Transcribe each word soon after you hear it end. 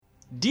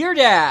Dear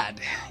Dad,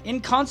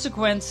 in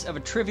consequence of a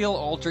trivial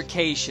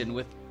altercation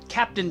with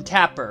Captain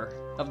Tapper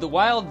of the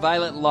Wild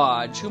Violet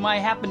Lodge, whom I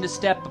happened to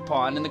step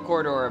upon in the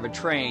corridor of a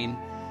train,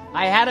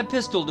 I had a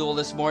pistol duel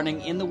this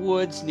morning in the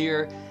woods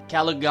near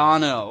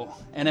Calugano,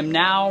 and am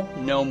now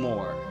no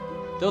more.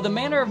 Though the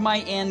manner of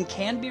my end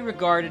can be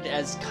regarded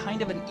as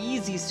kind of an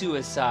easy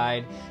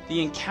suicide,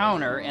 the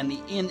encounter and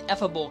the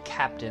ineffable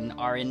captain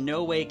are in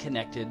no way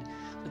connected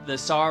with the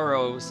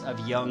sorrows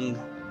of young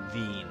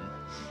Veen.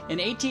 In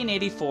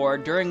 1884,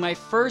 during my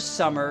first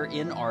summer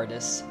in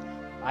Ardis,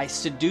 I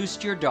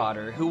seduced your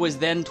daughter, who was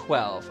then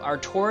 12. Our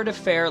torrid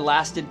affair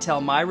lasted till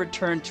my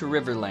return to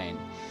River Lane.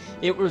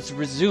 It was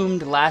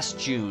resumed last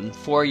June,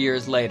 4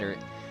 years later.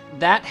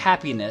 That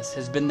happiness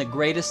has been the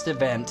greatest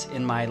event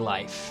in my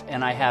life,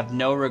 and I have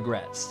no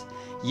regrets.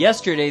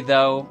 Yesterday,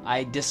 though,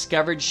 I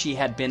discovered she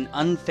had been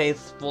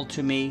unfaithful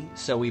to me,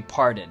 so we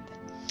parted.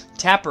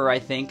 Tapper, I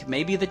think,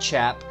 may be the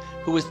chap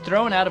who was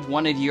thrown out of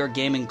one of your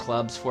gaming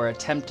clubs for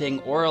attempting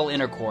oral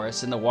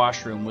intercourse in the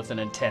washroom with an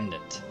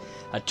attendant.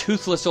 A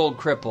toothless old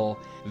cripple,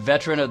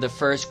 veteran of the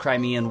First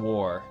Crimean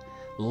War.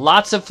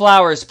 Lots of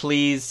flowers,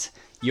 please.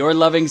 Your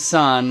loving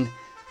son,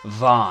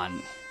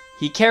 Vaughn.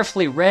 He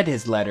carefully read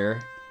his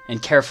letter and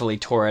carefully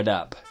tore it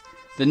up.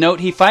 The note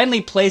he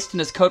finally placed in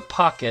his coat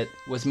pocket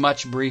was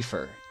much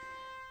briefer.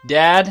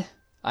 Dad,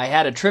 I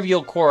had a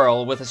trivial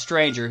quarrel with a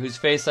stranger whose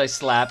face I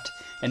slapped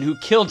and who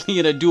killed me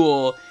in a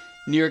duel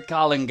near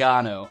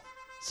Calungano.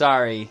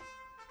 Sorry,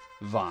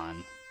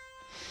 Vaughn.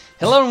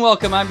 Hello and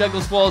welcome. I'm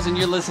Douglas Walls, and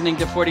you're listening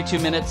to 42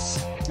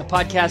 Minutes, a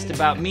podcast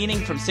about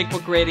meaning from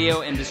SyncBook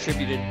Radio and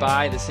distributed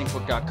by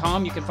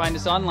thesyncbook.com. You can find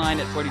us online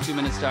at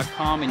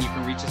 42minutes.com, and you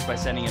can reach us by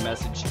sending a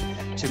message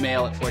to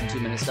mail at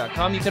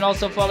 42minutes.com. You can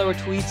also follow our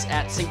tweets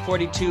at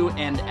Sync42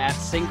 and at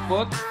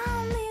SyncBook.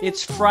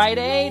 It's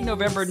Friday,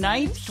 November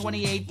 9th,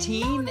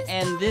 2018,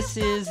 and this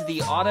is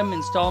the autumn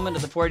installment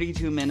of the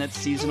 42 Minutes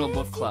Seasonal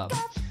Book Club.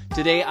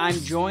 Today I'm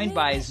joined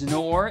by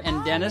Znor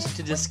and Dennis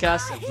to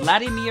discuss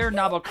Vladimir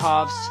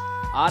Nabokov's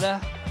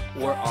Ada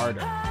or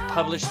Ardor.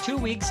 Published 2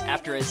 weeks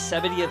after his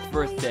 70th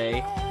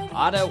birthday,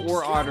 Ada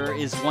or Ardor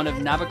is one of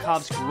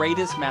Nabokov's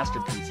greatest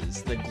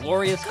masterpieces, the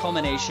glorious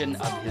culmination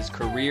of his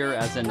career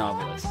as a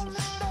novelist.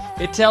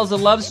 It tells a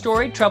love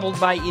story troubled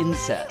by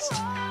incest.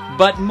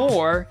 But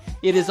more,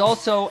 it is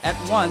also at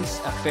once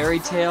a fairy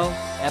tale,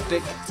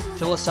 epic,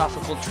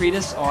 philosophical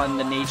treatise on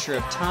the nature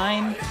of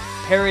time,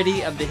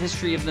 parody of the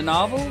history of the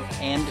novel,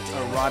 and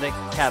erotic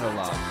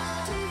catalog.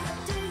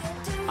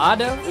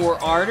 Ada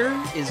or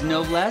Ardor is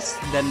no less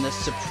than the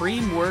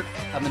supreme work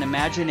of an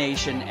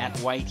imagination at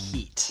white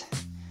heat.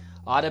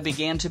 Ada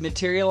began to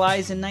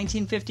materialize in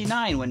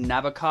 1959 when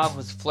Nabokov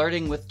was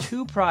flirting with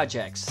two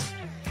projects,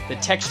 The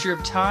Texture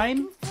of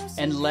Time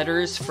and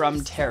Letters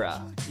from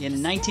Terra.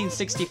 In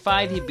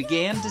 1965, he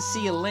began to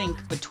see a link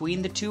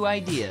between the two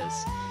ideas,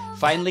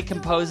 finally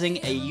composing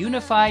a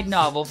unified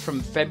novel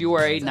from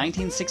February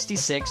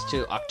 1966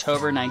 to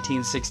October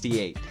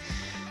 1968.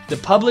 The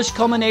published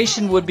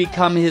culmination would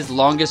become his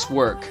longest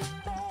work.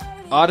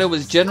 Ada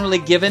was generally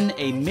given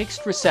a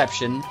mixed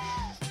reception,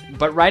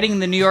 but writing in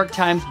the New York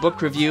Times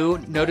Book Review,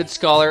 noted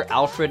scholar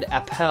Alfred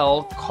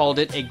Appel called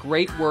it a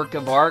great work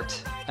of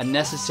art, a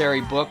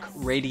necessary book,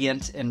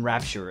 radiant and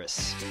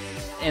rapturous,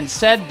 and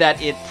said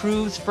that it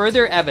proves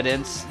further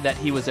evidence that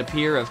he was a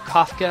peer of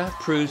Kafka,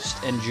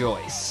 Proust, and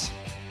Joyce.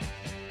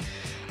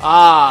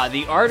 Ah,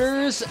 the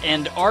Ardors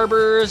and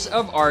Arbors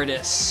of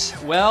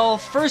Ardis. Well,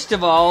 first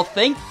of all,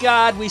 thank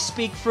God we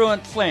speak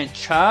fluent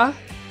French, huh?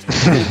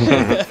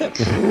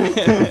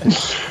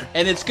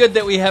 And it's good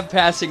that we have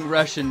passing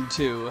Russian,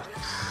 too.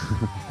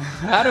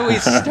 How do we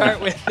start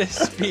with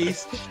this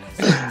piece?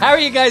 How are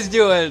you guys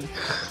doing?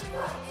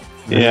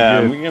 Yeah,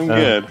 I'm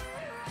good.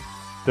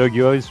 Doug,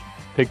 you always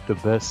pick the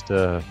best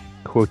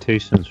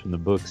quotations from the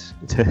books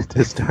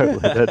to start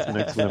with. That's an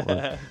excellent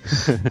one.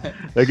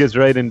 That gets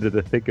right into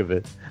the thick of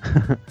it.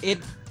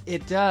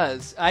 It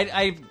does.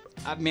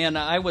 Man,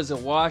 I was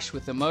awash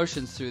with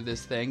emotions through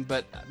this thing,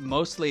 but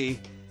mostly,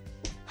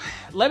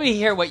 let me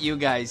hear what you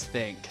guys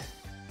think.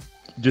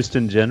 Just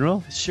in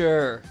general?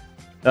 Sure.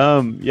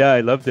 Yeah,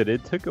 I loved it.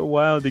 It took a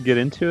while to get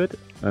into it,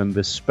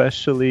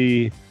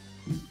 especially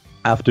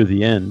after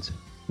the end,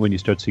 when you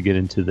start to get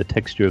into the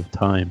texture of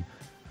time.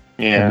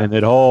 Yeah. And then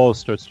it all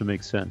starts to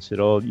make sense.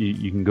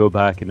 You can go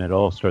back and it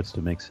all starts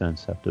to make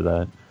sense after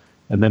that.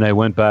 And then I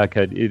went back.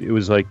 It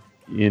was like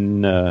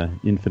in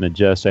Infinite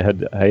Jest. I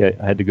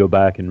had to go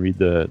back and read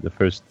the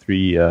first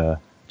three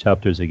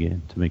chapters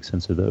again to make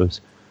sense of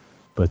those.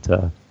 But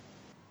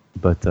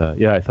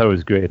yeah, I thought it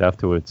was great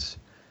afterwards.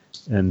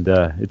 And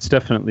it's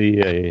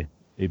definitely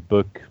a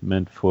book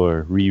meant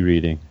for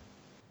rereading.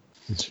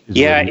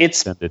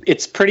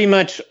 It's pretty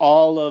much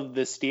all of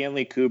the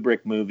Stanley Kubrick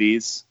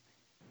movies.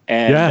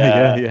 And,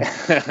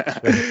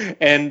 yeah.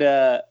 And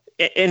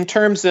in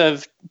terms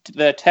of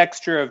the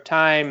texture of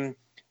time,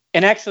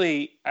 and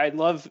actually, I'd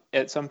love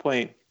at some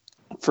point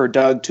for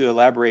Doug to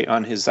elaborate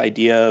on his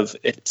idea of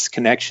its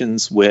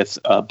connections with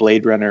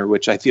Blade Runner,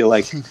 which I feel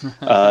like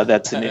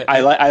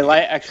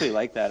I actually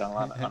like that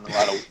on a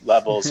lot of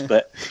levels.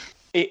 But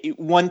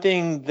One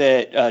thing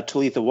that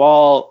Talitha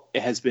Wall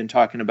has been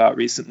talking about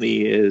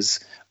recently is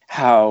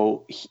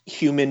how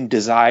human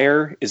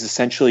desire is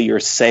essentially your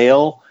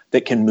sail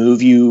that can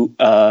move you,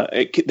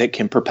 that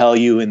can propel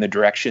you in the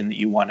direction that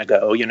you want to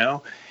go,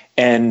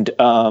 and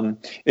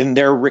in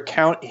their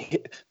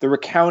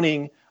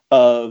recounting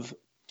of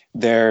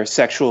their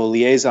sexual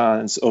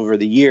liaisons over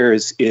the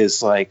years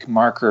is like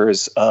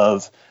markers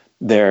of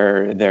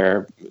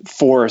their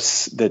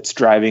force that's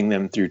driving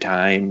them through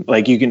time.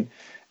 Like it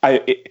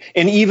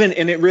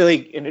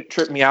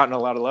tripped me out in a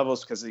lot of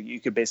levels, because you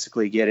could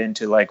basically get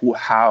into like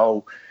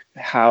how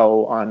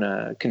on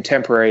a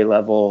contemporary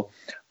level,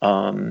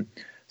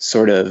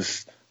 sort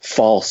of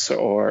false,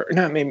 or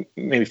not,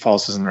 maybe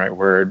false isn't the right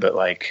word, but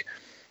like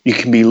you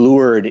can be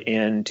lured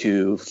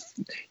into,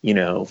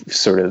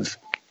 sort of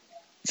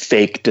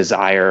fake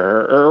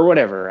desire or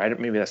whatever.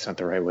 Maybe that's not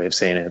the right way of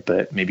saying it,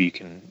 but maybe you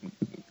can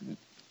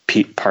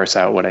parse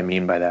out what I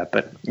mean by that.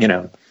 But,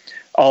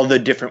 all the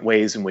different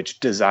ways in which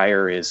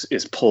desire is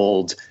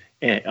pulled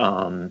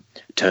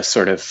to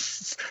sort of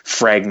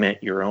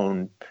fragment your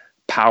own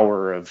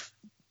power of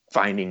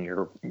finding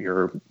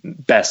your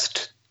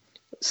best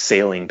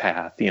sailing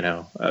path,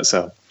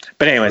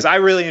 but anyways, I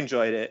really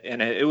enjoyed it,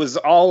 and it was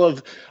all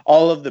of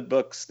the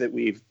books that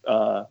we've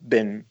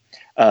been.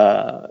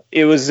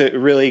 It was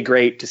really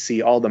great to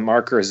see all the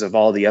markers of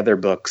all the other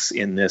books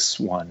in this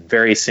one.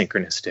 Very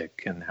synchronistic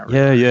in that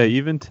regard. Yeah.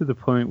 Even to the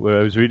point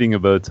where I was reading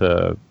about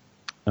the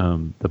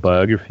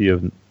biography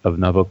of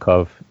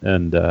Nabokov,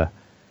 and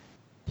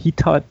he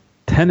taught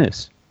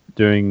tennis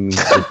during the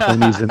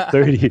 20s and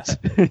 30s.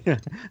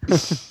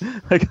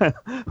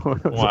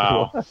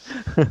 Wow.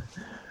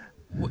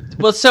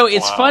 Well, so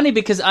it's funny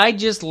because I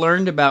just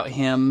learned about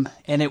him,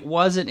 and it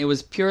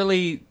was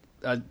purely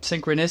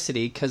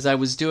synchronicity, because I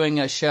was doing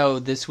a show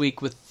this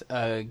week with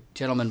a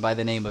gentleman by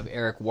the name of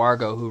Eric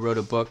Wargo, who wrote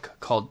a book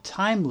called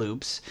Time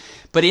Loops.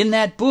 But in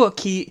that book,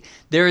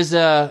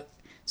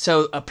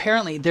 so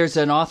apparently there's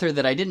an author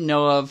that I didn't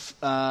know of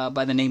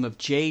by the name of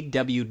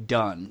J.W.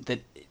 Dunn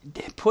that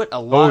put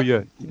a lot. Oh,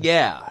 yeah.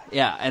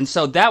 Yeah. And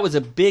so that was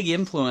a big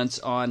influence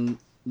on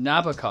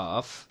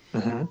Nabokov.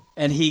 Mm-hmm.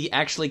 And he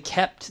actually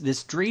kept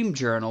this dream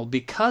journal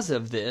because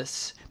of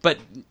this. But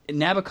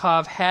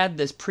Nabokov had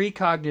this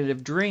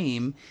precognitive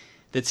dream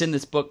that's in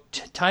this book,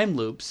 Time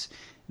Loops,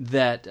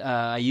 that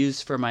I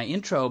used for my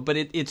intro. But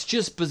it's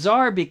just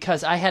bizarre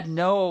because I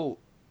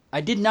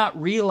did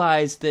not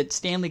realize that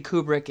Stanley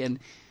Kubrick and...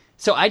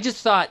 So I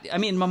just thought,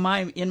 in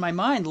my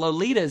mind,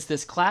 Lolita is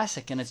this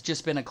classic, and it's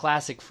just been a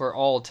classic for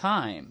all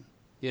time,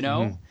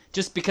 Mm-hmm.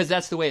 Just because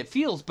that's the way it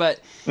feels. But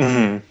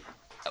Mm-hmm.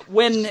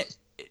 when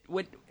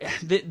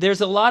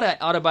there's a lot of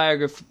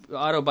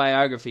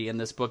autobiography in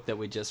this book that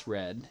we just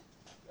read,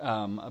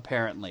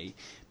 apparently.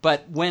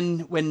 But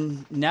when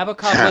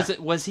Nabokov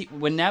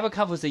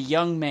was a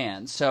young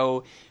man,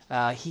 so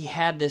he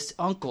had this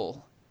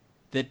uncle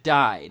that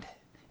died,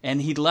 and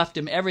he'd left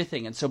him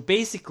everything, and so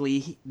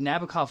basically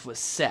Nabokov was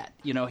set.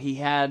 He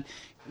had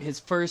his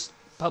first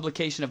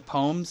publication of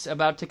poems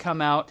about to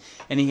come out,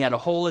 and he had a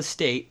whole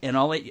estate, and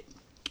all he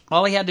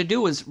had to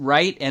do was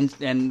write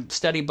and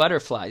study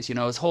butterflies,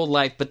 his whole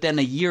life. But then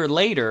a year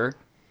later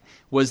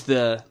was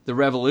the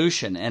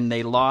revolution, and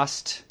they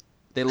lost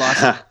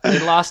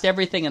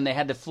everything, and they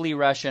had to flee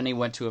Russia, and he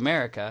went to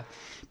America.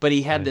 But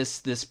he had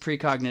this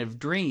precognitive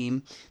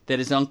dream that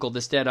his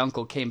dead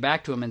uncle, came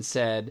back to him and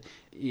said,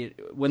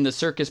 when the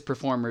circus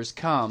performers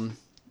come,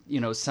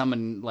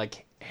 someone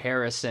like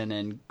Harrison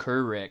and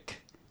Kubrick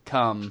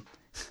come,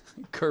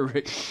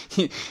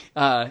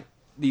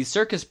 these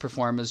circus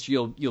performers,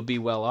 you'll be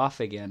well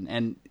off again.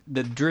 And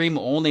the dream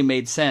only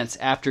made sense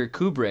after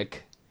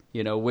Kubrick,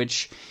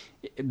 which,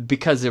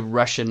 because of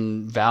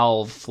Russian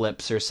valve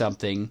flips or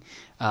something,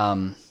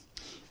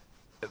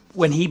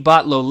 when he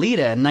bought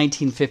Lolita in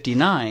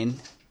 1959,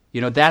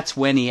 that's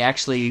when he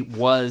actually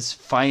was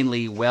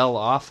finally well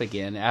off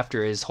again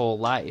after his whole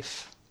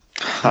life.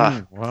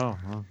 Huh. Wow.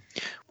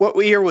 What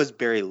year was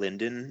Barry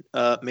Lyndon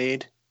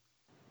made?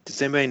 Does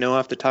anybody know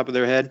off the top of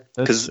their head?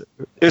 Because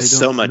there's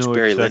so much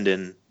Barry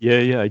Lyndon.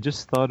 Yeah. I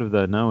just thought of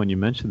that now when you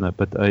mentioned that,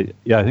 but I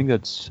think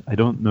I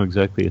don't know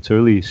exactly. It's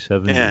early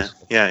 70s.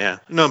 Yeah.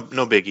 No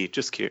biggie.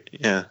 Just curious.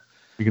 Yeah.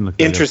 You can look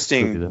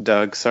Interesting,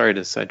 Doug. Sorry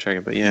to sidetrack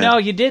it, but yeah. No,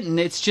 you didn't.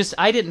 It's just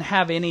I didn't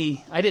have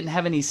any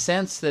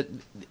sense that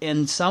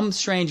in some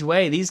strange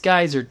way these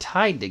guys are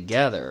tied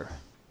together.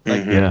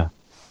 Like, Yeah.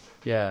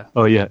 Yeah.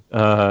 Oh yeah.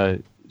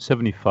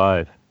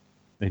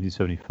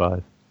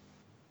 1975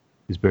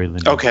 is Barry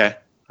Lyndon. Okay.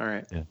 All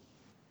right. Yeah.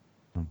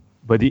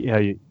 But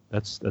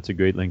that's a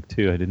great link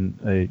too. I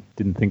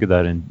didn't think of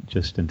that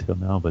until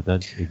now, but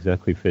that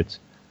exactly fits.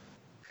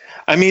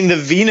 The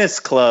Venus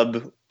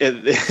Club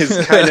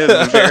is kind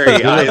of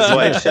very Eyes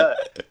Wide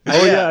Shut.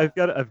 Oh yeah, I've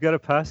got a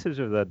passage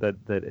of that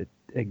it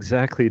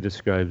exactly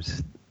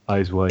describes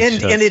Eyes Wide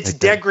Shut. And its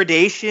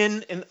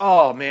degradation, and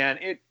oh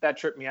man, that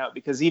tripped me out,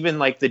 because even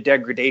like the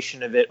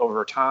degradation of it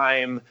over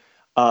time,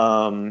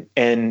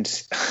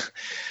 and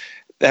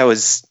that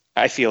was,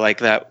 I feel like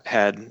that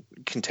had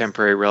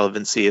contemporary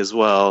relevancy as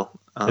well.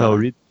 I'll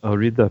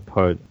read that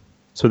part.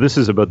 So this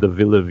is about the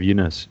Villa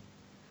Venus.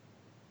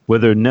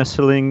 Whether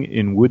nestling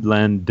in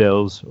woodland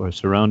dells or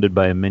surrounded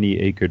by a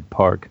many-acred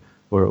park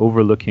or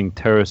overlooking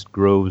terraced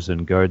groves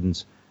and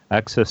gardens,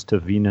 access to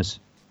Venus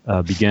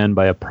began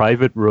by a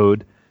private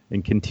road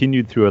and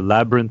continued through a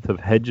labyrinth of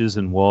hedges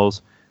and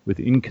walls with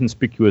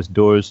inconspicuous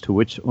doors to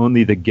which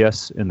only the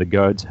guests and the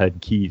guards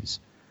had keys.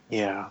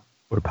 Yeah.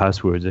 Or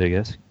passwords, I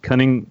guess.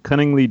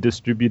 Cunningly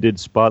distributed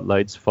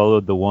spotlights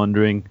followed the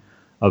wandering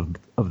of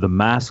the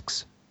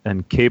masks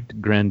and caped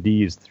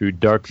grandees through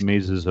dark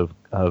mazes of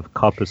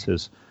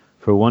coppices.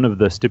 For one of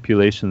the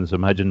stipulations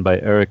imagined by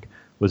Eric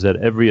was that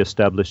every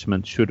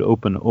establishment should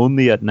open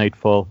only at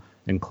nightfall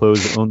and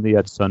close only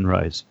at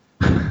sunrise.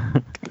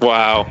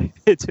 Wow.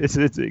 It's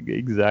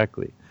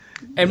exactly.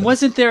 And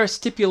wasn't there a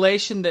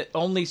stipulation that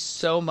only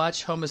so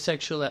much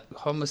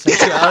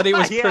homosexuality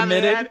was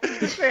permitted?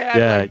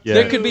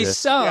 There could be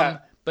some,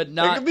 but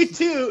not. There could be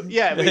two.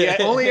 Yeah,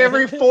 only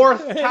every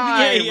fourth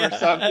time or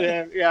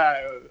something.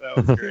 Yeah,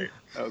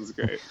 that was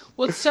great.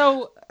 Well,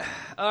 so,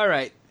 all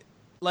right.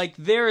 Like,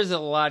 there is a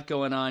lot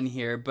going on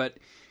here, but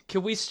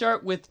can we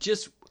start with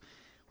just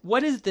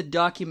what is the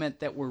document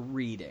that we're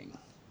reading?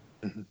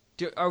 Mm-hmm.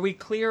 Are we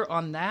clear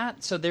on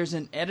that? So there's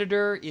an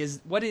editor.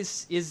 It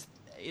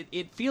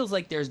feels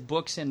like there's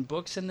books and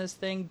books in this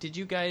thing. Did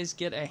you guys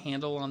get a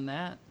handle on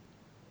that?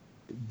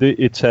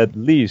 It's at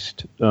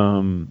least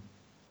Van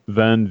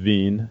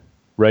Veen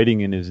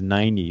writing in his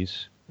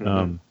 90s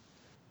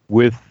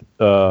with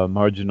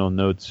marginal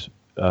notes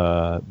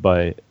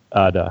by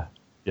Ada.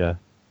 Yeah.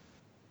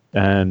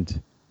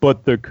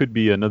 But there could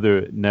be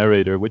another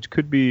narrator, which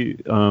could be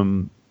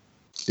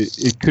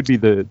it could be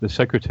the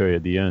secretary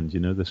at the end.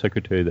 The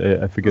secretary.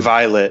 I forget.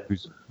 Violet.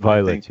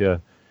 Violet. Yeah.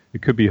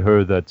 It could be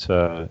her that's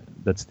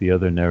the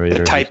other narrator.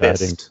 The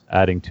typist.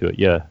 Adding to it.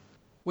 Yeah.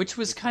 Which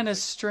was kind of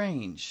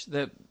strange.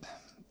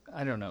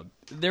 I don't know.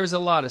 There's a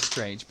lot of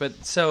strange,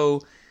 but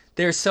so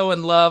they're so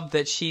in love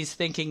that she's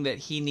thinking that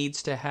he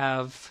needs to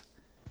have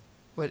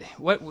what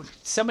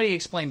somebody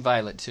explain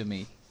Violet to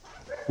me.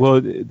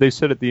 Well, they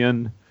said at the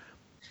end.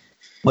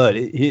 But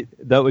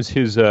that was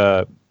his.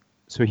 So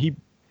he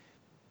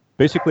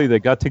basically they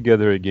got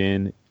together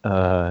again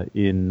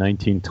in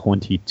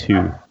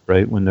 1922,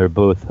 right? When they're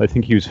both. I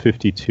think he was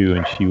 52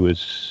 and she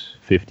was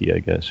 50, I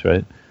guess,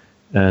 right?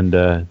 And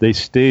they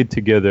stayed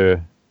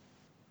together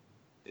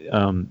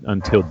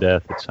until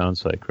death. It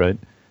sounds like, right?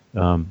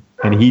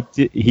 And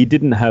he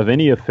didn't have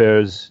any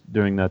affairs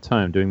during that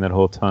time, during that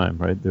whole time,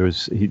 right? There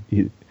was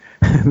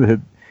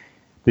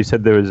They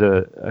said there was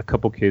a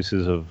couple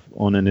cases of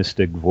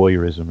onanistic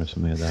voyeurism or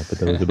something like that, but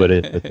that was about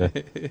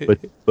it.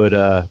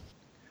 But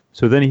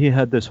so then he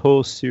had this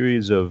whole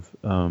series of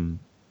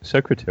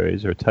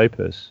secretaries or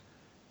typists,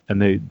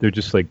 and they're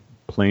just like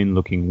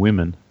plain-looking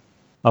women,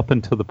 up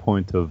until the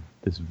point of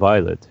this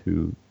Violet,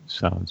 who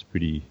sounds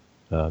pretty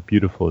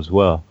beautiful as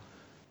well.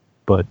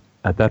 But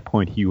at that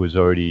point, he was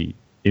already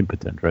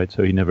impotent, right?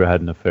 So he never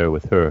had an affair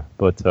with her.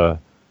 But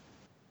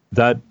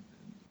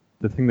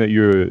the thing that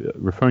you're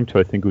referring to,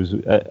 I think, was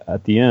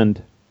at the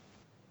end,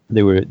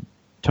 they were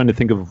trying to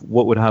think of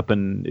what would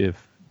happen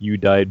if you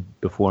died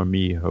before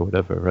me or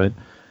whatever, right?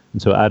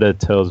 And so Ada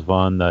tells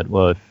Vaughn that,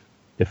 well,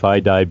 if I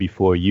die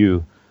before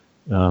you,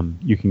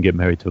 you can get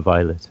married to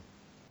Violet.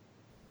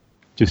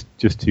 Just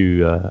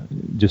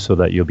so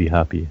that you'll be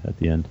happy at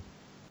the end.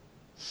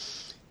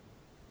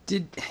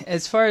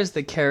 As far as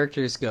the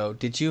characters go,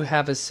 did you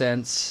have a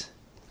sense?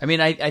 I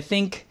mean, I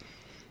think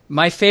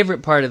my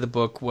favorite part of the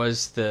book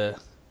was the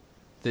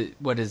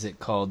what is it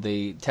called?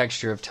 The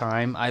Texture of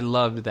Time. I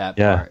loved that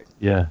part.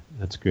 Yeah,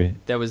 that's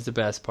great. That was the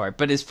best part.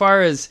 But as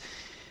far as,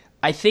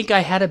 I think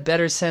I had a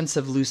better sense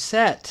of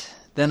Lucette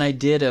than I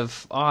did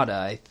of Ada,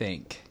 I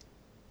think,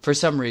 for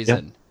some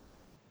reason.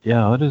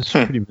 Yeah, Ada's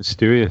pretty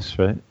mysterious,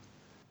 right?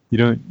 You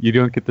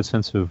don't get the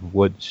sense of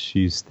what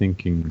she's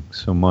thinking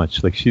so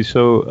much. Like she's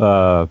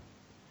so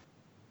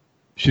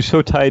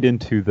tied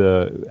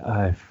into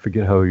I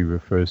forget how he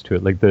refers to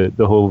it, like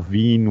the whole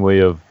Veen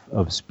way of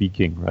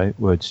speaking, right?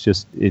 Where it's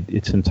just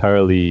it's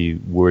entirely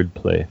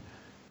wordplay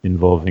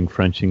involving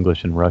French,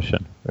 English, and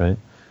Russian, right?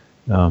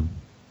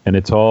 And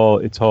it's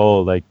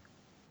all like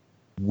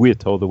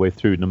wit all the way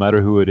through, no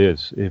matter who it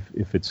is.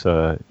 If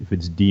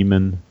it's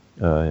Demon,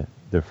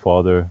 their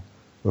father,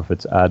 or if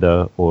it's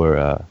Ada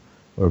or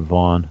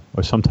Vaughn,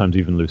 or sometimes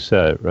even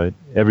Lucette, right?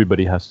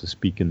 Everybody has to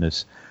speak in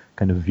this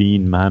kind of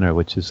Veen manner,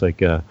 which is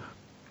like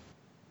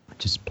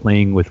just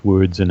playing with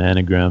words and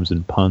anagrams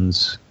and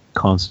puns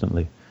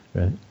constantly,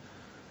 right?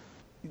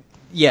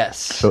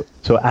 Yes.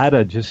 So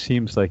Ada just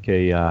seems like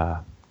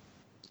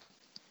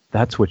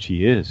that's what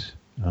she is.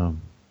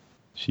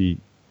 She's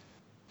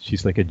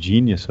like a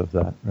genius of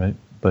that, right?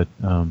 But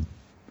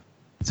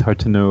it's hard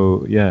to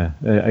know. Yeah,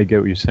 I get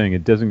what you're saying.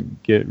 It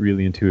doesn't get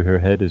really into her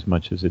head as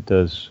much as it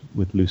does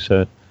with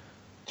Lucette.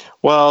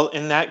 Well,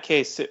 in that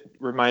case, it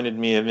reminded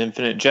me of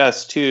Infinite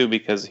Jest too,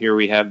 because here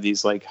we have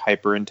these like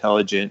hyper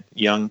intelligent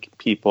young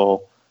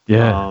people.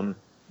 Yeah.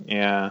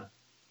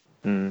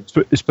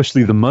 Mm.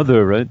 Especially the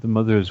mother, right? The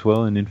mother as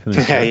well in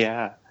Infinite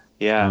Jest.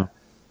 Yeah.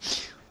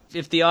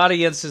 If the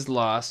audience is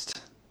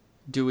lost,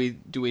 do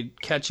we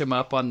catch them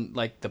up on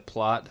like the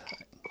plot?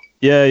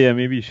 Yeah.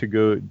 Maybe you should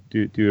go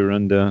do a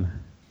rundown.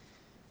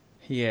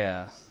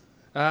 Yeah.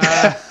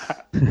 But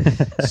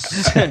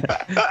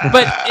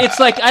it's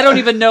like I don't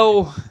even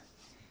know.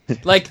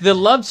 Like the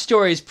love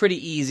story is pretty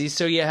easy.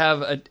 So you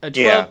have a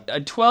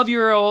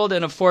 12-year-old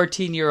and a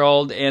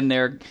 14-year-old, and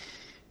they're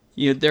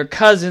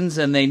cousins,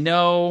 and they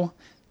know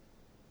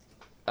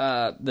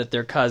that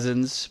they're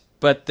cousins,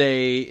 but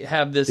they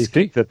have this. They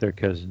think that they're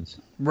cousins,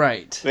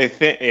 right? They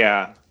think,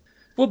 yeah.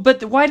 Well,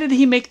 but why did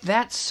he make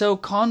that so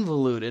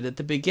convoluted at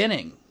the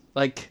beginning?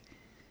 Like,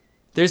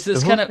 there's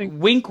this kind of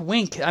wink,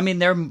 wink. I mean,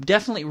 there are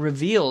definitely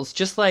reveals,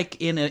 just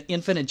like in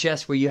Infinite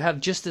Jest, where you have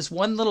just this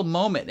one little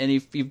moment, and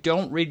if you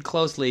don't read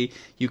closely,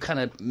 you kind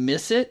of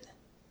miss it.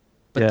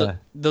 But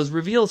those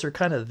reveals are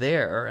kind of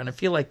there, and I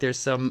feel like there's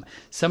some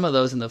of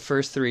those in the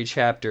first 3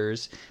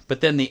 chapters.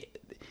 But then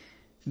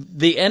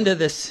the end of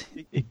this,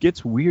 it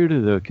gets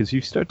weirder though, because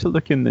you start to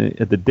look at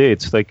the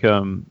dates, like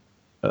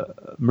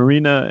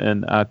Marina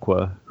and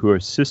Aqua, who are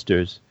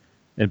sisters,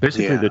 and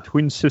basically they're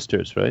twin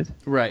sisters, right?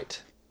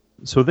 Right.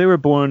 So they were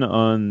born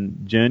on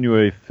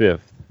January 5th,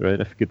 right?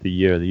 I forget the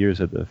year. The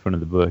year's at the front of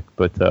the book,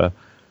 but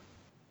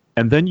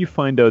and then you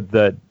find out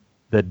that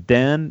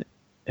Dan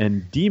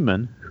and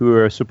Demon, who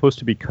are supposed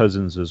to be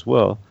cousins as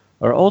well,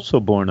 are also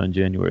born on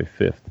January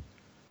 5th.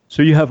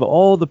 So you have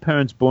all the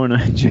parents born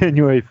on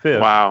January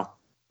 5th. Wow.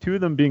 2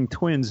 of them being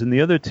twins, and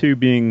the other 2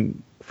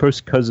 being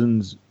first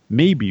cousins,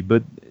 maybe,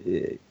 but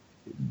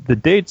the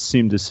dates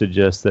seem to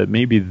suggest that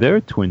maybe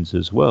they're twins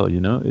as well, you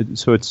know?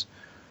 So it's...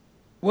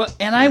 Well,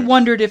 and I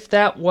wondered if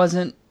that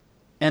wasn't...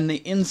 And the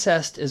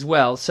incest as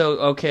well. So,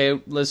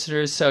 okay,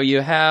 listeners, so you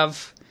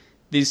have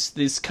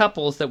these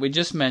couples that we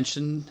just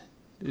mentioned,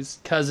 these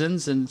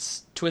cousins and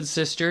twin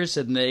sisters,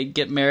 and they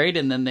get married,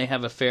 and then they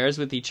have affairs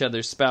with each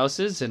other's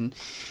spouses, and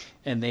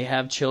they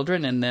have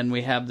children, and then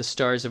we have the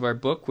stars of our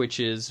book, which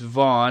is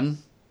Vaughn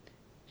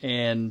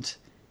and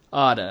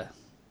Ada.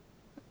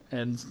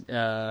 And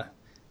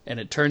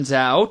it turns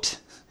out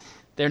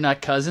they're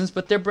not cousins,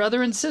 but they're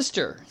brother and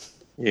sister.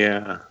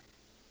 Yeah.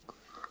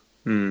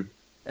 Hmm.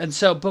 And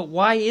so, but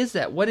why is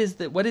that? What is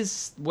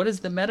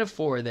the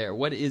metaphor there?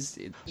 What is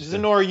it?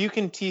 Zenor, you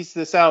can tease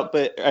this out,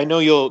 but I know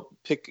you'll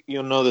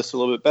know this a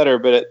little bit better.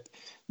 But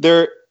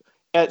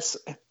at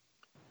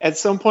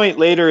some point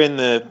later in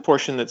the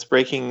portion that's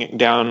breaking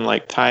down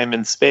like time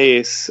and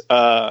space,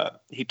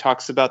 he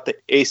talks about the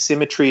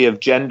asymmetry of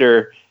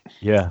gender.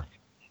 Yeah.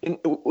 Do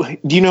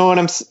you know what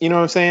I'm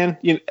saying?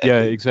 Yeah,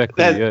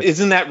 exactly.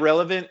 Isn't that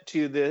relevant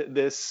to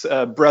this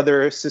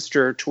brother,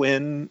 sister,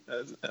 twin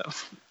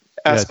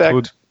aspect?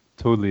 Yeah,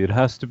 totally. It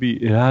has to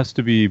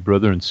be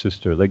brother and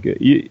sister. Like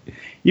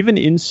even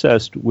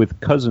incest with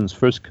cousins,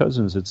 first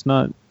cousins, it's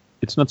not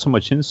so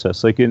much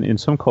incest. Like in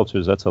some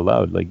cultures that's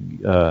allowed, like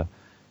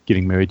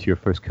getting married to your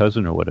first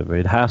cousin or whatever.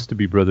 It has to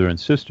be brother and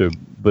sister,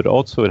 but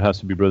also it has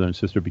to be brother and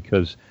sister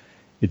because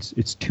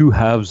it's 2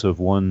 halves of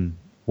one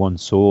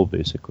soul,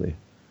 basically.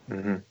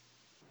 Mm-hmm.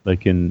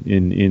 Like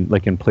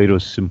in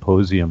Plato's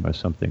Symposium or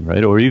something,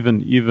 right? Or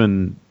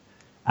even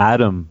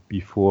Adam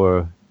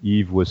before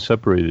Eve was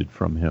separated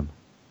from him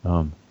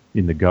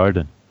in the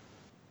garden,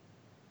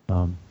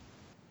 and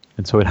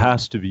so it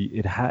has to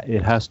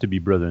be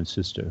brother and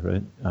sister,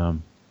 right?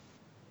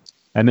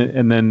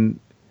 And then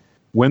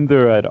when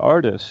they're at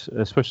Artis,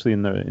 especially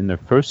in their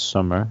first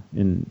summer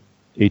in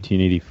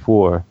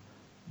 1884,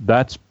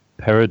 that's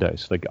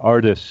paradise. Like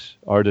Artis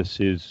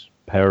is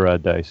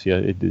paradise. Yeah,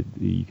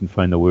 you can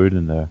find the word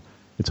in there.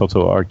 It's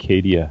also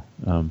Arcadia.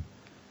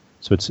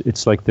 So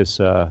it's like this.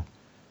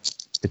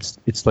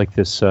 It's like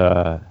this.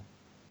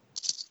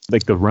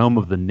 Like the realm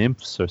of the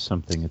nymphs or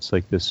something. It's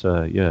like this.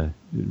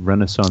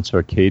 Renaissance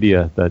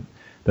Arcadia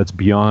that's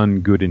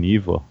beyond good and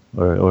evil,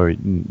 or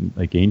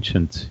like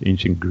ancient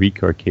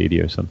Greek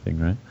Arcadia or something,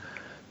 right?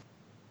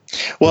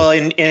 Well,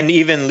 and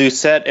even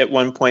Lucette at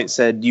one point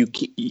said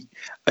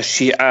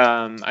she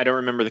I don't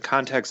remember the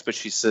context, but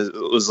she says it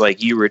was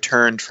like you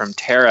returned from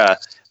Terra,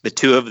 the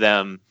 2 of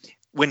them,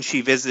 when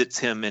she visits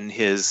him in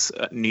his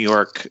New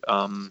York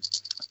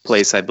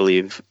place, I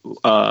believe.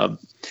 But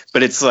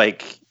it's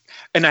like,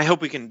 and I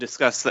hope we can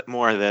discuss that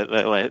more.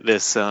 That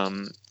this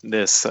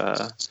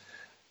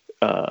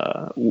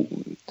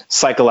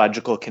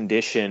psychological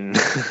condition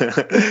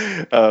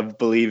of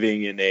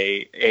believing in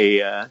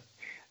a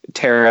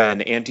Terra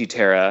and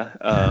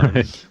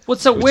anti-Terra. Well,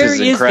 so where is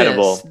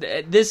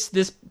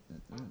this?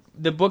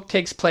 The book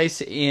takes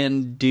place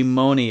in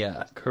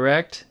Demonia,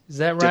 correct? Is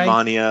that right?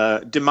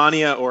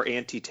 Demonia or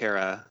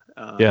anti-Terra.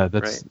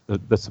 That's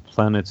the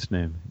planet's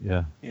name.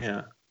 Yeah.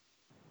 Yeah.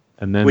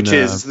 And then, which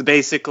is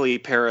basically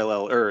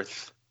parallel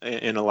Earth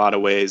in a lot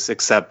of ways,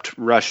 except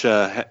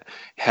Russia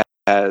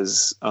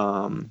has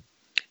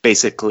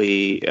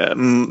basically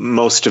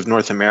most of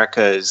North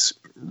America is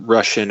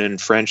Russian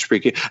and French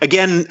speaking.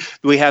 Again,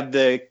 we have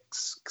the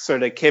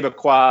sort of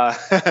Quebecois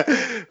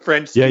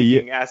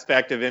French-speaking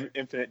aspect of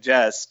Infinite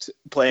Jest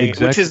playing,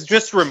 which is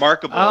just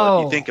remarkable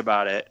if you think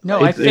about it.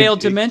 No, I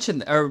failed to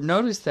mention or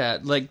notice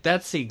that. Like,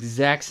 that's the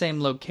exact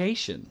same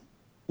location.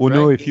 Well, right?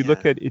 No, if you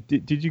look at it,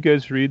 did you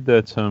guys read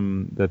that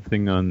that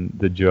thing on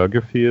the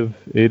geography of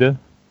Ada?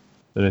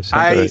 That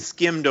I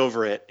skimmed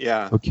over it.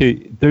 Yeah. Okay,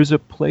 there's a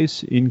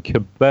place in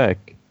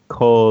Quebec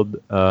called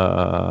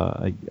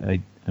I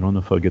don't know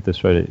if I'll get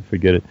this right. I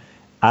forget it.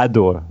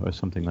 Ador or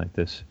something like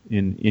this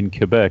in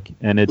Quebec,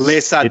 and it's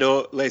Les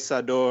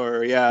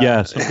Adors, yeah.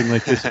 Yeah, something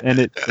like this, and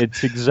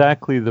it's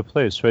exactly the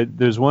place, right?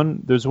 There's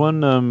one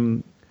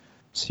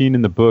scene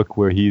in the book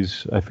where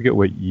I forget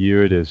what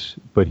year it is,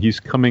 but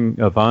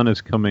Yvonne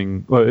is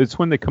coming. Well, it's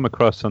when they come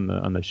across on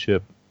the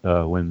ship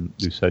when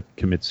Lucette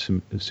commits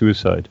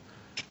suicide,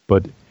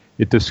 but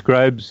it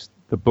describes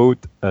the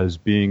boat as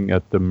being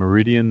at the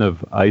meridian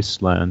of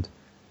Iceland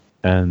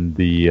and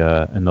the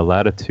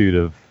latitude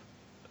of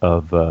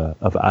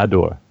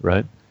Ador,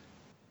 right?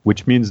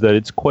 Which means that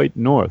it's quite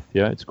north.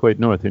 Yeah, it's quite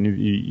north, and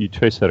you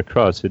trace that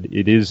across.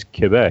 It is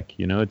Quebec.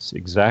 It's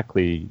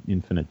exactly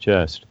Infinite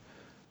Jest.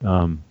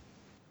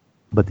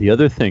 But the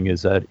other thing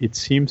is that it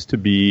seems to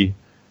be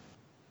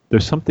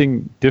there's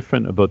something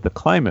different about the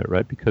climate,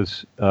 right?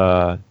 Because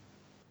that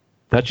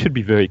should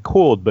be very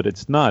cold, but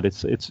it's not.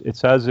 It's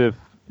as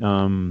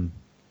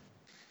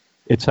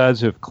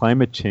if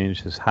climate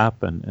change has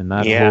happened, and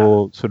that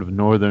whole sort of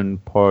northern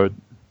part,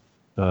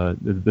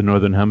 the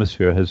northern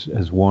hemisphere,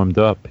 has warmed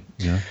up.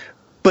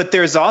 But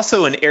there's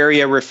also an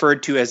area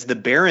referred to as the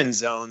barren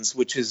zones,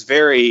 which is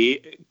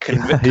very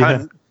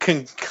the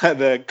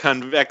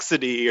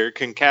convexity or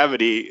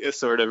concavity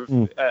sort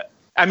of.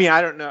 I mean,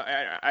 I don't know.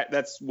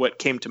 That's what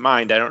came to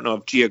mind. I don't know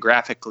if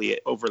geographically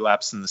it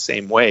overlaps in the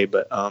same way,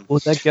 but well,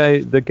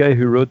 the guy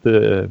who wrote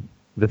the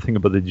thing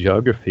about the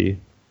geography,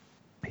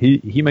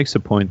 he makes a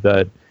point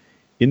that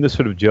in the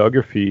sort of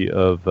geography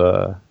of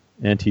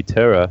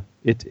Anti-Terra,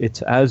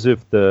 it's as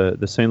if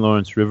the St.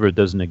 Lawrence River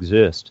doesn't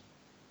exist.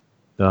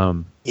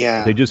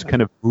 They just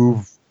kind of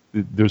move.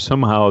 There's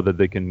somehow that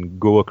they can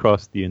go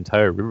across the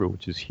entire river,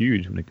 which is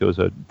huge when it goes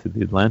out to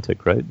the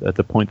Atlantic, right? At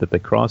the point that they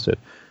cross it.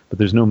 But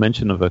there's no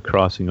mention of a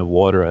crossing of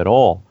water at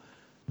all.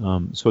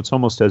 So it's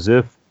almost as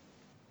if,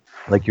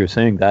 like you're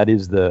saying, that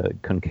is the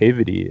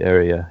concavity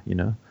area,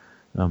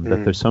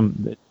 that there's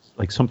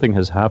something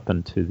has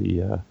happened to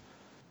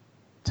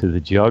the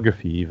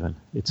geography even.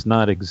 It's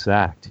not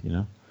exact,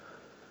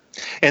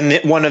 And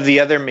one of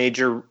the other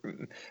major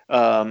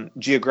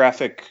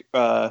geographic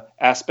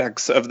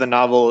aspects of the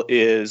novel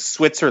is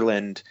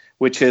Switzerland,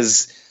 which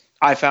is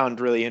I found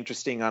really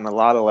interesting on a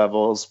lot of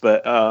levels,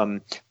 but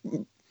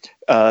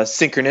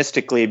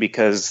synchronistically,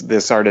 because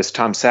this artist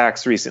Tom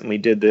Sachs recently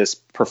did this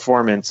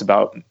performance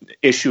about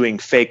issuing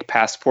fake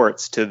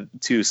passports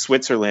to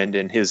Switzerland,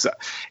 and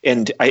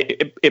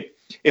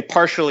it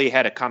partially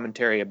had a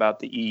commentary about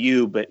the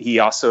EU, but he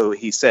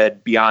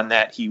said beyond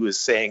that, he was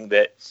saying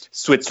that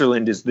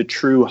Switzerland is the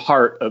true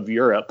heart of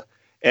Europe.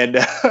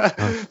 And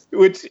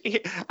which,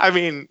 I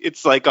mean,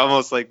 it's like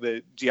almost like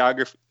the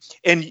geography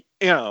and,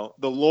 the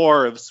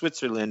lore of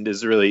Switzerland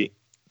is really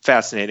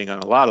fascinating on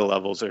a lot of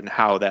levels and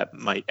how that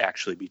might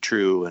actually be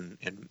true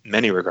in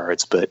many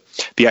regards. But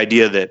the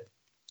idea that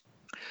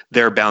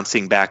they're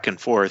bouncing back and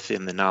forth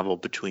in the novel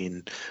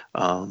between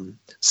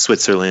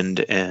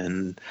Switzerland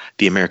and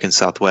the American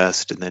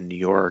Southwest, and then New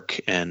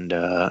York, and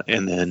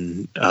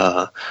then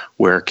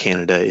where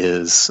Canada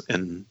is,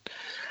 and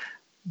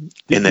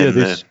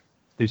then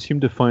they seem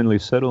to finally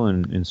settle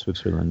in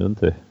Switzerland, don't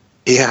they?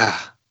 Yeah.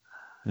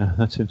 Yeah,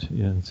 that's it.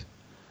 Yeah.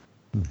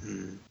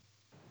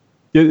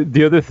 Yeah.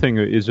 The other thing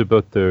is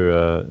about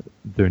their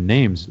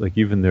names, like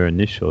even their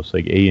initials,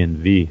 like A and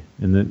V.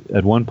 And then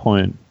at one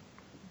point,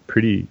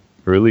 pretty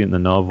early in the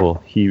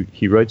novel,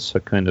 he writes a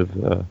kind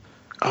of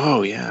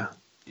oh yeah.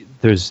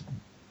 What is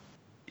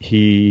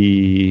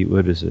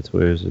it?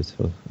 Where is it?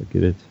 I'll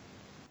get it.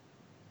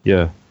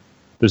 Yeah.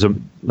 There's a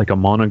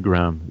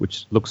monogram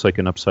which looks like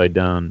an upside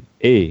down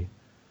A,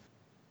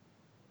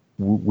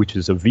 which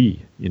is a V,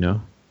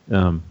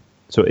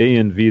 So A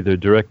and V, they're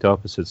direct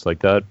opposites like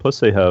that. Plus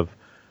they have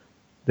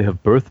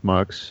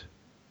birthmarks,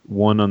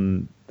 one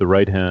on the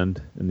right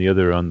hand and the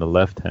other on the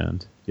left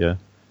hand. Yeah.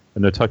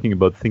 And they're talking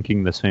about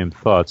thinking the same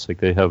thoughts, like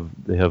they have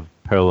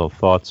parallel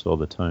thoughts all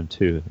the time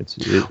too.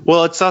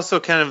 Well, it's also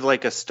kind of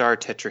like a star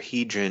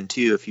tetrahedron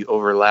too, if you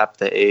overlap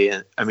the A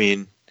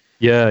and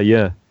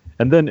Yeah.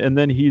 And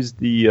then he's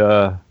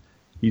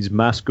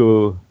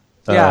Masco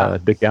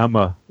de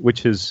Gamma,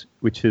 which is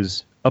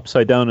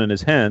upside down in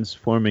his hands,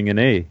 forming an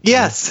A.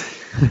 Yes.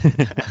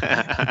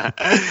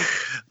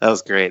 That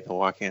was great, the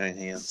walking on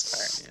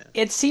hands part.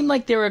 Yeah. It seemed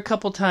like there were a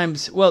couple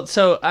times. Well,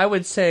 so I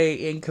would say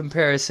in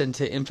comparison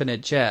to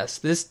Infinite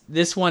Jest,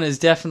 this one is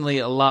definitely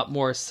a lot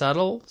more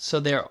subtle.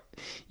 So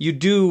you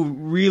do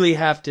really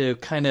have to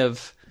kind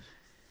of.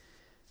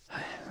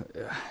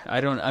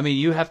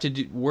 You have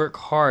to work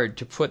hard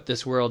to put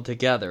this world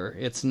together.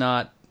 It's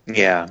not.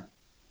 Yeah.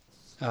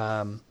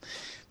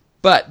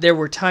 But there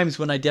were times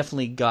when I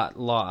definitely got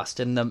lost,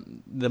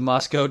 and the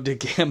Moscow to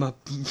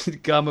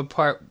Gama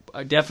part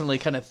definitely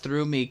kind of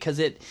threw me, because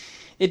it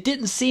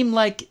didn't seem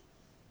like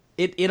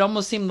it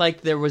almost seemed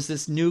like there was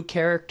this new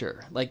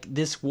character. Like,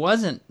 this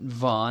wasn't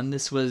Vaughn.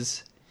 This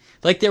was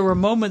like, there were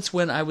moments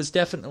when I was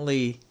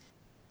definitely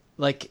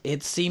like,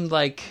 it seemed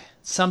like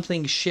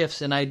something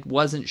shifts, and I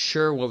wasn't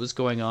sure what was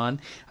going on.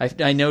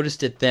 I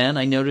noticed it then.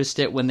 I noticed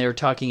it when they were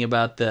talking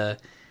about the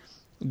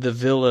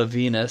Villa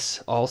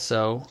Venus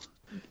also.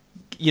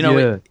 You know,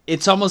 Yeah.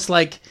 it's almost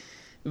like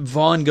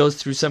Vaughn goes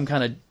through some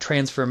kind of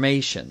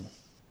transformation.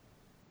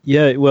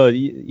 Yeah, well,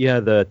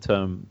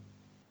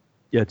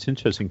 it's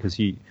interesting because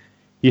he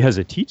has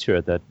a teacher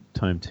at that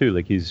time too.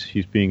 Like, he's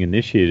being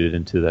initiated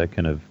into that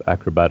kind of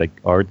acrobatic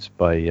arts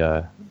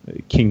by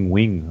King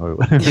Wing or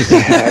whatever.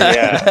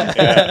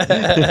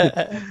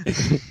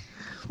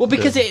 Well,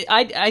 because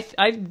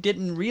I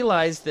didn't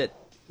realize that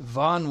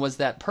Vaughn was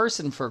that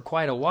person for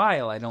quite a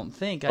while. I don't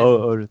think.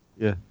 Yeah.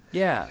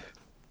 Yeah.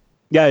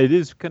 Yeah, it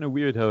is kind of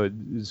weird how it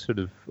is sort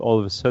of all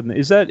of a sudden.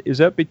 Is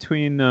that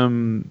between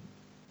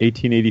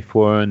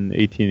 1884 and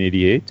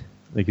 1888?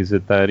 Like, is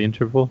it that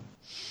interval?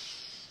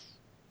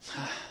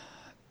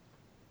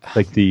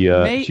 Like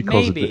the she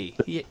calls maybe.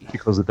 she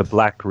calls it the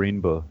Black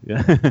Rainbow.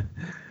 Yeah,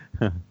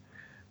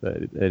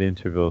 that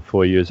interval,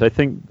 4 years. I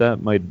think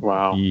that might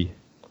be.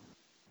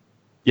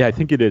 Yeah, I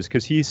think it is,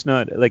 because he's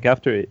not, like,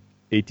 after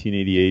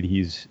 1888,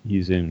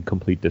 he's in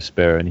complete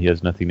despair and he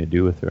has nothing to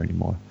do with her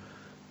anymore.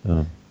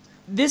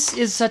 This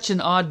is such an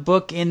odd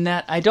book in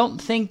that I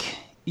don't think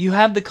you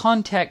have the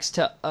context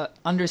to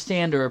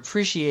understand or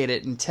appreciate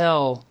it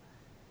until,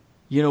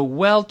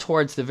 well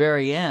towards the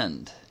very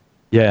end.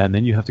 Yeah, and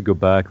then you have to go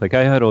back. Like,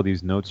 I had all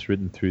these notes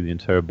written through the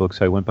entire book,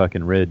 so I went back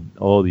and read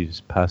all these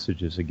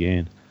passages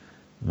again.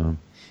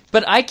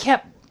 But I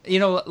kept,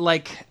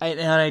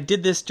 I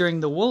did this during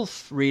the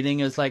Wolf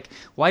reading. It was like,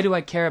 why do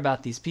I care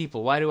about these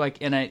people? Why do I?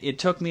 And it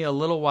took me a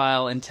little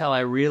while until I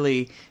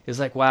really, it was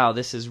like, wow,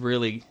 this is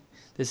really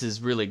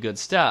good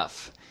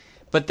stuff.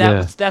 But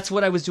that's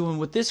what I was doing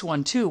with this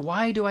one too.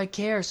 Why do I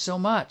care so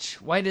much?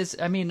 I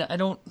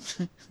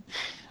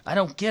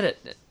don't get it.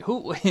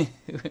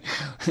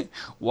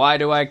 Why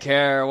do I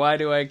care? Why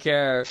do I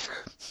care?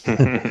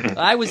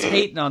 I was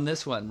hating on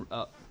this one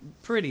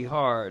pretty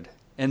hard,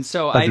 and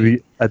so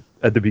at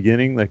the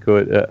beginning, like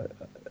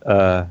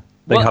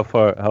how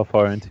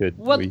far into it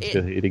were you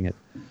still hating it?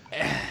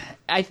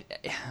 It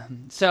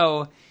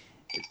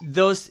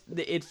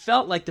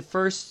felt like the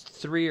first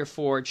 3 or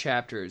 4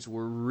 chapters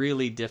were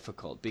really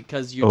difficult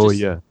because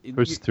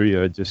first 3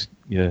 are just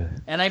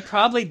and I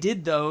probably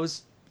did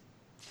those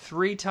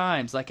 3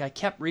 times. Like, I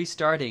kept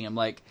restarting. I'm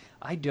like,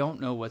 I don't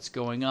know what's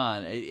going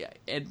on,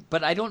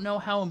 but I don't know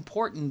how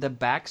important the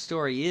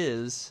backstory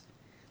is,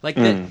 like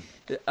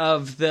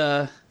of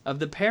the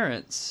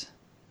parents.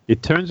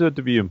 It turns out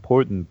to be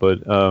important, but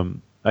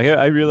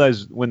I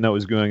realized when that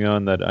was going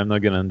on that I'm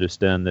not going to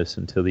understand this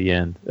until the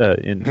end,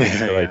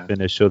 until I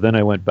finish. So then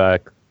I went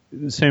back,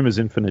 same as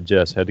Infinite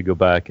Jest, had to go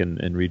back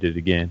and read it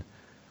again.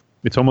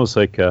 It's almost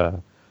like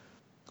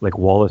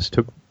Wallace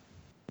took.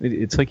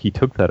 It's like he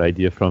took that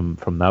idea from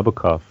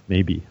Nabokov,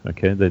 maybe.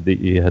 Okay, that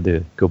he had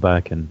to go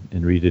back and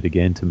read it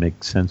again to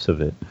make sense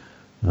of it,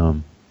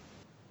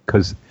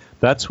 because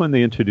that's when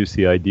they introduced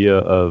the idea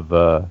of,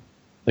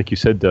 like you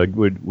said, Doug,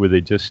 where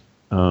they just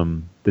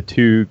the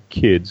 2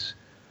 kids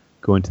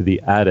go into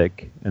the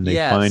attic and they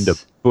find a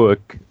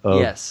book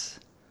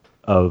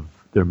of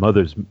their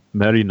mother's,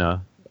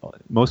 Marina,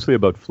 mostly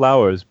about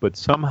flowers, but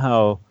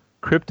somehow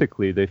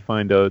cryptically they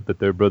find out that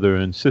they're brother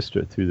and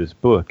sister through this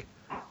book.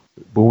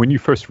 But when you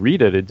first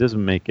read it, it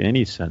doesn't make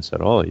any sense at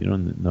all. You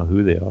don't know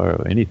who they are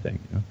or anything.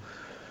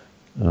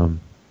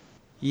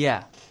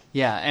 Yeah.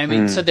 I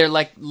mean, so they're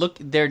like,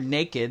 they're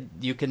naked.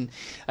 You can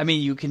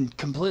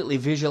completely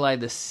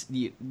visualize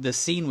the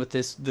scene with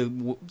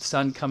the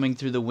sun coming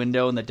through the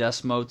window and the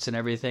dust motes and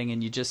everything,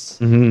 and you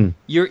just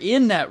you're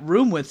in that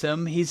room with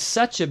him. He's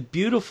such a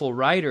beautiful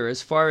writer,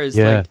 as far as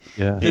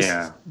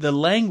the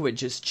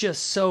language is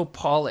just so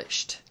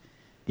polished.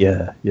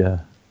 Yeah.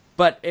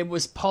 But it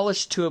was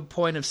polished to a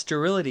point of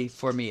sterility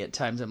for me at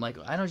times. I'm like,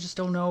 I just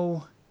don't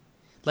know,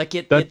 like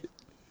it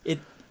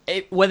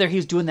whether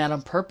he's doing that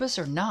on purpose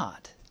or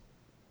not.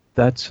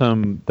 That's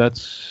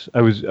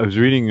I was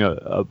reading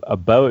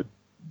about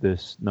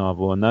this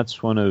novel, and that's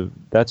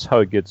how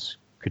it gets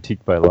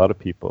critiqued by a lot of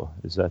people,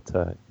 is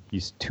that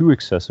he's too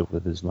excessive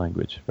with his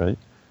language, right?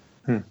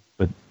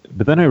 But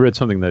then I read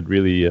something that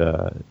really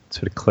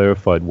sort of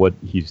clarified what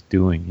he's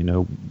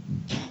doing,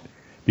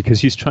 because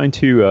he's trying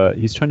to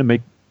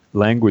make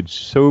language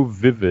so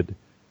vivid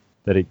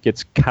that it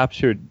gets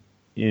captured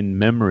in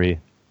memory,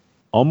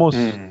 almost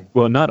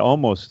not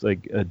almost,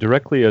 like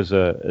directly as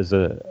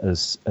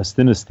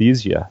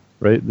synesthesia,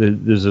 right?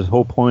 There's this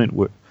whole point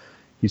where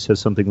he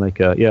says something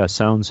like,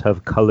 sounds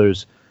have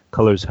colors,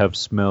 colors have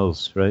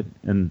smells, right?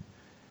 And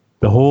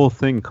the whole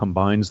thing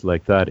combines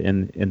like that,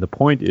 and the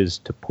point is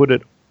to put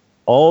it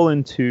all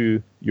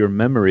into your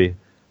memory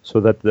so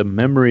that the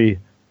memory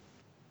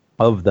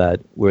of that,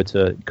 where it's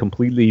a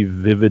completely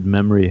vivid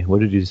memory.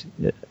 What it is,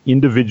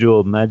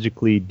 individual,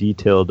 magically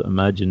detailed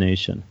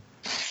imagination,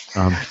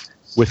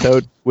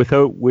 without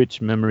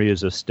which memory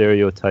is a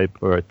stereotype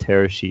or a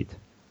tear sheet.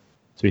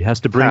 So he has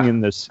to bring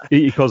in this.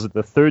 He calls it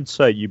the third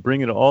sight. You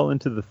bring it all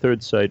into the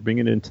third sight, bring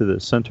it into the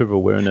center of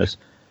awareness,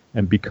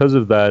 and because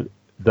of that,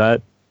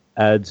 that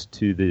adds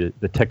to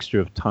the texture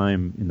of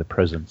time in the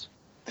present.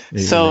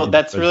 So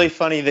that's really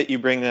funny that you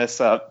bring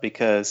this up,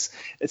 because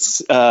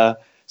it's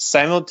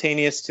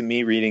simultaneous to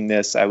me reading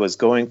this. I was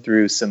going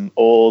through some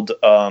old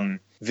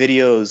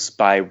videos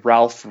by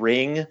Ralph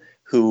Ring,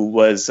 who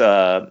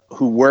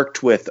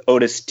worked with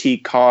Otis T.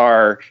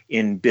 Carr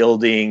in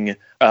building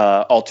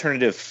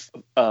alternative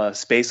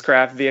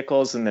spacecraft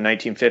vehicles in the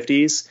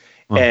 1950s.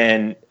 Oh.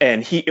 And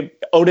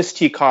Otis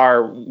T.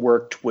 Carr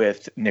worked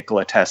with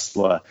Nikola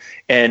Tesla.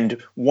 And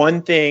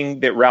one thing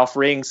that Ralph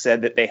Ring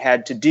said that they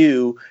had to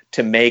do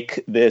to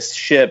make this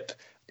ship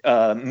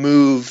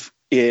move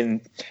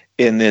in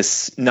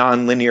this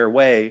non-linear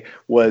way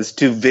was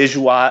to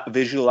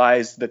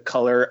visualize the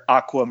color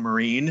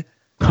aquamarine.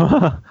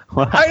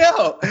 I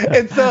know,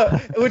 and so,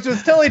 which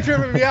was totally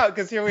tripping me out,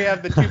 because here we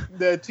have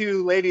the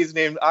two ladies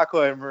named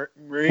Aqua and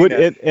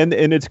Marina. And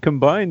it's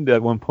combined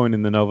at one point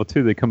in the novel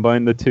too. They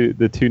combine the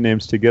two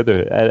names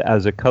together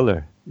as a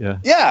color. Yeah.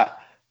 Yeah,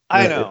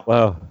 I know.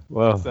 Wow.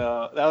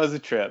 So that was a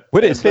trip.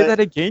 Wait, say that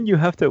again. You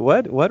have to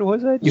what? What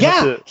was it?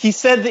 He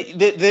said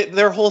that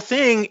their whole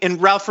thing, and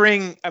Ralph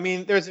Ring. I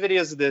mean, there's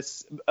videos of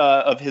this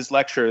of his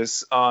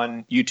lectures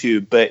on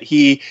YouTube, but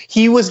he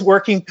was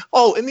working.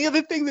 Oh, and the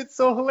other thing that's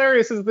so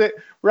hilarious is that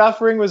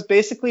Ralph Ring was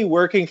basically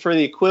working for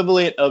the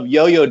equivalent of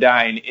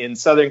Yoyodyne in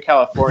Southern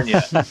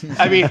California.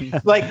 I mean,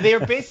 like,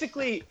 they're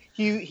basically.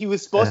 He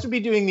was supposed to be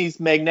doing these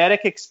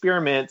magnetic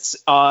experiments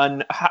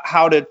on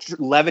how to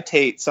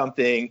levitate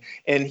something,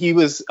 and he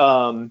was.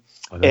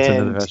 That's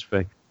another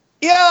aspect.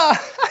 Yeah,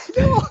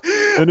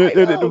 I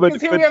know.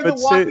 Because here we have the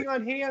walking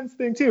on hands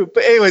thing too.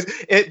 But anyways,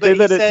 say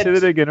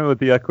that again about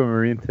the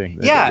aquamarine thing.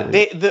 Yeah,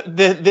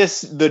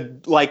 the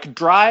like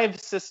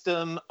drive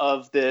system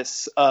of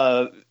this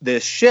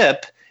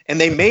ship. And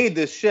they made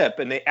this ship,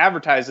 and they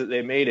advertised that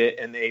they made it,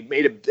 and they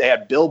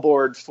had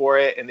billboards for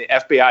it, and the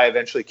FBI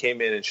eventually came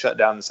in and shut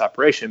down this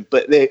operation.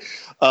 But you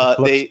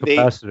had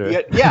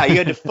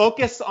to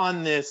focus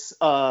on this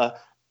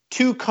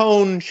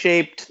 2-cone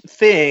shaped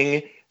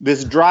thing,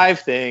 this drive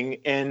thing,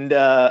 and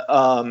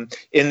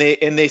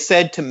they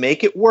said to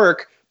make it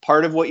work,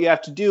 part of what you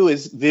have to do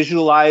is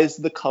visualize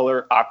the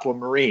color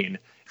aquamarine.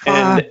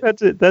 And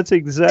that's it. That's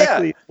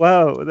exactly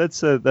wow.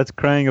 That's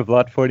Crying of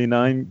Lot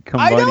 49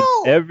 combining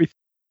everything.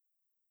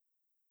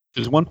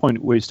 There's one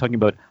point where he's talking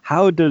about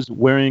how does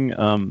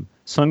wearing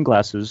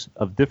sunglasses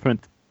of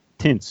different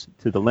tints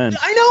to the lens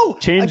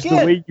change the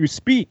way you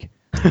speak.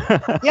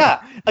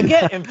 Yeah,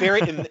 again,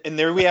 and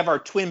there we have our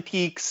Twin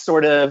Peaks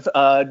sort of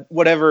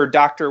whatever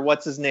Dr.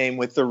 What's his name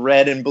with the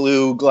red and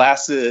blue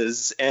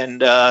glasses,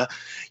 and I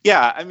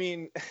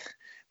mean,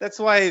 that's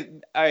why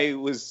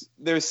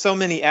there's so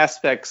many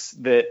aspects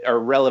that are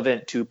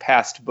relevant to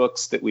past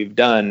books that we've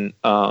done.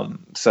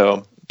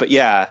 But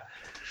yeah.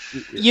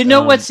 You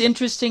know what's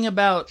interesting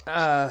about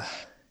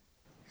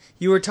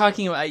you were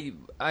talking about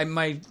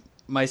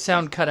my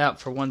sound cut out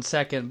for 1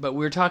 second, but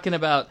we were talking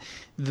about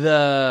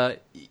the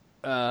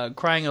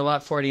Crying of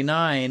Lot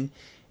 49,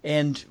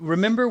 and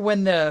remember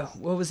when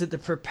the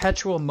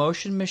perpetual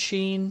motion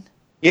machine?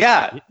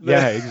 Yeah,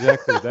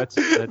 exactly. That's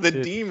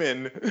the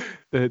demon,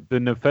 the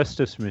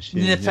Nephestus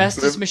machine. The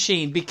Nephestus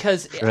machine,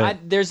 because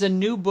there's a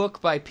new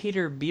book by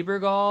Peter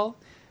Biebergall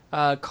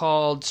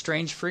called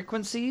Strange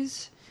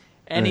Frequencies.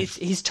 And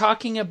he's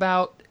talking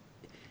about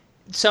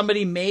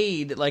somebody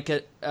made like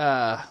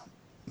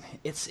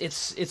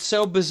it's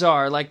so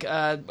bizarre, like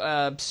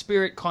a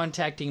spirit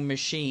contacting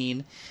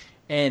machine,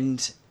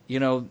 and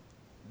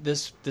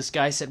this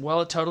guy said,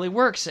 well, it totally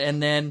works,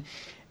 and then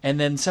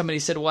somebody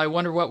said, well, I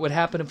wonder what would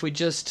happen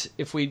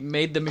if we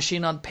made the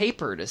machine on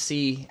paper to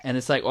see, and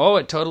it's like, oh,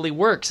 it totally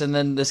works, and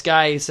then this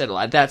guy said,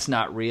 well, that's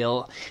not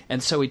real,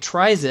 and so he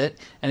tries it,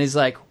 and he's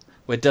like,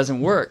 it doesn't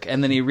work,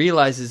 and then he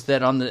realizes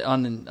that on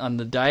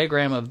the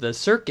diagram of the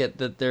circuit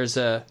that there's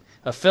a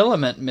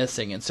filament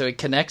missing, and so he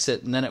connects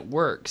it, and then it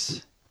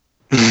works.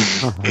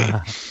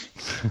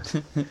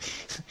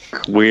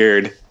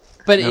 Weird,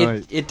 but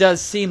it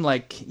does seem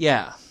like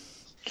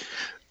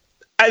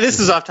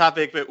this is off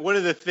topic, but one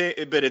of the things,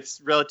 but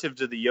it's relative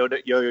to the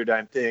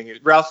Yoyodyne thing.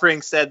 Ralph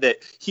Ring said that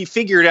he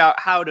figured out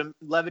how to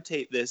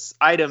levitate this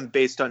item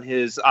based on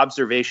his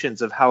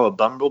observations of how a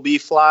bumblebee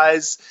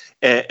flies,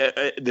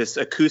 this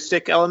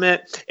acoustic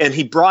element, and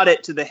he brought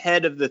it to the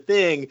head of the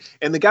thing.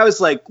 And the guy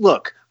was like,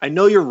 "Look, I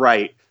know you're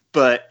right,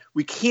 but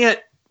we can't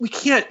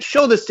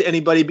show this to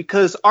anybody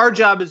because our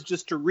job is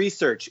just to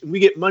research, and we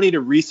get money to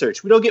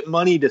research. We don't get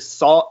money to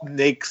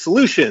make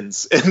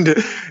solutions." And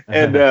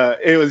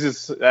it was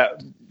just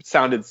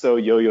sounded so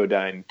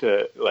Yoyodyne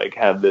to like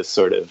have this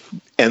sort of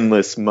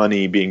endless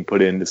money being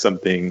put into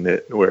something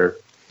that where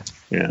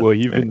Yeah. Well,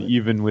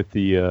 even with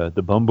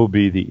the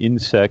bumblebee, the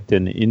insect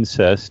and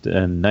incest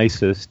and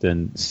nicest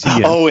and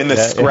scient. Oh, in the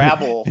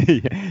Scrabble.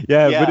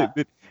 Yeah.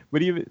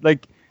 But even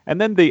like, and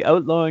then the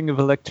outlawing of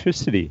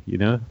electricity,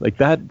 like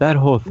that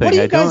whole thing. What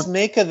do you guys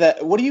make of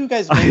that? What do you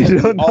guys make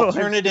of the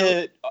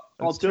alternative?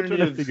 I'm still trying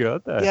to figure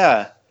out that.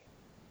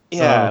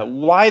 Yeah.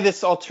 Why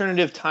this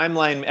alternative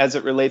timeline as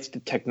it relates to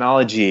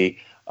technology?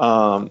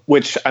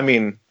 Which, I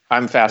mean,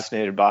 I'm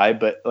fascinated by,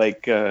 but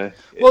like...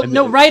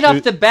 right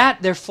off the bat,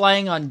 they're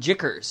flying on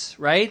jickers,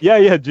 right?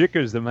 Yeah,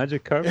 jickers, the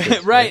magic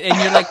carpet. Right, and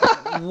you're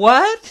like,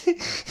 what?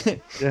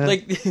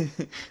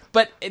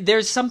 But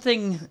there's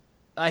something,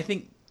 I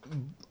think,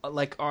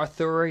 like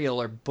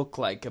authorial or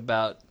book-like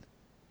about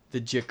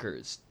the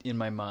jickers in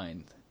my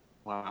mind.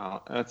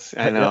 Wow,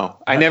 I know.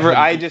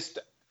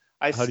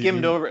 I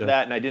skimmed over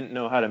that, and I didn't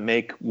know how to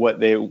make what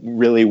they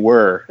really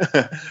were.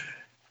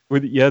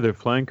 Yeah, they're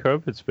flying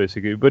carpets,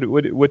 basically. But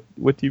what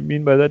do you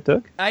mean by that,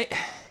 Doug? I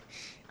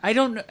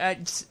don't know.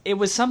 It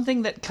was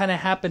something that kind of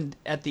happened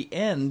at the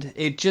end.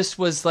 It just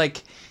was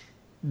like,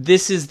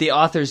 this is the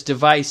author's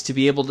device to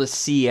be able to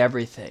see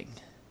everything.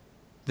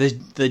 The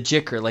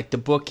jicker, like the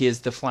book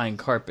is the flying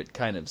carpet,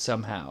 kind of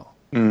somehow.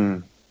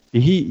 Mm.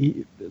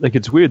 He like,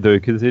 it's weird though,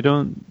 because they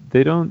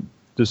don't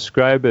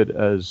describe it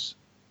as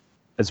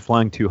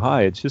flying too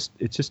high. It's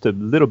just a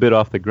little bit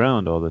off the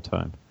ground all the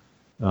time.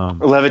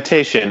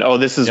 Levitation. Oh,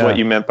 this is what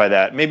you meant by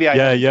that. Maybe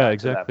I. Yeah,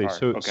 exactly.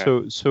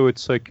 So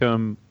it's like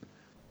I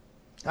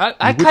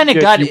kind of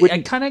got it. I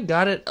kind of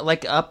got it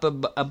like up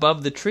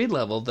above the tree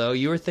level, though.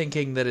 You were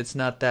thinking that it's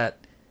not that.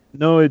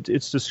 No,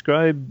 it's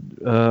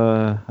described.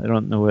 I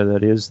don't know where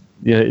that is.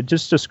 Yeah, it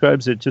just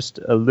describes it just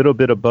a little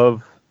bit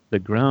above the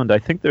ground. I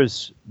think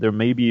there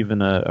may be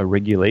even a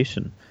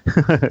regulation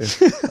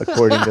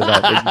according to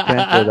that. You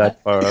can't go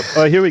that far up.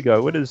 Oh, here we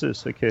go. What is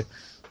this? Okay.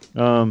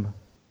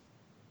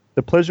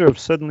 The pleasure of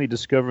suddenly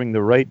discovering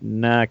the right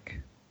knack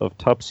of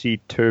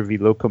topsy-turvy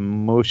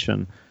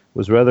locomotion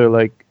was rather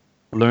like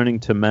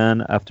learning to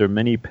man after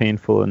many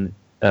painful and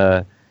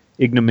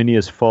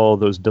ignominious fall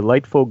those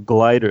delightful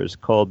gliders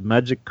called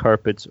magic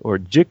carpets or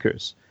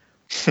jickers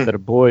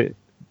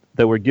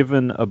that were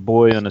given a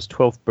boy on his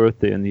 12th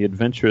birthday in the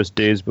adventurous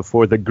days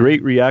before the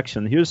Great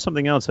Reaction. Here's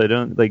something else I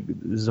don't like.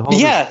 This is a whole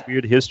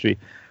weird history.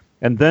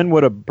 And then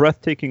what a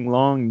breathtaking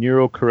long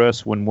neural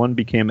caress when one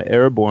became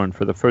airborne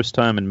for the first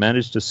time and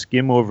managed to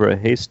skim over a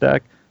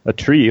haystack, a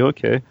tree,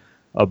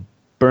 a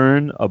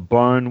burn, a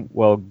barn,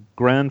 while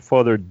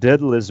grandfather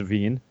Daedalus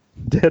again.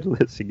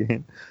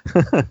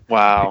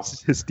 Wow.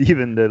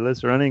 Stephen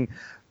Daedalus, running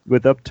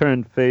with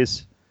upturned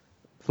face,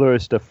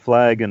 flourished a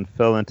flag and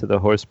fell into the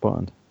horse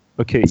pond.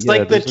 Okay, it's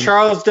like the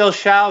Charles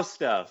Delchaux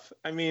stuff.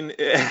 I mean,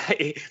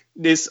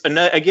 this,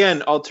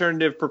 again,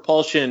 alternative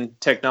propulsion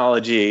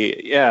technology.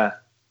 Yeah.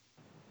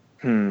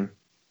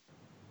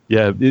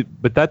 Yeah,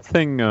 but that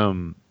thing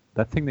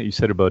that you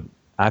said about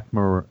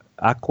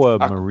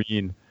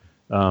aquamarine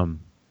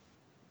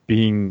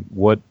being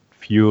what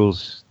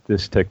fuels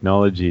this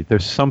technology,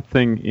 there's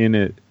something in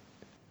it.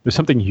 There's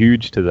something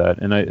huge to that,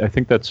 and I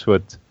think that's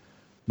what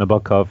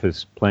Nabokov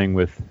is playing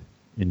with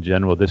in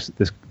general. This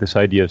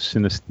idea of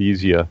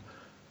synesthesia,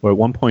 or at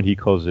one point he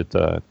calls it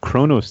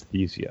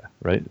chronosthesia,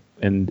 right?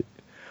 And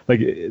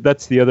like,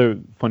 that's the other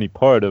funny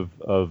part of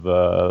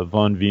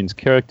Von Wien's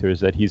character, is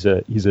that he's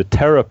a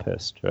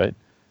therapist, right?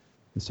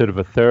 Instead of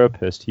a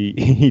therapist,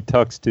 he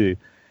talks to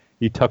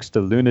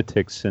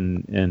lunatics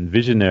and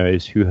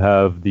visionaries who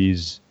have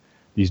these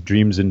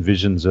dreams and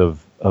visions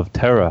of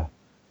terror.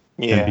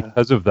 Yeah. And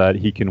because of that,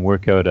 he can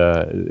work out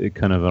a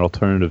kind of an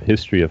alternative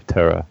history of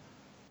terror,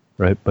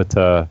 right?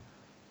 But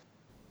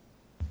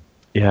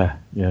yeah.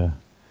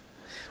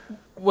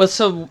 Well,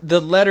 so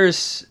the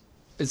letters.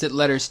 Is it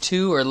letters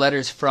to or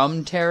letters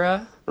from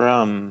Terra?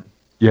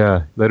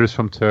 Yeah, Letters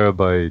from Terra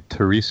by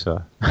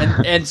Teresa.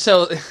 And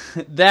so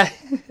that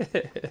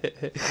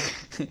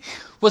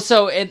well,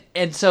 so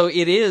and so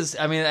it is.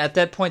 I mean, at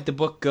that point, the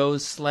book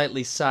goes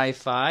slightly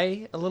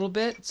sci-fi a little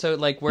bit. So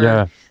like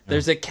where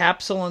there's a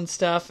capsule and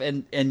stuff,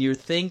 and you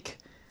think,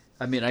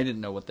 I mean, I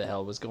didn't know what the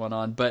hell was going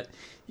on, but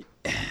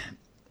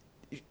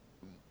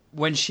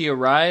when she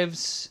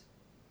arrives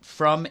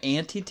from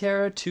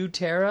Anti-Terra to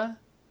Terra,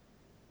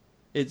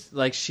 it's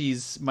like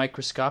she's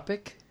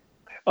microscopic.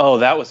 Oh,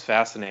 that was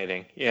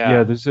fascinating.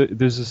 Yeah. Yeah,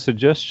 there's a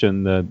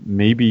suggestion that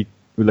maybe,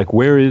 like,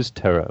 where is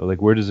Terra?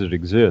 Like, where does it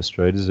exist,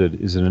 right? Is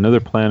it another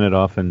planet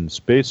off in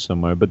space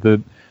somewhere? But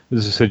there's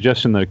a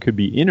suggestion that it could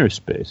be inner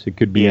space. It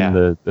could be in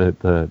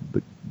the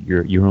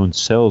your own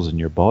cells in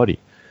your body.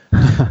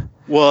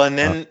 Well, and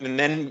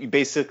then you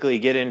basically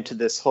get into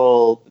this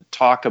whole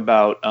talk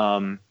about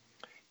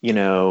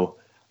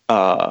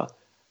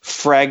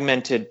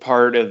fragmented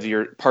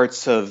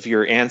parts of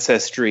your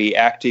ancestry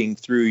acting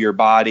through your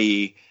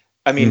body.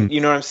 I mean, you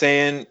know what I'm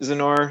saying,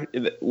 Zenor?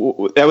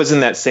 That was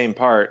in that same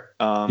part.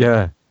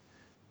 Yeah,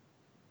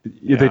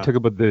 they talk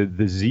about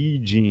the Z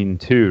gene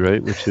too,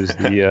 right? Which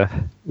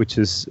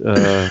is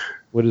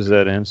what is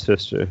that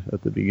ancestor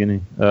at the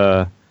beginning?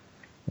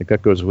 Like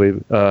that goes way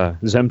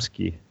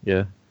Zemsky,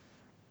 yeah.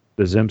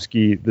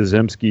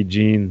 Zemsky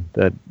gene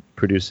that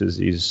produces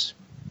these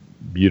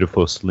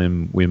beautiful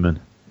slim women.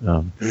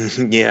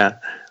 Yeah.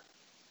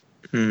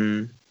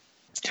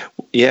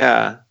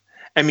 Yeah.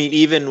 I mean,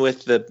 even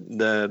with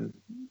the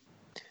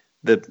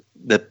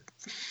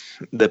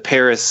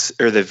Paris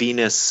or the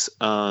Venus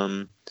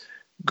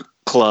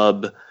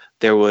club,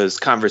 there was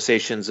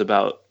conversations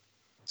about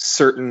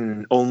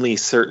only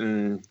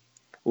certain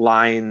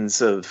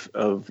lines of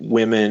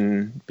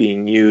women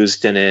being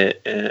used in it,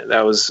 and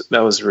that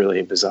was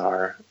really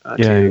bizarre.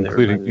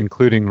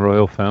 Including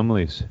royal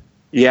families.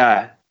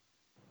 Yeah.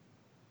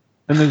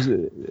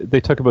 And they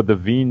talk about the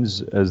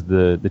Veens as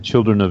the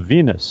children of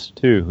Venus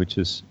too, which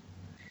is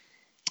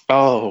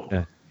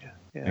yeah.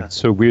 It's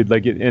so weird.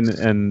 Like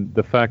and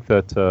the fact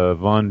that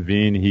von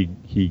Veen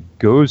he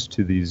goes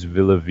to these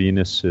Villa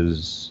Venus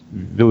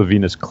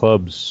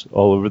clubs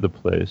all over the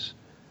place,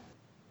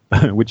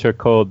 which are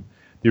called,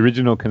 the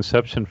original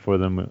conception for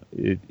them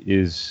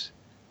is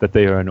that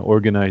they are an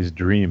organized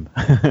dream,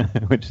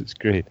 which is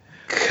great.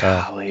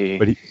 Golly.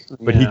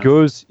 But he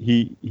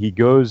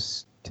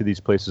goes to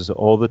these places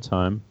all the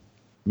time,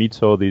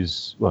 meets all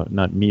these, well,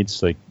 not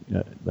meets, like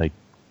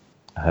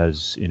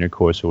has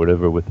intercourse or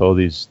whatever with all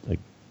these like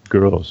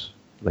girls,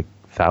 like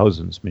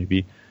thousands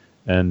maybe,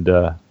 and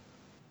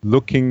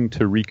looking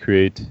to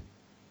recreate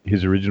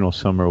his original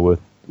summer with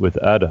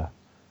Ada.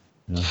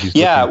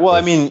 Well,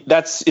 I mean,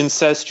 that's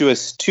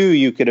incestuous too.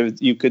 You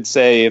could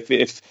say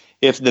if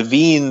the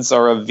Veens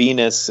are of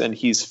Venus and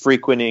he's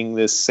frequenting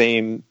this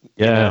same,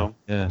 yeah.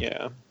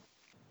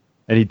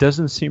 And he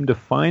doesn't seem to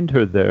find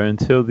her there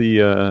until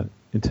the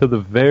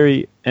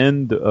very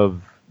end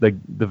of, like,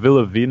 the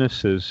Villa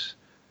Venuses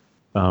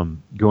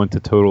go into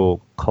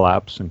total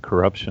collapse and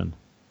corruption.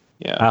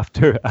 Yeah.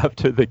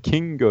 After the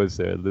king goes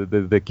there,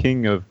 the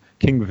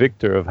King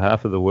Victor of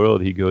half of the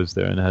world, he goes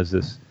there and has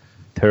this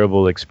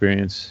terrible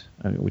experience,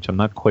 which I'm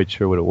not quite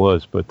sure what it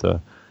was, but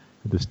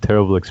this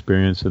terrible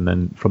experience, and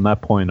then from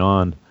that point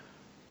on,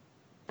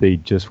 they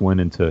just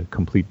went into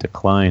complete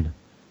decline.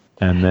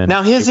 And then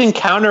now his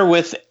encounter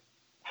with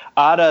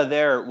Ada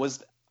there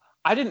was,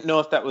 I didn't know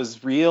if that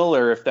was real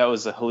or if that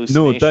was a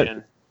hallucination.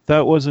 No,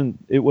 that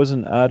wasn't. It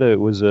wasn't Ada. It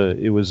was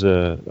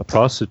a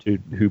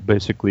prostitute who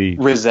basically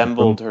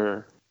resembled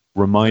her.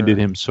 Reminded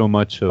him so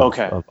much of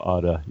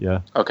Ada.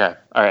 Yeah. Okay.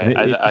 All right.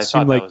 I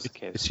thought that was the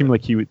case. It seemed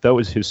like that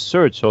was his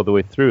search all the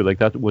way through. Like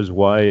that was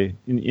why,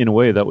 in a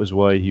way, that was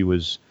why he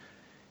was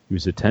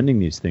attending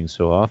these things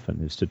so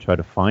often, is to try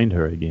to find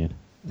her again.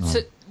 So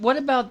what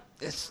about?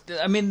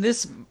 I mean,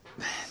 there's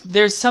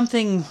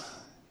something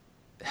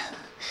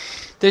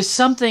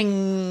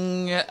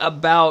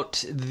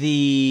about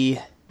the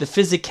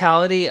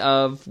physicality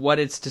of what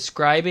it's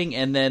describing,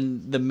 and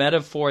then the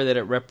metaphor that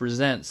it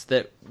represents,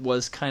 that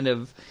was kind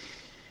of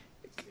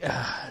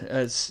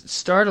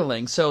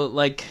startling. So,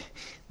 like,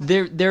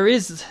 there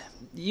is.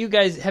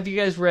 Have you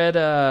guys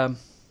read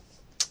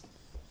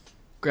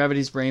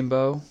Gravity's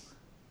Rainbow?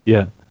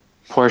 Yeah,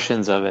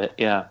 portions of it.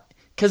 Yeah,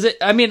 because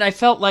I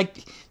felt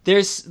like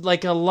there's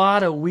like a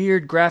lot of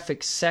weird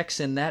graphic sex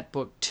in that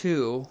book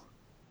too.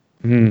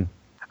 Mm.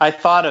 I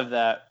thought of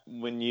that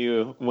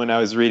when I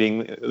was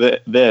reading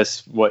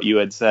this, what you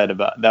had said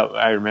about that.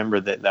 I remember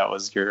that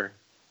was your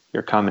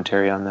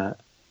commentary on that.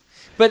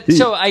 But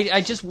so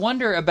I just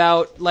wonder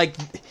about, like,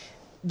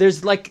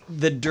 there's like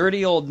the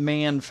dirty old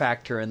man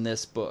factor in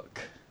this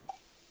book.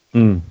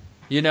 Mm.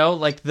 You know,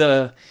 like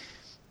the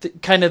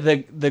kind of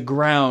the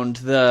ground,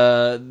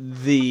 the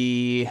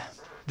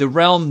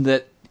realm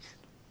that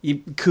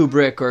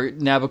Kubrick or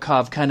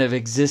Nabokov kind of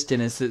exist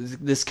in, is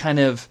this kind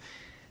of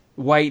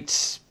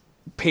white,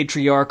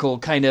 patriarchal,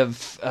 kind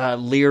of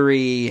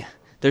leery.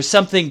 There's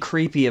something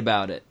creepy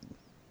about it.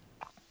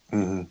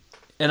 Mm-hmm.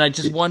 And I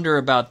just wonder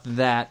about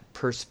that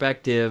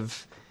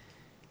perspective,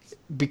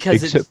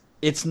 because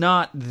it's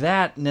not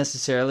that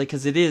necessarily,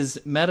 because it is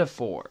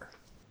metaphor.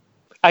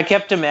 I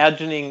kept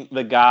imagining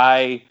the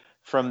guy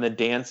from the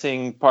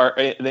dancing part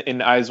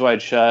in Eyes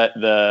Wide Shut,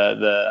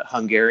 the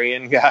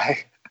Hungarian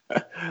guy,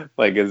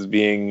 like as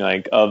being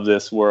like of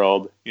this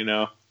world, you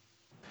know.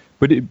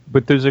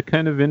 But there's a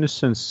kind of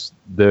innocence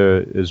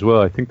there as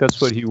well. I think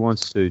that's what he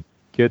wants to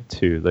get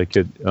to. Like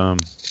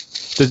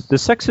the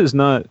sex is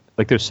not,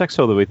 like, there's sex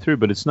all the way through,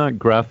 but it's not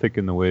graphic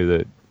in the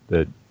way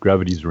that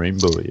Gravity's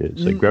Rainbow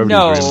is. Like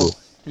Gravity's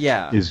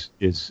Rainbow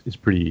is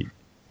pretty,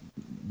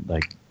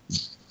 like,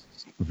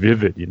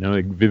 vivid, you know,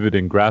 like vivid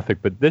and graphic.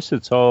 But this,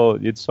 it's all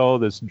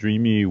this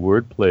dreamy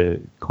wordplay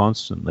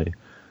constantly.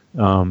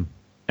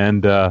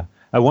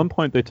 At one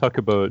point, they talk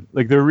about,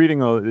 like, they're reading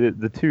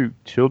the two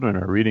children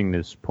are reading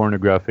this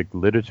pornographic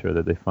literature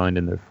that they find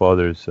in their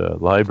father's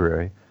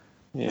library.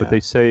 Yeah. But they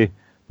say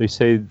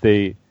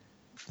they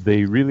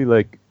really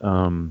like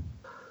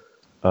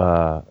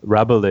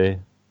Rabelais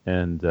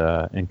and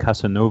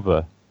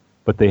Casanova,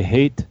 but they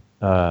hate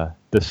de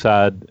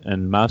Sade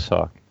and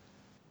Massach.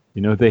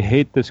 You know, they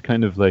hate this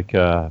kind of like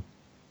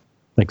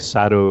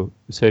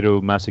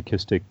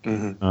sadomasochistic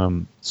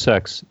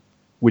sex,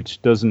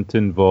 which doesn't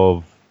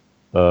involve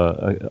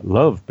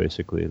love,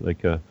 basically,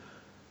 like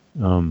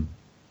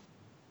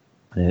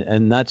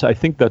And I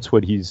think that's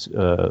what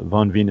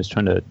Von Veen is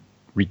trying to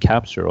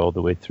recapture all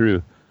the way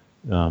through,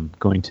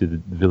 going to the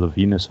Villa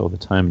Venus all the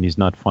time, and he's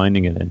not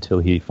finding it until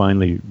he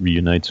finally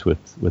reunites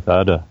with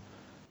Ada.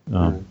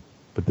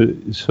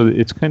 So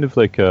it's kind of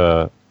like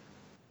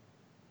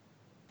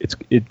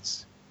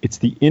it's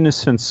the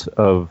innocence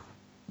of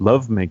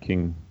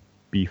lovemaking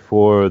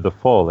before the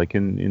fall, like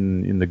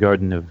in the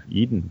Garden of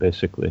Eden,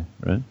 basically,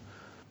 right?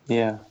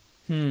 Yeah.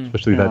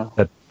 Especially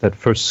that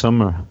first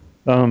summer.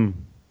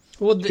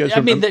 Well,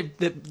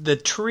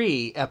 the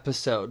tree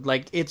episode,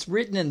 like, it's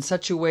written in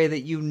such a way that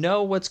you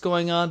know what's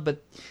going on,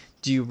 but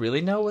do you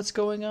really know what's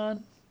going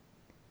on?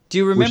 Do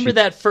you remember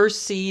that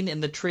first scene in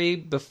the tree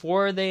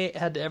before they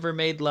had ever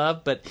made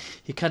love, but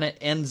he kind of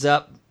ends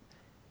up...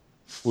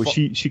 Well,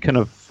 she kind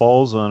of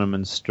falls on him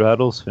and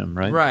straddles him,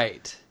 right?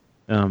 Right.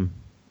 And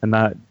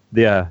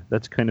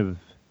that's kind of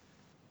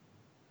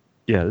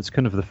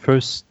the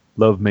first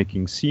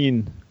lovemaking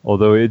scene,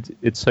 although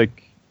it's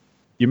like,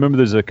 you remember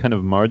there's a kind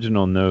of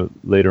marginal note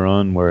later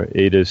on where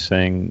Ada's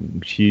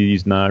saying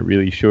she's not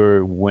really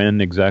sure when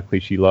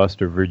exactly she lost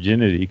her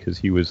virginity, because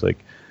he was like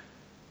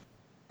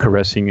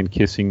caressing and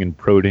kissing and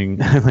prodding,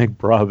 like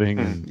probing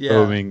and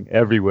probing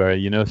everywhere,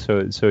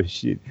 so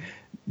she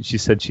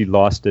said she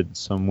lost it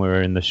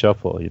somewhere in the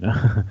shuffle,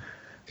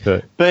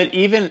 But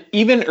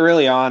even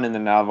early on in the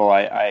novel,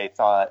 I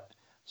thought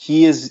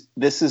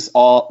this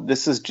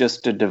is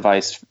just a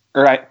device,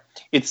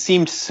 it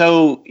seemed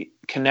so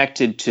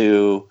connected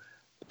to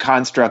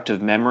construct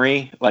of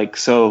memory, like,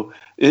 so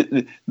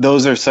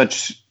those are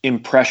such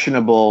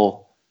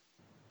impressionable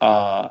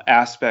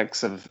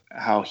aspects of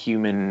how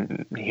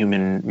human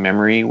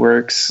memory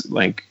works,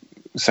 like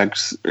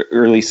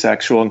early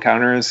sexual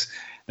encounters.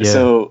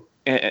 So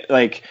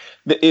like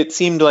it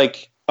seemed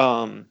like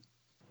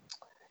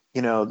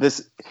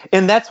this,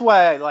 and that's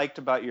why I liked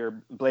about your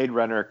Blade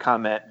Runner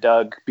comment,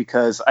 Doug,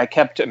 because I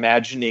kept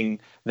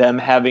imagining them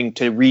having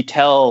to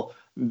retell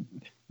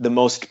the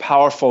most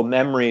powerful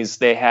memories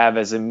they have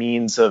as a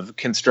means of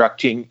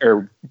constructing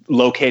or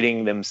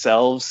locating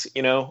themselves,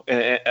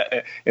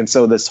 and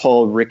so this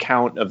whole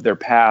recount of their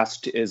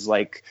past is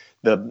like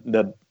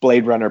the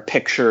Blade Runner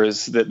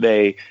pictures that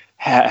they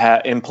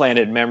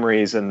implanted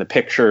memories, and the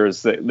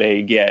pictures that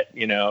they get,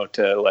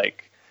 to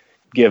like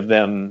give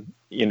them,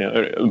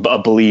 a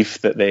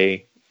belief that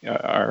they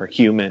are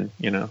human,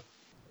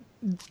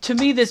 To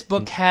me, this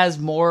book has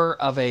more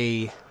of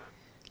a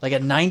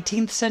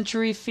 19th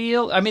century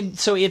feel. I mean,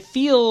 so it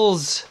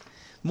feels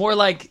more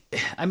like,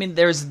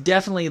 there's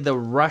definitely the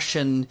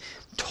Russian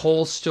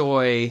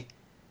Tolstoy,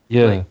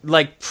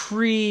 like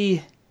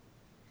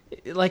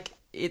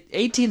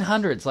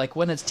 1800s, like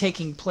when it's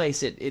taking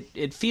place,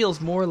 it feels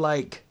more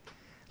like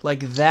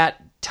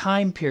that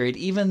time period,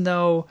 even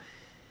though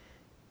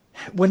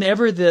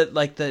whenever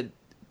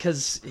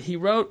because he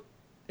wrote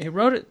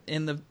it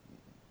in the,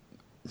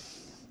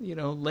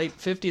 late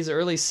 50s,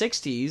 early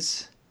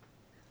 60s.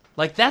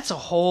 Like, that's a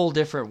whole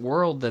different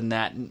world than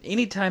that. And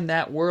anytime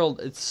that world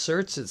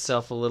asserts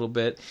itself a little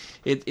bit,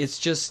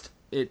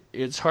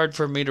 it's hard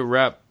for me to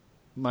wrap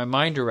my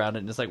mind around it.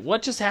 And it's like,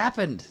 what just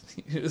happened?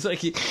 It's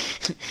like...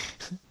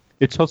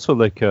 It's also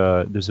like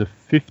there's a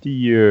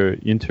 50-year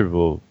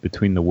interval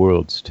between the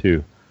worlds,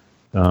 too.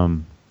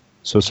 Something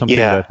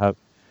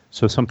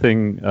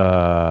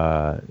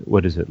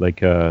what is it? Like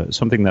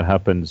something that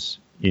happens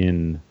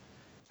in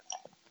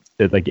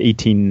like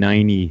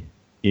 1890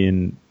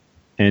 in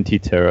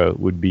Anti-Terra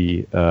would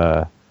be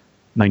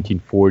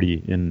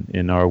 1940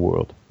 in our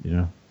world,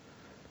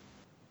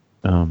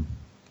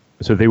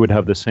 so they would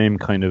have the same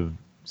kind of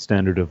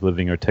standard of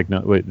living, or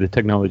the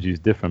technology is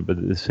different,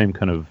 but the same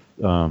kind of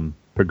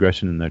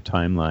progression in their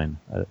timeline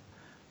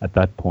at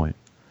that point.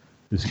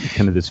 This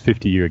kind of this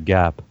 50-year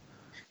gap,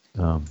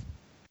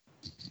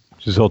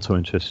 which is also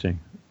interesting.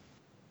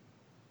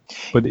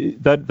 But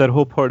that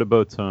whole part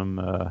about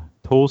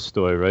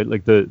Tolstoy, right?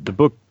 Like the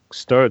book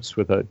starts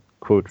with a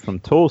quote from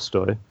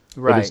Tolstoy,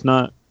 right?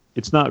 But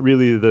it's not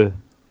really the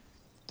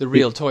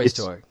real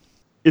Tolstoy.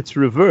 It's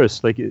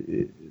reversed.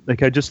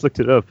 Like I just looked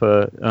it up.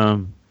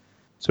 So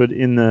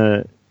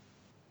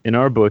in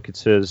our book it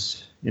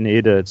says, in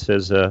Ada it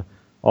says,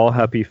 all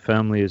happy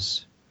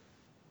families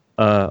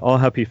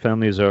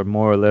are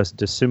more or less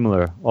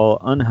dissimilar. All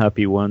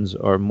unhappy ones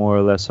are more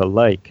or less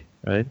alike,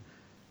 right?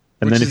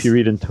 And then if you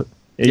read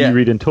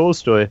in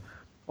Tolstoy,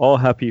 all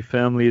happy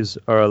families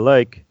are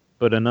alike,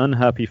 but an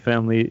unhappy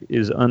family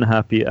is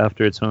unhappy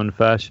after its own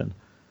fashion.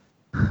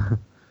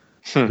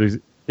 It's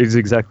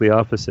exactly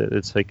opposite.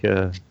 It's like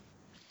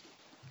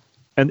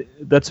and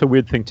that's a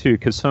weird thing too,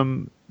 because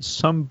some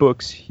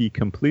books he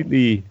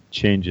completely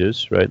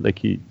changes, right? Like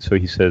he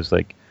says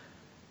like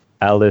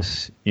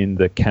Alice in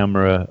the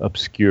Camera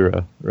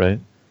Obscura, right?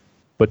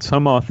 But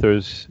some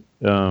authors,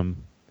 a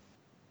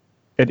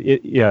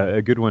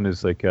good one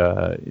is like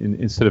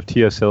instead of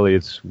T.S.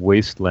 Eliot's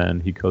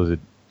Wasteland, he calls it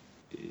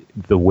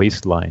the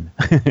Waistline.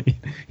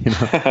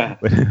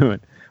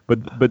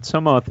 But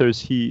some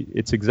authors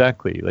it's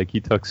exactly like he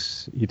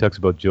talks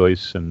about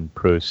Joyce and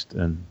Proust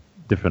and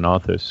different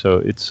authors. So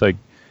it's like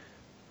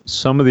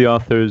some of the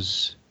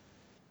authors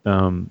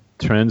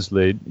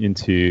translate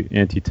into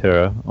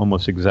Anti-Terra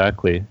almost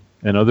exactly,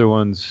 and other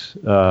ones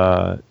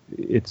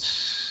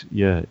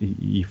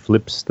he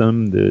flips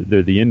them.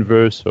 They're the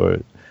inverse, or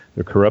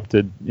they're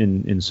corrupted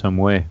in some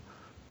way.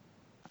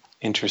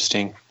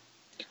 Interesting.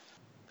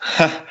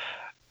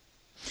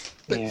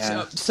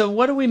 Yeah. So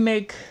what do we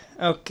make?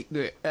 Okay,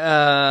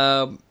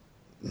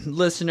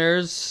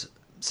 listeners.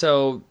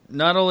 So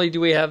not only do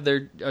we have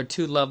our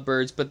two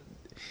lovebirds, but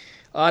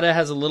Ada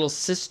has a little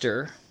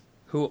sister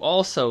who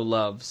also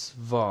loves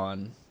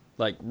Vaughn,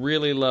 like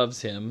really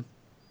loves him.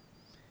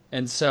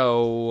 And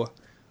so,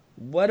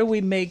 what do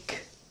we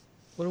make?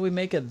 What do we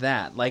make of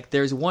that? Like,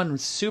 there's one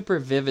super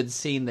vivid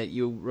scene that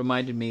you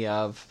reminded me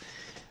of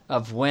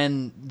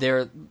when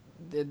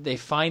they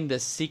find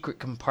this secret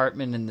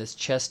compartment in this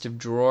chest of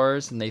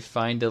drawers, and they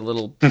find a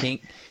little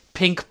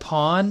pink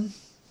pawn.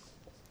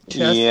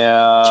 Chest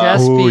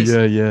piece.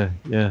 Yeah.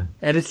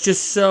 And it's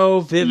just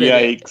so vivid.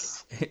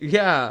 Yikes.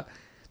 Yeah.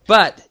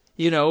 But,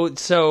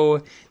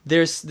 so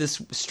there's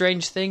this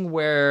strange thing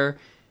where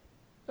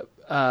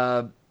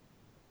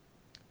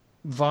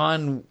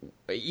Vaughn,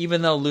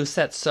 even though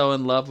Lucett's so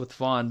in love with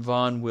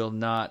Vaughn will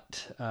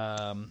not,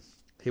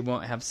 he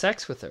won't have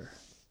sex with her,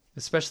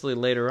 especially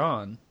later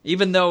on.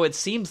 Even though it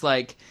seems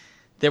like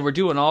they were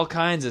doing all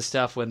kinds of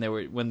stuff when they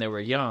were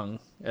young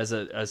as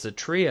a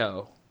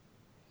trio,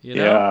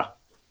 Yeah.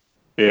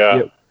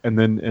 And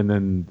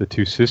then the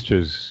two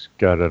sisters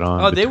got it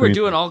on. Oh, they were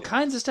doing all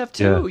kinds of stuff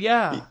too.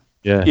 Yeah.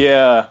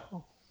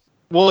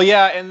 Well,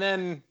 yeah, and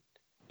then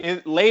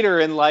later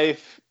in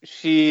life,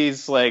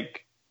 she's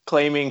like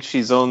claiming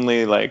she's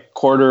only like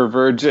quarter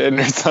virgin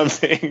or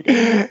something,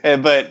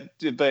 but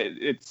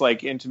it's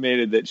like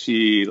intimated that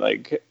she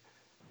like,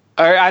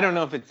 or I don't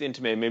know if it's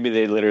intimated. Maybe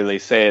they literally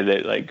say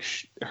that like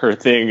her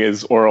thing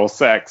is oral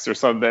sex or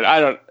something. I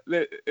don't.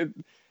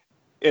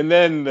 And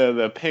then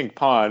the pink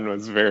pawn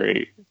was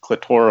very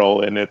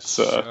clitoral in its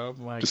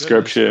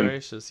description.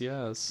 Gracious,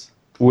 yes.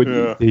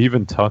 They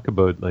even talk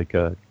about like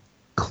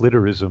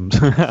clitorisms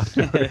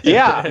after?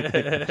 Yeah.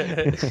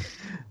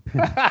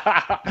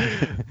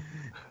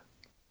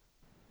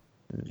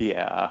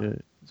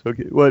 It's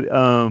okay. What?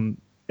 And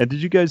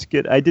did you guys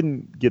get? I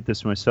didn't get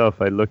this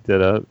myself. I looked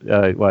it up.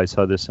 I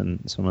saw this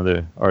in some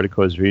other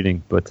article I was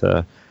reading. But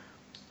the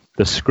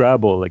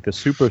Scrabble, like the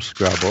Super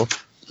Scrabble,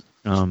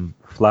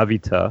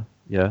 Flavita.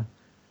 Yeah,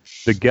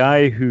 the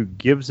guy who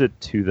gives it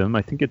to them,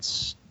 I think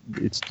it's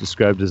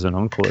described as an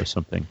uncle or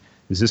something,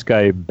 is this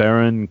guy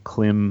Baron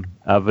Klim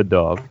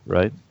Avadov,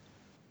 right?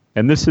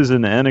 And this is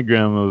an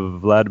anagram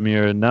of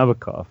Vladimir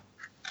Nabokov.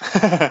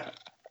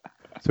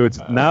 So it's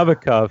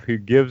Nabokov who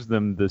gives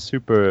them the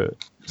Super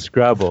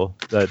Scrabble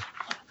that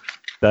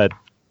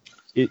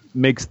it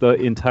makes the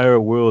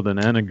entire world an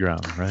anagram,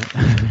 right?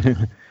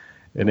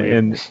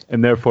 and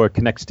therefore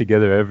connects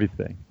together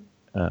everything.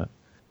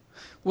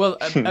 Well,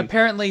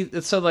 apparently,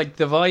 so like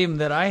the volume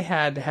that I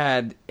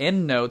had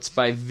endnotes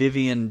by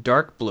Vivian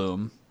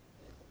Darkbloom,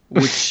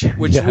 which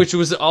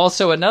was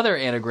also another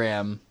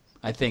anagram,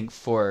 I think,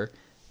 for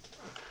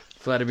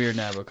Vladimir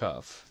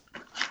Nabokov.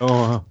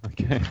 Oh,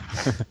 okay.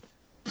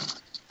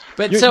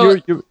 But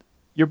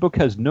your book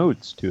has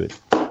notes to it.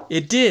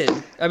 It did.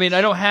 I mean,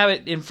 I don't have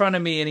it in front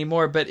of me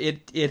anymore, but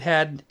it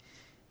had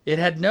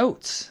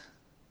notes.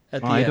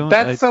 At the end.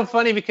 That's so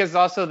funny because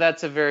also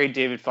that's a very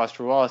David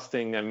Foster Wallace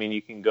thing. I mean,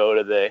 you can go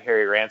to the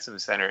Harry Ransom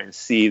Center and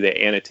see the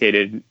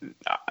annotated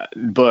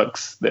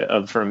books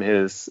from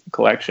his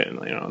collection.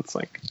 It's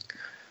like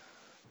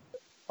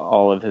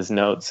all of his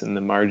notes in the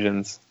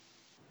margins.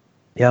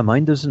 Yeah,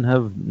 mine doesn't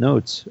have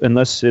notes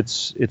unless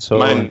it's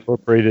all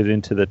incorporated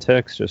into the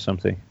text or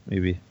something.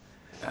 Maybe.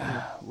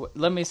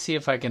 Let me see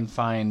if I can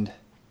find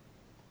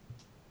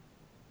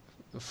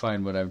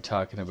what I'm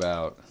talking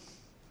about.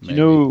 Maybe. Do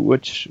you know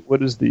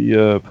what is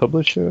the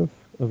publisher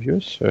of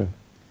yours? Or?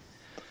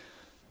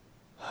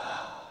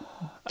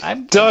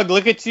 Doug,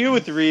 look at you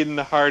with reading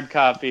the hard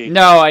copy.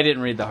 No, I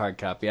didn't read the hard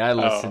copy. I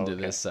listened to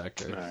this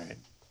sucker.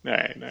 All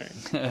right.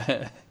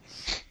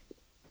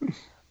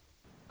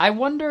 I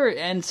wonder,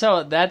 and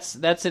so that's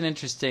an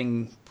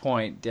interesting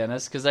point,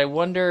 Dennis, because I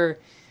wonder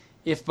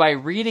if by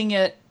reading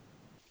it,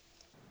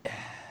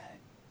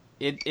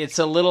 there's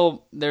a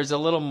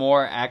little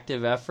more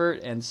active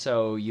effort, and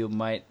so you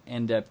might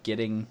end up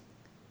getting,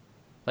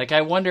 like,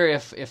 I wonder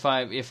if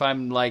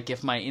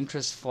my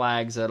interest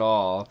flags at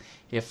all,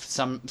 if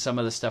some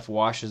of the stuff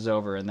washes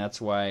over, and that's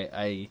why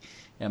I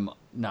am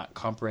not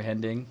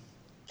comprehending.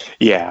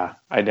 Yeah,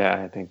 I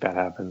think that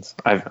happens.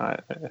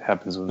 It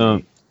happens with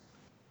me.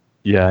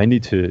 Yeah, I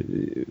need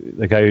to,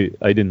 like, I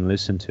didn't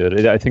listen to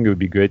it. I think it would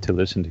be great to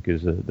listen to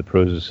because the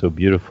prose is so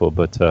beautiful,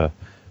 but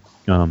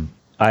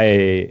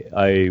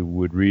I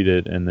would read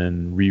it and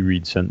then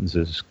reread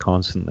sentences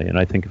constantly, and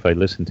I think if I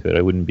listened to it,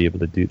 I wouldn't be able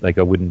to do, like,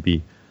 I wouldn't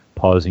be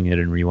pausing it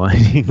and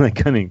rewinding, like,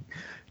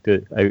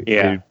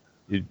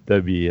 it'd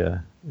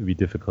be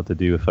difficult to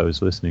do if I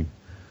was listening.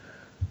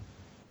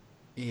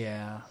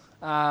 Yeah.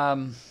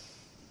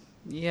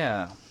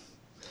 Yeah.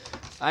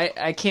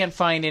 I can't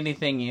find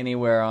anything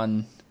anywhere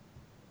on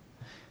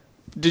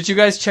Did you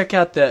guys check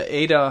out the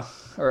Ada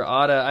or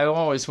Ada? I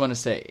always want to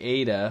say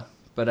Ada,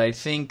 but I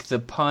think the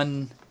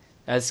pun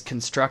as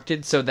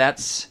constructed, so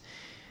that's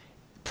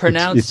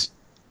pronounced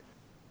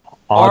It's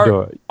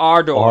Ardor.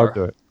 Ardor.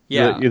 Ardor.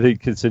 Yeah. I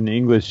think it's an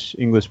English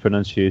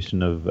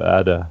pronunciation of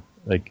Ada,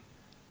 like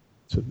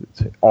so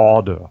it's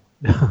Ardor.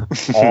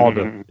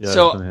 Ardor. Yeah,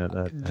 So something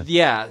like that.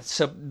 yeah,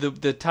 so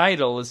the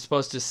title is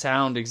supposed to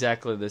sound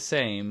exactly the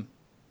same.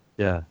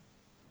 Yeah.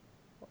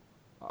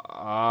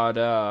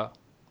 Ada.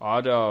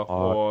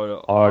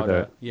 Or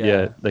Ardor. Yeah.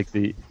 Yeah, like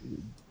the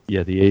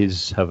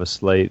A's have a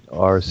slight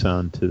R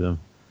sound to them.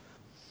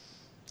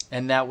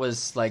 And that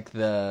was like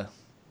the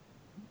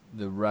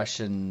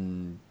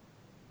Russian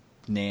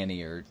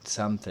nanny or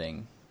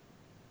something.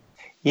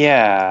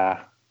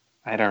 Yeah,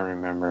 I don't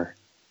remember.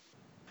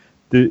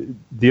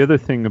 The other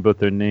thing about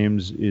their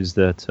names is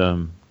that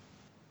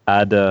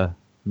Ada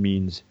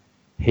means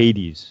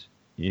Hades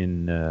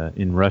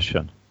in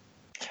Russian,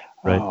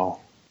 right? Oh.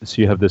 So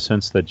you have the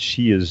sense that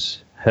she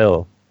is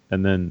hell,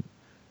 and then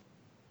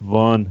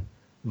Vaughn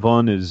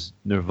is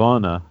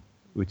Nirvana,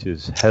 which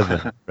is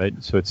heaven, right?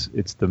 So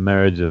it's the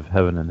marriage of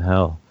heaven and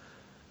hell,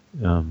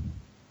 or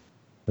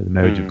the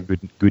marriage of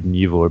good and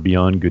evil, or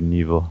beyond good and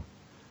evil,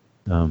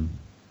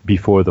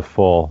 before the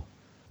fall.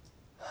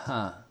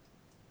 Huh.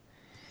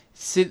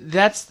 See,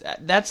 that's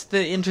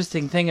the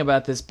interesting thing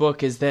about this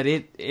book is that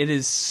it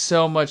is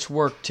so much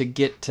work to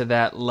get to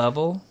that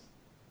level.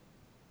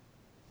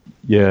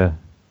 Yeah.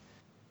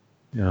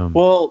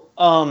 Well,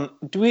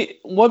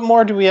 what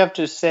more do we have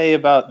to say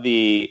about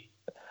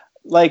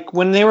like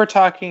when they were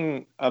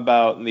talking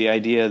about the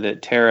idea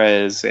that Terra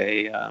is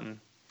a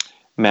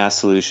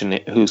mass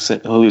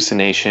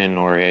hallucination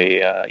or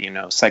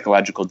a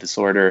psychological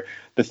disorder?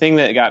 The thing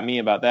that got me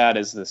about that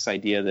is this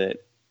idea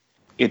that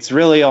it's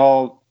really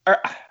all.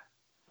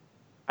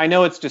 I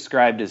know it's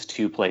described as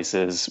two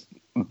places,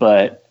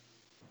 but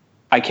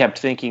I kept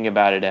thinking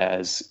about it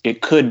as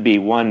it could be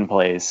one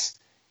place,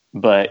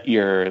 but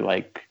you're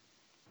like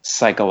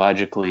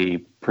psychologically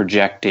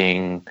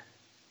projecting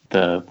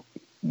the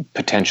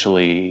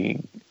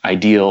potentially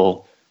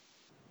ideal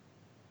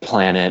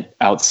planet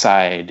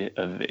outside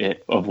of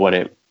it, of what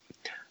it.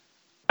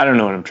 I don't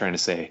know what I'm trying to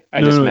say.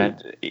 I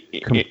meant.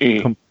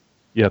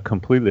 Yeah,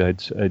 completely.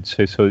 I'd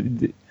say so.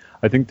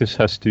 I think this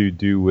has to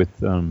do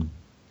with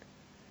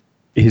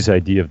his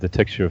idea of the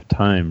texture of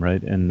time,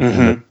 right? And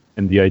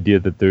the idea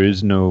that there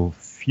is no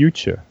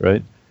future,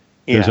 right?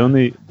 Yeah. There's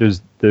only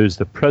there's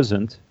the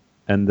present,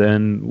 and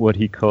then what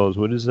he calls,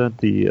 what is that?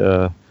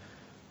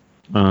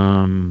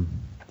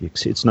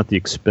 It's not the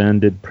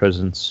expanded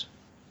presence.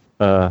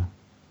 Forget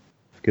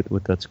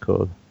what that's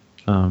called.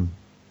 Yeah,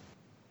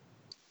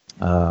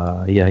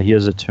 he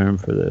has a term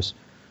for this.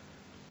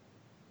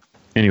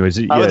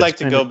 Anyways, I would like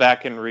to go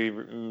back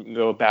and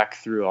go back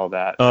through all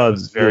that. That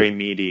was very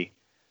meaty.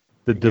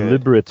 The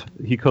deliberate,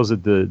 he calls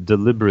it the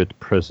deliberate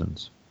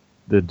presence.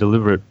 The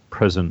deliberate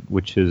present,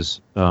 which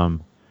is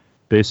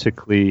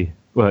basically,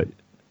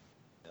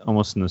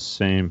 almost in the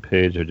same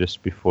page or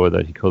just before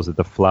that, he calls it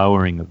the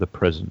flowering of the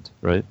present,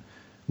 right?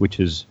 Which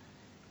is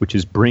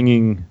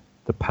bringing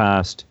the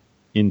past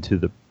into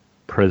the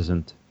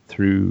present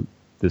through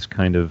this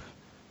kind of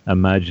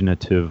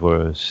imaginative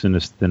or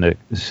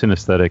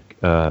synesthetic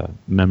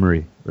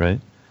memory,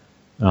 right?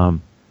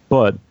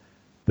 But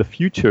the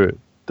future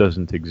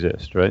doesn't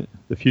exist, right?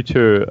 The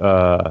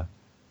future,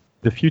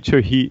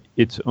 he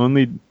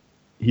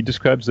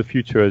describes the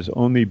future as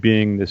only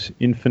being this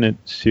infinite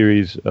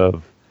series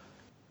of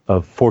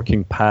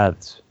forking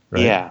paths,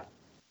 right? Yeah.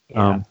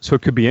 So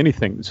it could be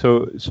anything.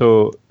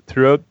 So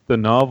throughout the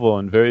novel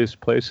in various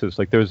places,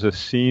 like there's a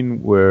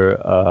scene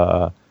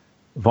where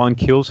Vaughn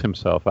kills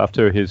himself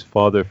after his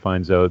father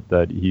finds out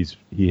that he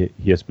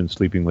has been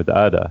sleeping with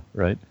Ada,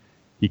 right?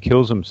 He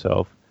kills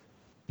himself.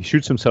 He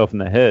shoots himself in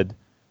the head,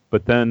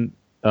 but then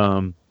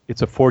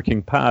it's a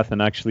forking path, and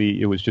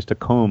actually it was just a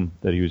comb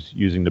that he was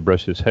using to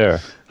brush his hair.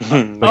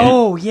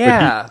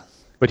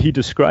 But he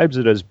describes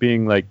it as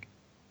being like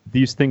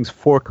these things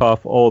fork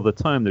off all the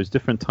time. There's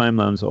different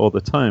timelines all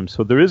the time.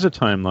 So there is a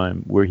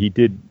timeline where he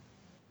did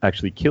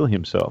actually kill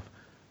himself,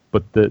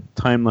 but the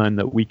timeline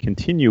that we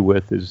continue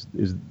with is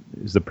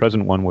the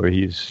present one where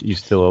he's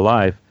still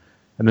alive.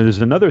 And then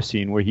there's another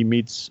scene where he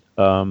meets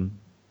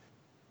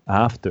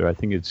after, I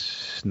think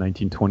it's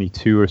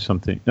 1922 or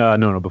something.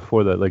 No,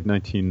 before that, like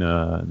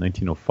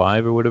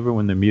 1905 or whatever,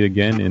 when they meet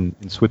again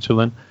in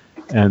Switzerland.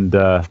 And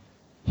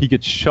he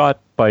gets shot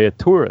by a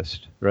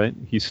tourist, right?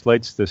 He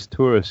slights this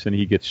tourist and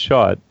he gets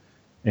shot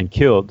and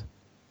killed,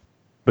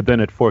 but then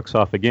it forks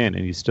off again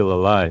and he's still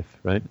alive,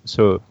 right?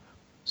 So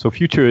the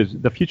future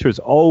is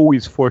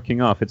always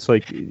forking off. It's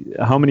like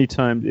how many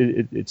times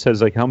it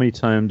says like how many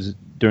times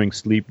during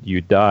sleep do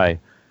you die,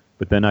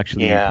 but then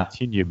actually you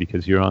continue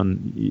because you're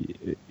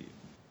on.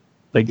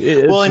 Like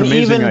and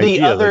even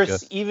the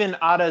others, even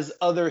Ada's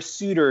other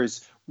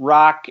suitors,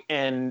 Rock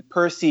and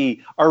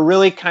Percy, are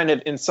really kind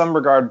of in some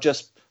regard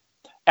just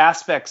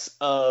aspects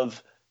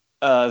of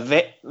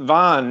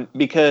Vaughn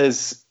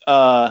because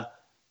I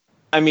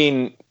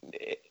mean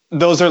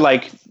those are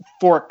like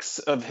forks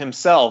of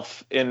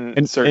himself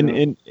in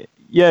certain.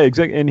 Yeah,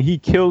 exactly. And he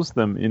kills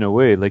them in a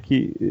way. Like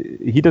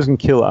he doesn't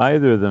kill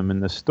either of them in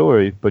the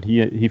story, but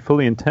he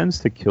fully intends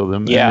to kill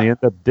them, and they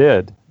end up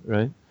dead,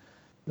 right?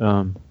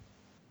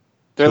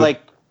 They're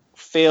like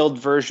failed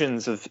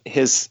versions of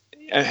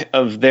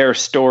their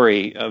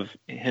story of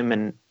him,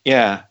 and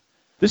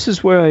This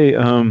is where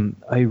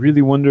I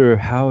really wonder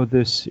how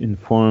this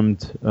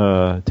informed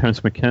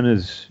Terence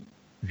McKenna's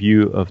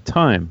view of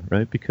time,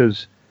 right?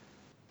 Because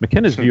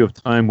McKenna's view of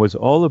time was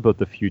all about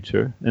the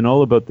future and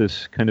all about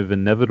this kind of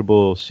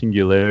inevitable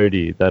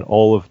singularity that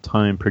all of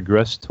time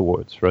progressed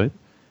towards, right?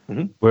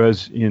 Mm-hmm.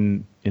 Whereas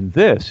in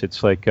this,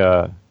 it's like,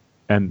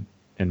 and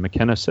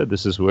McKenna said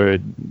this is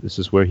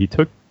where he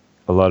took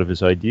a lot of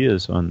his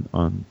ideas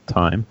on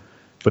time.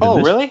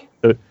 But really?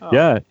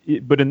 Yeah,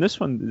 but in this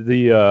one,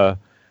 the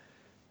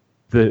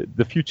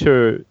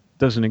future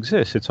doesn't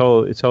exist. It's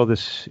all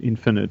this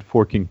infinite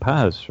forking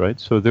paths, right?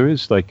 So there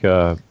is like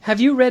Have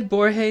you read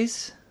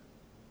Borges?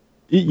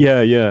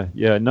 Yeah.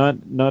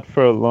 Not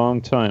for a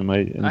long time.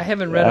 I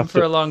haven't read him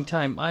for a long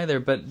time either.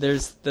 But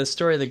there's the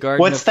story of the Garden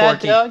What's of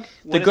that, Forking. Doug?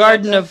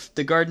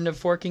 The Garden of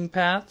Forking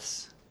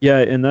Paths. Yeah,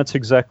 and that's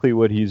exactly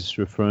what he's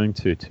referring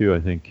to too. I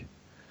think.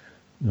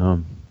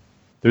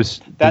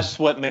 That's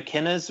what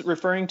McKenna's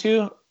referring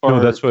to, or no?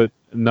 That's what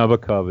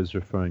Nabokov is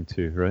referring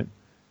to, right?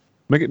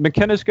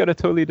 McKenna's got a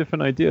totally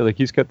different idea. Like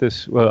he's got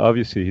this. Well,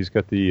 obviously he's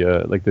got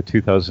the like the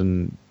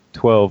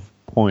 2012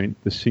 point,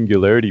 the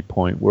singularity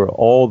point, where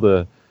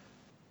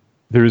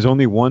there is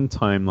only one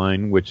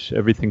timeline which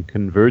everything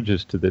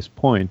converges to this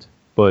point.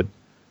 But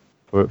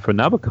for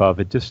Nabokov,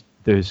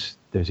 there's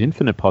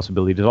infinite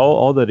possibilities.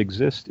 All that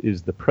exists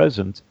is the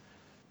present,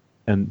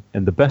 and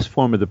the best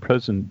form of the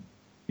present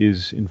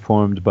is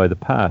informed by the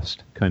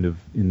past, kind of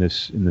in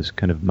this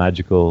kind of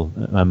magical,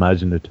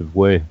 imaginative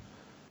way,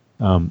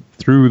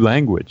 through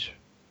language.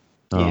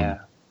 Yeah.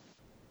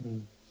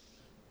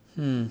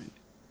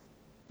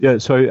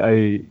 So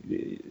I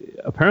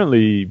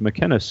apparently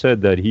McKenna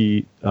said that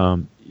he,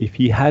 if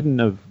he hadn't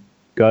have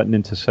gotten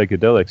into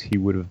psychedelics, he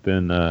would have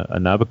been a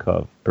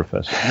Nabokov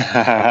professor.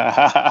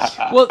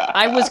 Well,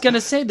 I was going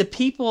to say the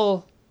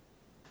people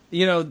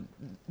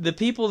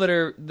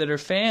that are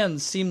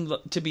fans seem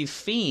to be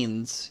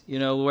fiends,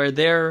 where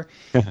they're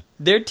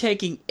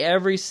taking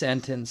every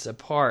sentence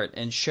apart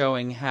and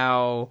showing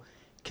how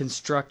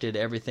constructed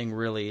everything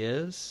really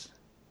is.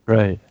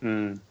 Right.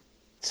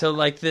 So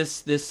like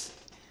this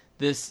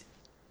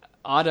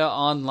Ada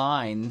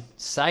Online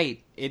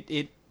site,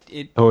 it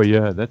oh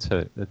yeah, that's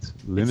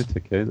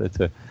lunatic, eh? That's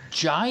a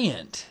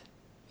giant.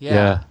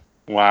 Yeah.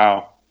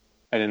 Wow.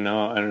 I don't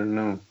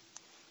know.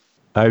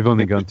 I've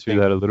only gone through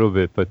that a little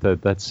bit, but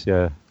that's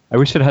I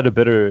wish it had a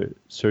better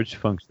search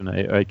function.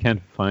 I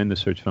can't find the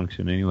search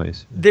function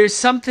anyways. There's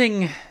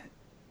something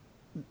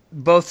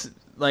both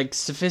like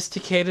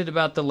sophisticated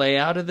about the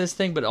layout of this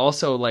thing, but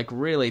also like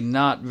really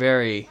not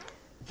very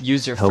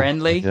user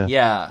friendly.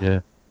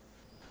 Yeah,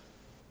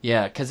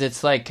 because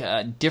it's like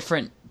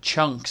different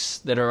chunks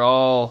that are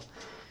all.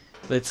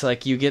 It's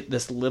like you get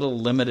this little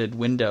limited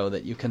window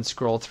that you can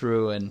scroll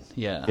through, and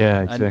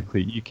yeah,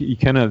 exactly. You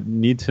kind of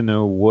need to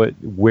know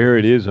where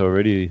it is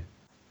already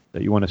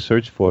that you want to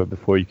search for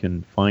before you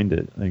can find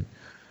it.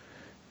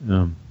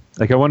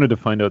 Like I wanted to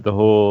find out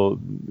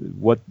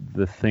what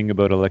the thing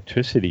about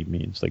electricity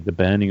means, like the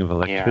banning of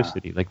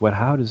electricity. Yeah. Like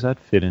how does that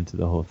fit into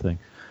the whole thing?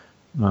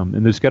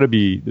 And there's got to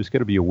be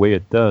a way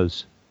it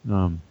does.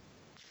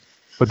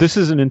 But this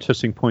is an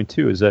interesting point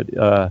too, is that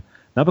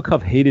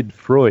Nabokov hated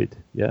Freud,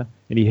 yeah,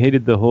 and he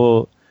hated the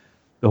whole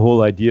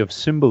idea of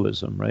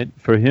symbolism, right?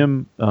 For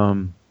him,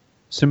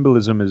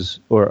 symbolism is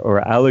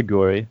or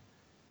allegory.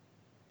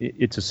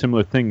 It's a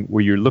similar thing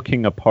where you're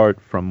looking apart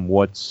from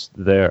what's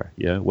there,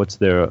 yeah, what's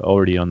there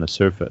already on the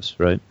surface,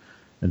 right?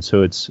 And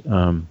so it's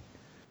so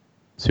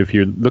if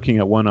you're looking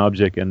at one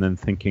object and then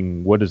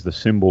thinking, what is the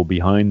symbol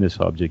behind this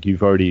object?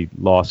 You've already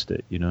lost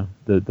it,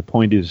 The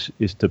point is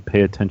to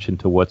pay attention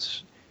to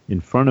what's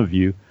in front of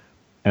you,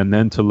 and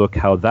then to look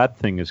how that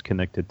thing is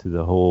connected to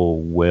the whole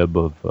web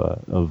of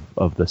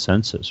the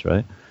senses,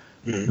 right?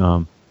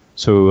 Mm-hmm.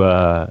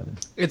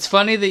 It's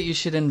funny that you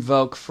should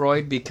invoke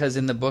Freud, because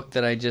in the book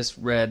that I just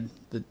read,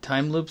 the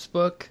Time Loops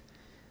book,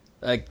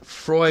 like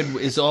Freud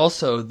is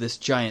also this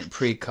giant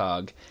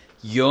precog.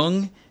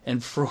 Jung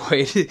and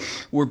Freud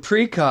were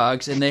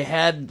precogs, and they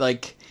had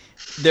like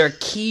their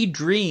key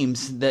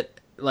dreams that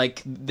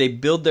like they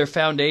build their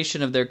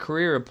foundation of their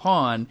career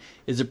upon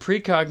is a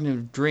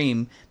precognitive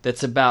dream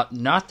that's about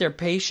not their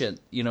patient,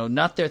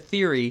 not their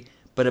theory,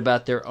 but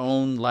about their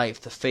own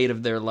life, the fate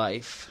of their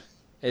life.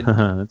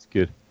 That's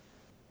good.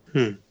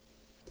 Yeah.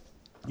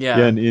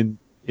 Yeah, and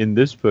in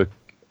this book,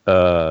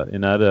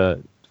 in Ada,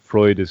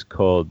 Freud is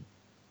called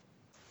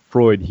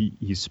Freud.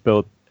 He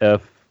spelled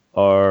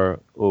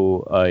F-R-O-I-D,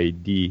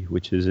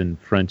 which is in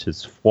French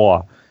it's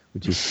froid,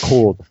 which is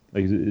cold,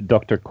 like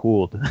Dr.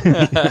 Cold.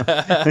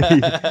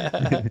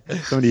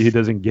 Somebody who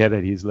doesn't get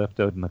it, he's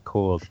left out in the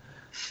cold.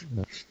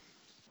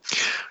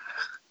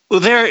 Well,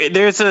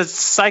 there's a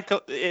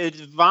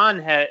Vaughn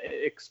had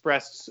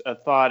expressed a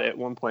thought at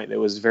one point that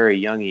was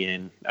very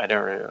Jungian. I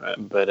don't remember,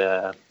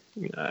 but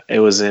it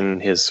was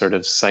in his sort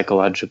of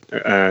psychology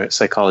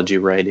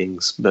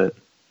writings. But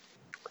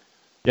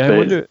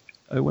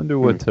I wonder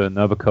what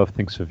Nabokov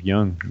thinks of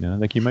Jung. You know,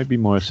 like he might be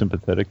more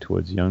sympathetic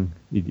towards Jung.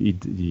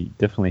 He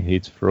definitely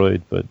hates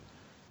Freud, but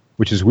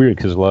which is weird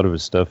because a lot of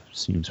his stuff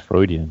seems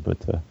Freudian.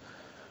 But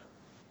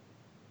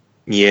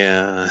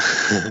yeah,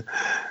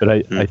 but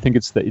I think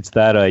it's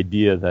that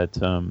idea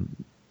that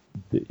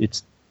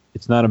it's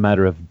not a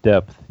matter of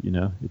depth. You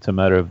know, it's a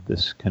matter of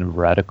this kind of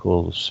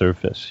radical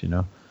surface. You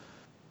know,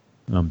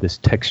 this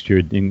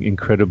textured,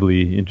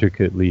 incredibly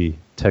intricately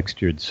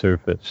textured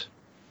surface.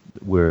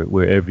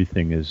 Where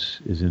everything is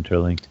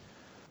interlinked.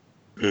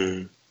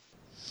 Mm.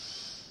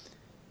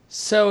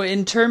 So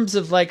in terms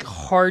of like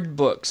hard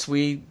books,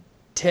 we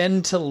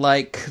tend to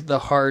like the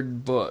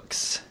hard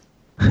books.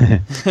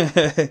 It's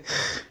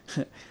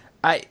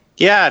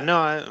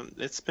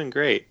been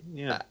great.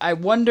 Yeah. I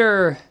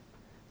wonder,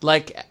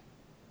 like,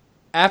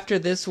 after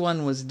this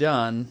one was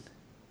done,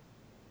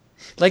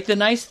 like the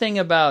nice thing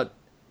about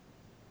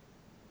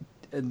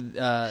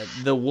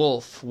The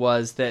Wolf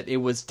was that it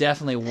was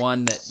definitely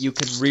one that you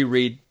could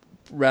reread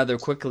rather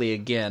quickly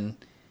again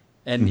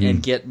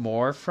and get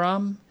more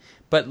from.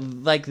 But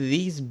like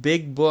these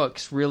big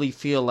books really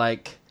feel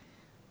like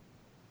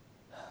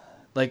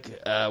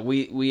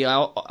we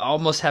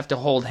almost have to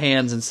hold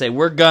hands and say,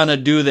 we're gonna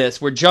do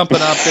this. We're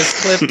jumping off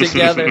this cliff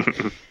together.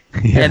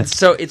 Yeah. And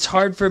so it's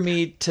hard for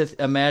me to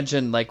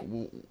imagine, like,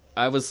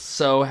 I was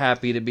so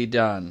happy to be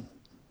done.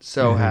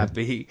 So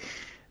happy.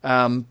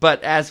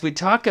 But as we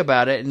talk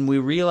about it and we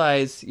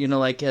realize, you know,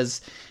 like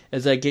as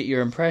I get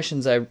your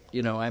impressions,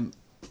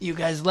 you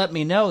guys let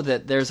me know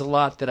that there's a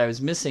lot that I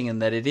was missing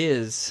and that it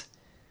is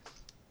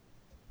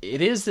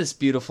this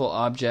beautiful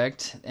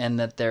object and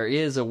that there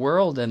is a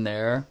world in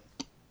there.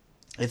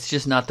 It's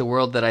just not the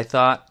world that I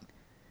thought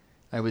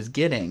I was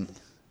getting.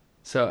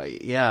 So,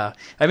 yeah.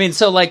 I mean,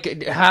 so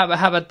like, how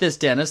about this,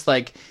 Dennis?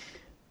 Like,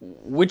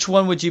 which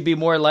one would you be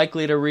more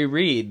likely to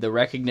reread? The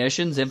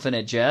Recognitions,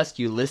 Infinite Jest,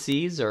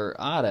 Ulysses, or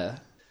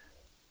Ada?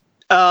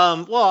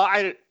 Well,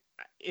 I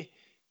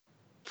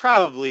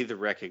probably the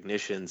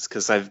Recognitions,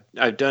 because I've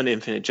done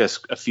Infinite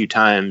Jest a few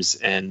times,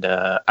 and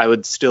I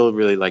would still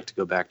really like to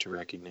go back to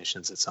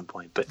Recognitions at some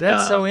point. But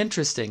that's so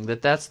interesting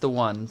that's the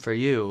one for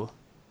you.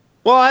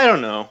 Well, I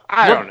don't know.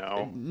 I don't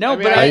know. No,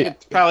 but I could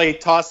probably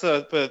toss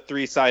up a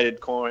 3-sided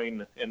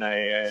coin and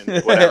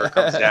whatever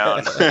comes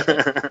down.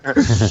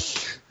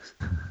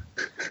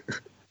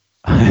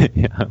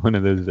 Yeah, one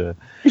of those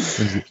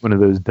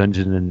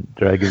Dungeons and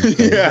Dragons.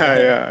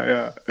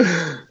 Yeah.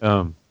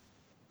 I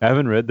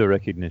haven't read the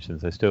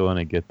Recognitions. I still want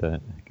to get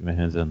my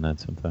hands on that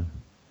sometime.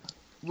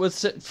 Well,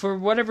 so, for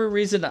whatever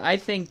reason, I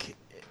think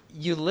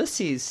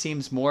Ulysses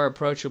seems more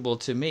approachable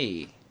to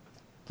me.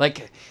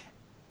 Like,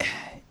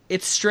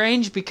 it's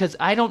strange because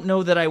I don't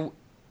know that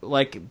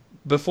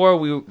before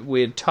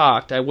we had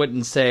talked, I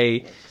wouldn't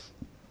say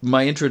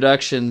my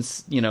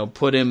introductions, you know,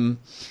 put him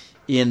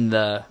in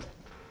the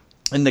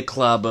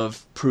club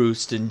of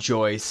Proust and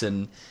Joyce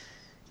and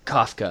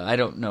Kafka. I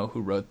don't know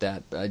who wrote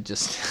that, but I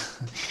just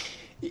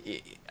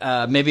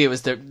maybe it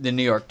was the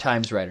New York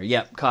Times writer.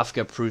 Yep,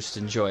 Kafka, Proust,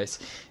 and Joyce.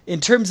 In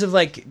terms of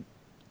like,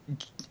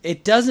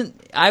 it doesn't.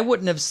 I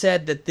wouldn't have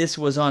said that this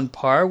was on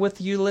par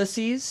with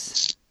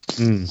Ulysses,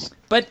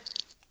 but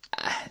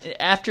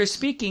after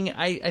speaking,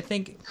 I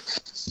think,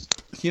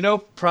 you know,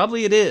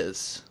 probably it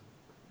is.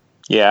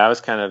 Yeah, I was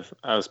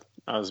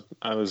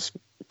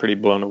pretty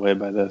blown away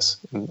by this.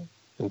 I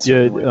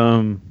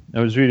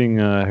was reading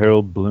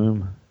Harold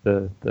Bloom,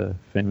 the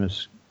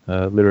famous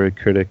literary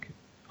critic,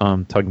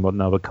 talking about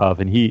Nabokov,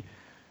 and he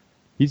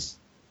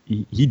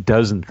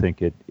doesn't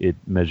think it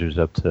measures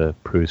up to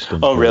Proust.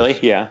 Oh, really?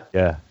 Yeah.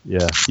 Yeah.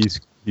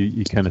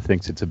 He kind of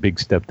thinks it's a big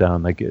step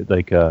down. Like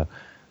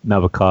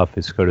Nabokov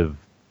is sort of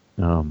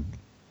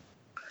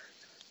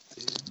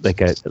like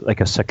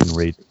a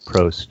second-rate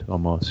Proust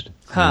almost.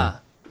 Huh.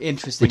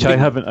 Interesting. Which I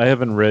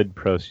haven't read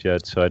Proust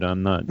yet, so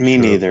I'm not. Me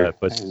sure neither. Of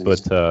that,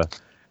 but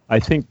I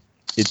think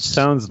it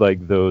sounds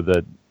like though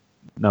that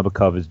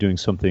Nabokov is doing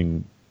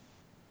something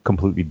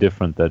completely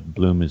different that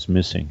Bloom is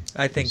missing.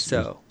 I think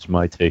so. It's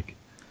my take.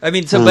 I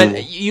mean, so but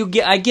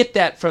I get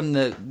that from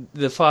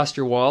the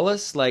Foster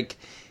Wallace, like.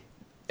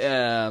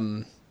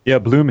 Yeah,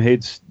 Bloom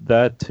hates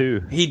that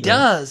too. He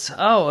does.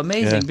 Oh,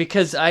 amazing! Yeah.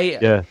 Because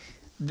I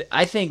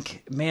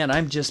think, man,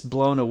 I'm just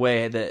blown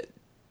away that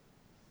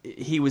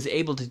he was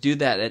able to do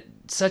that at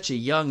such a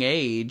young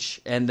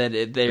age, and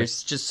that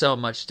there's just so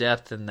much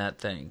depth in that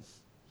thing.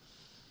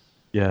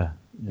 Yeah.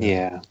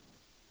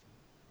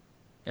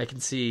 I can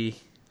see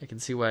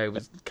why I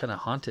was kind of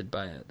haunted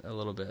by it a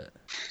little bit.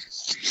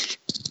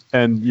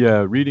 And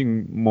yeah,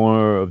 reading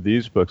more of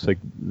these books, like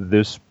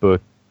this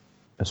book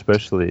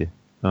especially,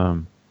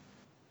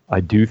 I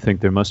do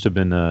think there must have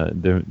been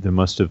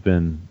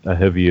a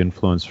heavy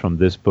influence from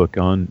this book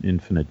on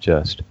Infinite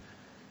Jest.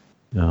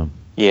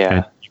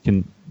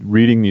 And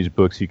reading these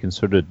books, you can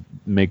sort of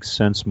make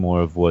sense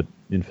more of what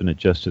Infinite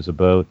Jest is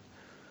about.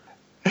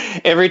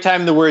 Every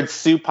time the word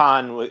soup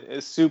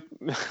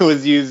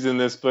was used in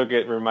this book,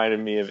 it reminded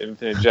me of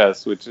Infinite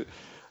Jest, which,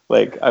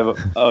 like, I've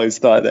always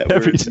thought that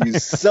word is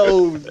used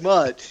so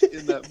much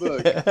in that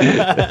book.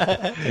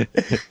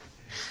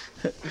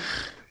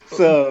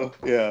 So,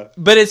 yeah.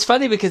 But it's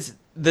funny because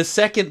the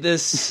second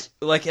this,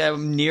 like,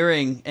 I'm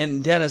nearing,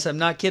 and Dennis, I'm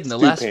not kidding. The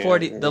last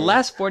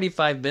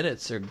 45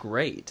 minutes are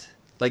great.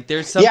 Like,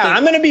 there's something. Yeah,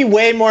 I'm going to be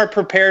way more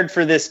prepared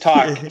for this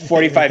talk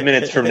 45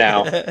 minutes from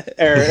now.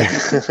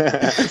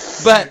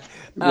 But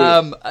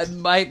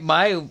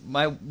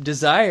my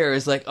desire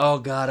is like, oh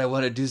God, I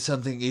want to do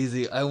something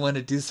easy. I want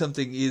to do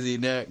something easy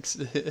next.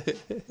 I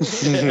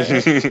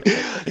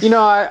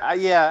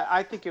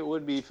think it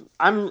would be.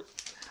 But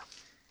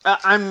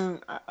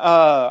I'm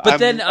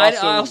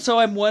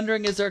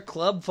wondering, is our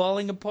club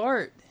falling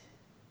apart?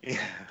 Yeah.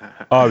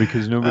 Oh,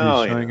 because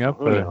nobody's showing up?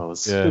 Who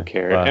knows? Yeah. Who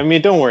cares? I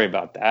mean, don't worry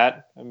about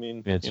that. I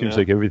mean, it seems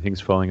like everything's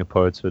falling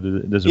apart, so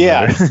it doesn't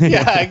matter.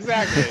 Yeah,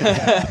 exactly.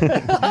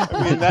 Yeah.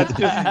 I mean, that's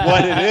just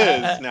what it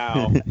is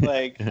now.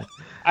 Like,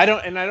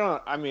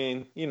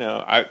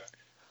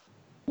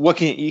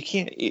 you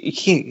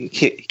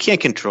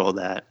can't control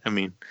that. I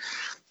mean,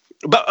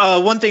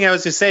 but one thing I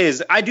was to say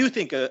is I do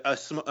think a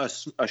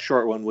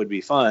short one would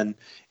be fun,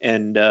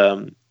 and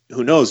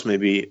who knows,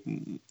 maybe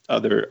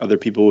other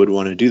people would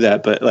want to do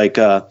that. But like,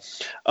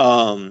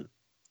 I'm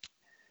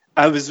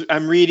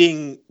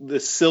reading The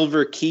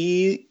Silver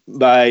Key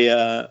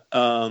by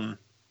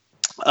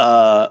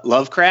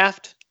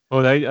Lovecraft. Oh,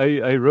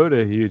 I wrote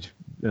a huge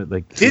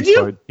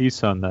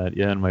piece on that.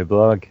 Yeah, on my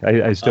blog.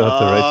 I still have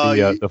to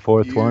write the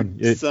fourth one.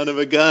 Son of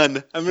a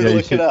gun! I'm gonna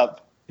look it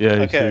up.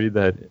 Yeah, you should read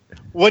that.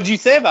 What'd you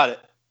say about it?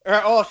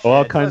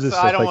 All kinds of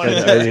stuff. I don't want to.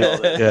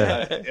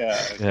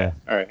 Yeah.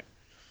 All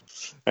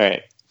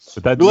right.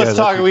 But let's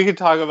talk. We can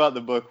talk about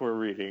the book we're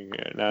reading.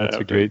 That's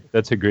a great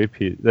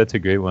piece. That's a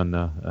great one,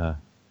 though.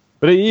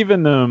 But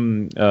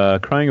even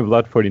Crying of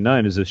Lot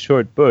 49 is a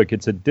short book.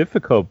 It's a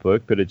difficult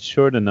book, but it's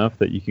short enough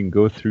that you can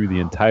go through the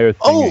entire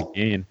thing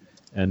again.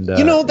 And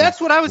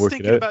that's what I was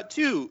thinking about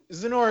too,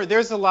 Zenor.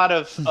 There's a lot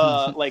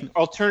of like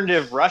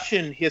alternative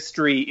Russian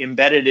history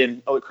embedded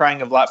in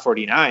Crying of Lot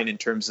 49 in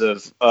terms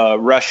of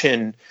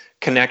Russian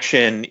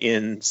connection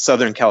in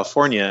Southern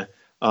California.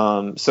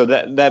 So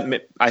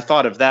that I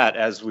thought of that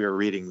as we were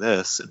reading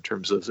this in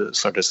terms of the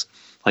sort of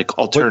like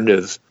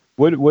alternative.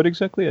 What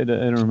exactly? I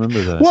don't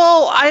remember that.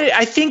 Well,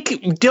 I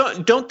think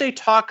don't they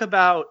talk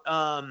about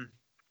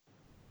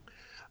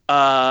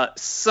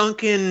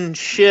sunken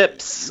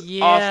ships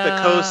off the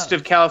coast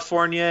of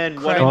California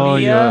and what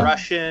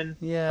Russian?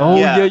 Yeah. Oh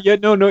yeah.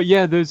 No.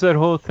 There's that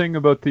whole thing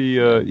about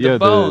the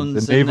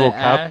bones, the naval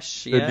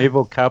the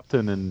naval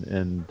captain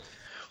and.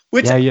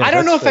 Which I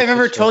don't know if I've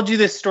ever told you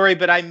this story,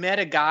 but I met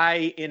a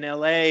guy in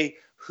L.A.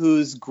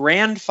 whose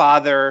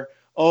grandfather,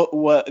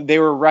 they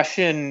were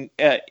Russian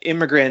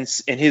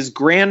immigrants, and his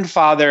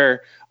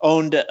grandfather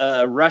owned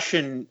a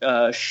Russian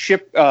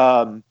ship,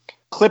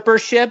 clipper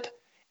ship.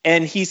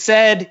 And he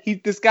said,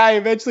 this guy,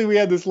 eventually we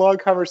had this long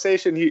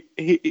conversation.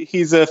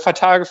 He's a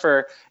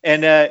photographer,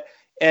 and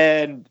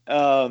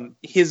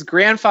his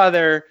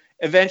grandfather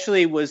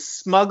eventually was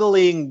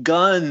smuggling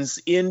guns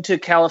into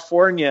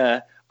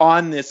California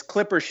on this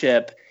clipper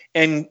ship,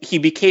 and he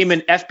became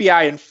an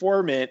FBI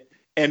informant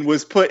and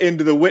was put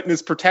into the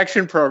witness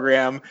protection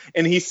program.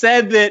 And he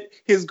said that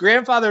his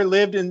grandfather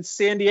lived in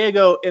San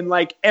Diego, and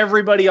like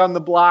everybody on the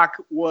block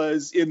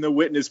was in the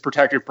witness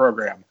protection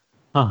program,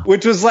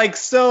 which was like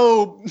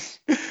so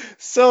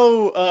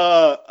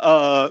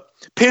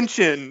pinch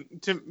on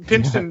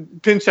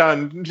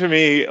to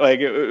me,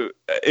 like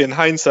in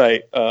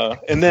hindsight.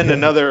 And then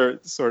another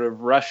sort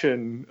of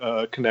Russian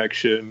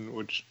connection,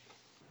 which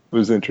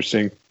was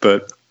interesting,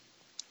 but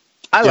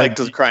I liked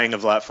the Crying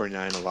of Lot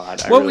 49 a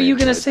lot. What were you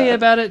going to say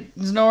about it,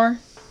 Znor?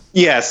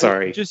 Yeah,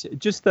 sorry.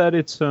 Just that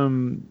it's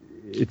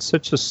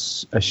such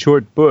a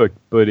short book,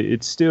 but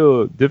it's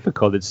still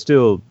difficult. It's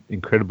still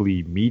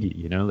incredibly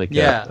meaty,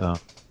 but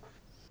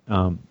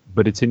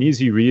it's an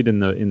easy read in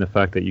the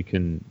fact that you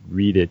can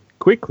read it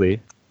quickly,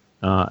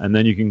 and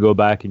then you can go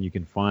back and you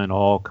can find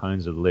all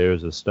kinds of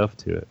layers of stuff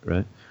to it,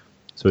 right?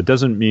 So it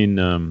doesn't mean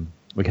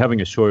like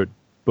having a short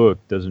book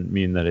doesn't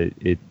mean that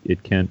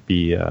it can't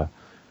be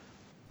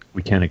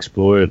we can't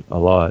explore it a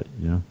lot,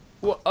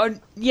 Well,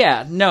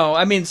 no,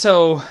 I mean,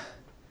 so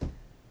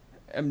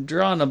I'm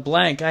drawing a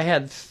blank. I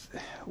had,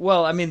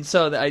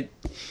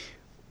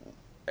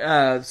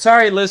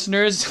 sorry,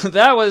 listeners,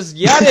 that was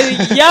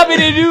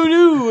yabbity doo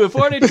doo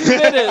 42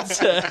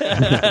 minutes.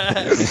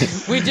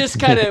 we just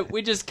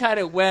kind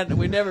of went.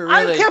 We never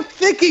really. I kept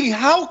thinking,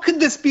 how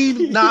could this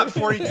be not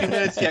 42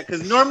 minutes yet?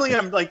 Because normally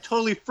I'm like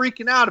totally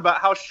freaking out about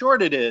how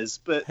short it is,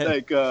 but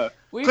like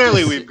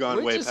clearly we've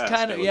gone way past.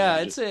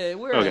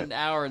 We're an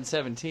hour and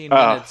 17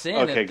 minutes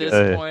in at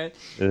this point.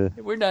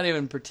 We're not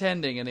even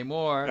pretending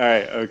anymore. All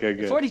right, okay,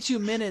 good. 42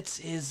 minutes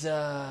is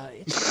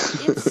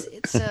it's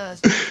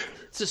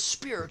the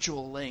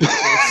spiritual link.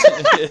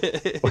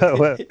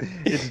 well,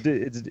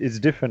 it's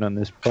different on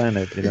this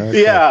planet, you know.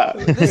 Yeah.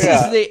 This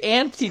is the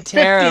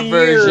anti-Terra 50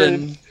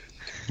 version.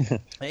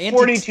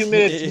 42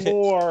 minutes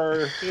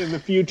more in the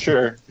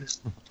future.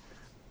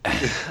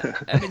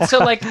 I mean, so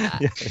like,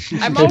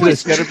 I'm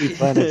always There's got to be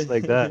planets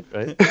like that,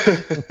 right?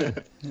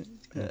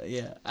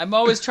 yeah. I'm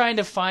always trying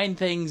to find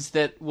things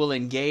that will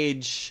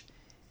engage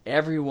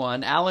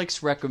everyone.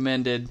 Alex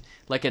recommended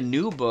like a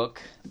new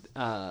book,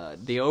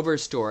 The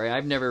Overstory.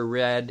 I've never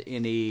read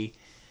any.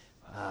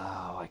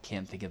 Oh, I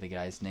can't think of the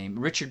guy's name.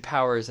 Richard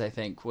Powers, I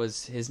think,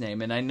 was his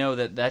name, and I know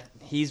that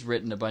he's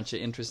written a bunch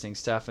of interesting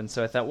stuff. And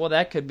so I thought, well,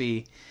 that could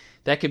be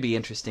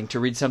interesting to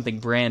read something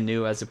brand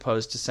new as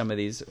opposed to some of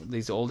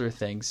these older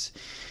things.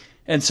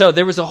 And so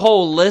there was a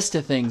whole list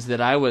of things that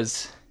I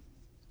was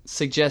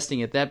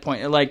suggesting at that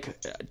point, like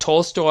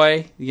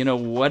Tolstoy. You know,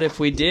 what if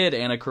we did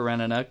Anna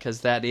Karenina?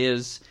 Because that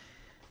is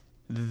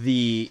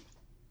the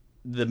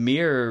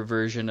mirror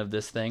version of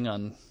this thing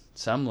on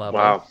some level.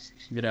 Wow.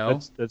 You know,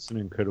 that's an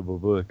incredible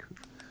book.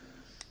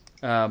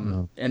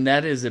 And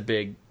that is a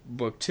big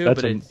book too.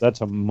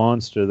 That's a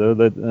monster though.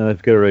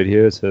 I've got it right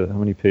here. So how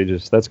many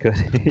pages? That's got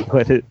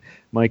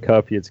my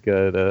copy. It's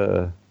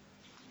got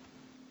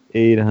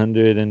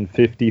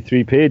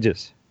 853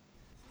 pages.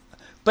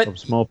 But of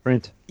small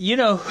print. You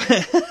know,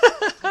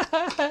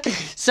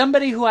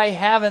 somebody who I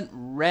haven't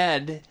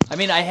read. I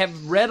mean, I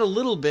have read a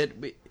little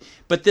bit,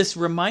 but this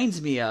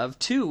reminds me of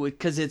too,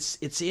 because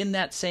it's in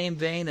that same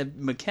vein of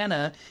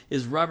McKenna,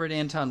 is Robert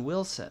Anton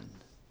Wilson.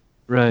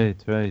 Right.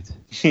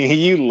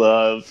 You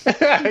love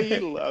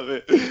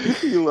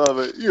it. You love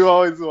it. You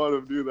always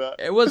want to do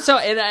that. Well, so,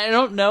 and I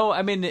don't know.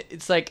 I mean,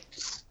 it's like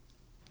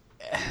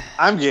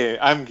I'm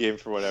game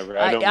for whatever.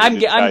 I'm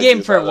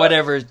game for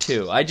whatever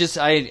too.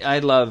 I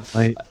love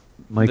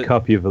my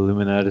copy of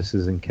Illuminatus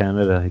is in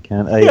Canada.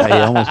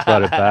 I almost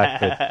brought it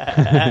back. But...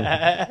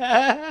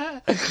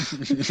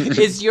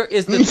 is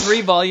the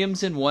 3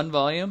 volumes in 1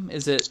 volume?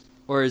 Is it?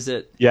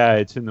 Yeah,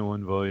 it's in the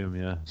 1 volume.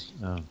 Yeah.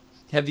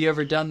 Have you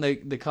ever done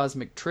the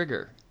Cosmic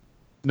Trigger?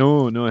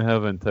 No, I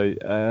haven't.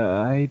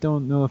 I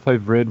don't know if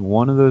I've read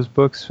one of those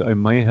books. I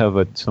might have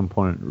at some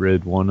point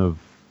read one of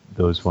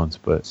those ones,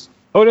 but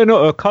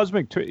no,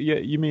 Cosmic Trigger. Yeah,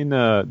 you mean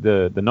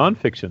the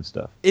nonfiction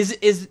stuff?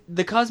 Is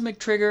the Cosmic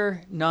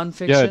Trigger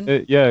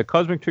nonfiction? Yeah,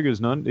 Cosmic Trigger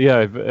is non.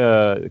 Yeah,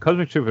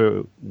 Cosmic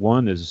Trigger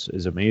 1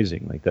 is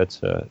amazing. Like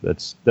that's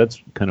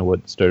kind of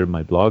what started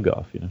my blog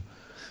off. You know.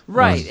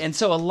 Right, and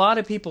so a lot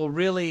of people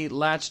really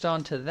latched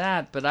onto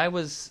that, but I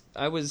was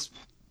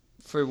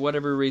for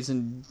whatever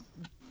reason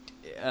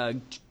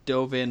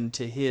dove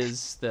into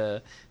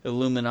the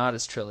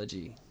Illuminatus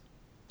trilogy.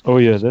 Oh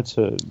yeah, that's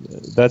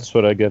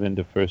what I got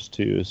into first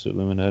too, is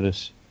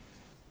Illuminatus.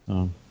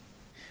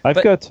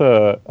 I've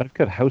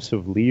got House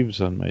of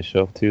Leaves on my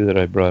shelf too that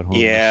I brought home.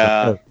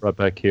 Yeah, I brought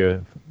back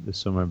here this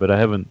summer, but I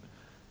haven't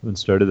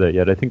started that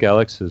yet. I think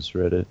Alex has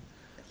read it.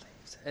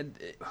 And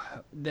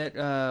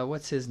that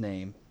what's his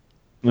name?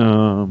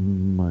 Daniel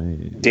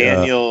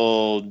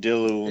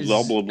Dilu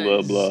blah blah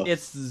blah blah.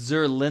 It's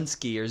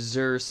Zerlinski or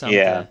Zer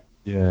something.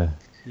 Yeah.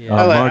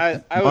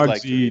 I would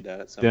like to read that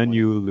at some point.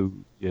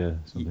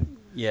 Something.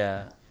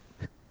 Yeah.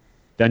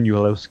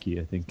 Danielowski,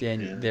 I think.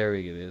 There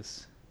it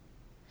is.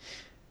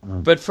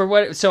 But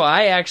so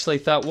I actually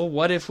thought, well,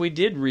 what if we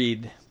did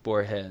read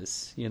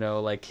Borges? You know,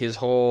 like his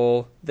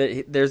whole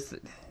it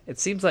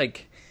seems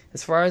like,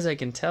 as far as I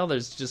can tell,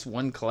 there's just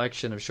one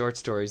collection of short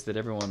stories that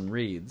everyone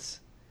reads.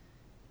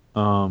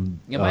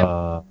 Labyrinth.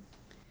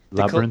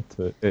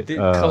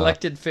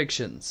 Collected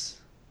fictions.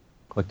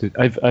 Collected.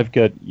 I think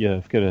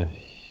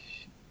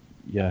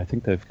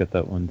I've got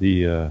that one.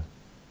 The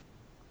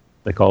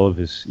like all of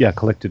his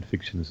collected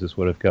fictions is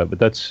what I've got. But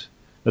that's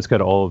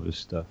got all of his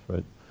stuff,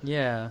 right?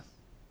 Yeah.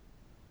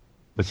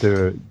 But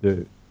there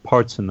are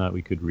parts in that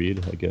we could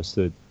read, I guess.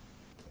 That.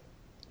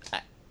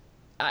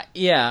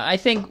 I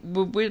think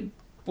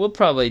we'll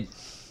probably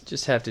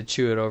just have to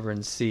chew it over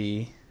and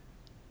see.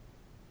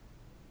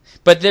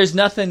 But there's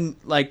nothing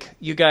like,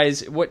 you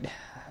guys. What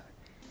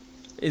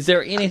is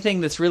there anything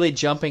that's really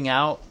jumping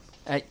out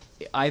at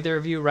either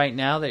of you right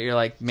now that you're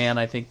like, man,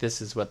 I think this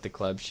is what the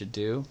club should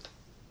do?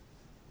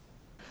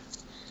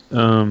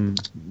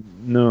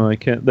 No, I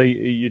can't. Like,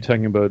 you're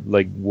talking about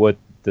like, what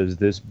does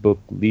this book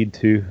lead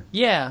to?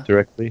 Yeah.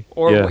 Directly?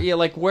 Or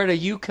like, where are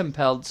you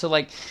compelled? So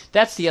like,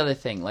 that's the other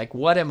thing. Like,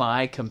 what am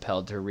I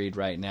compelled to read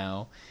right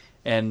now?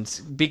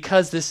 And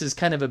because this is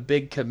kind of a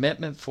big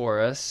commitment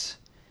for us,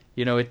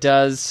 you know,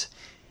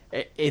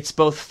 it's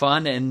both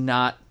fun and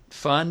not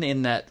fun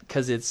in that,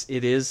 because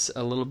it is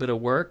a little bit of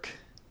work.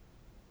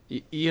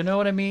 You know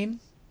what I mean?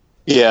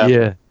 Yeah.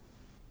 Yeah.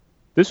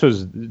 This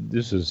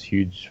was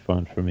huge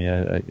fun for me.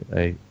 I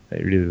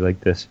really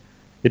liked this.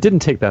 It didn't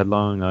take that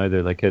long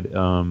either. Like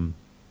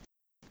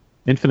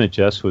Infinite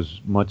Jest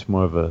was much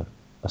more of a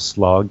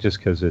slog, just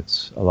because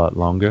it's a lot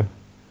longer.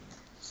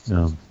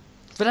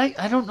 But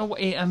I don't know.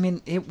 I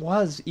mean, it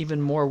was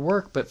even more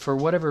work, but for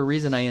whatever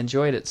reason, I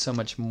enjoyed it so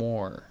much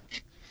more.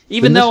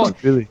 Even though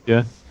really,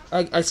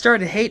 I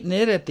started hating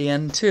it at the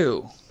end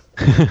too.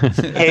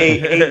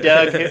 Hey,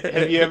 Doug,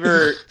 have you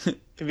ever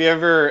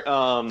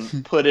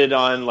put it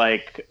on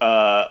like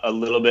a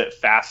little bit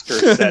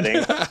faster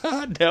setting?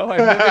 No, I've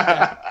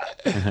never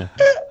done. Have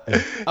you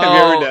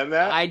ever done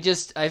that?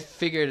 I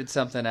figured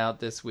something out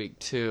this week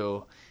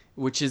too,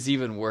 which is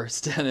even worse,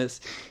 Dennis.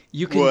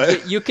 You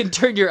can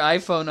turn your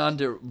iPhone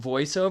onto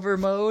voiceover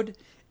mode,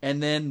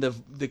 and then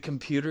the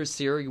computer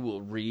Siri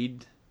will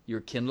read your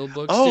Kindle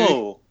books.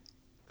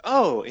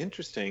 Oh,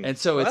 interesting. And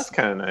so that's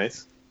kind of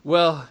nice.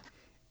 Well,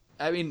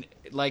 I mean,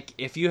 like,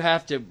 if you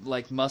have to,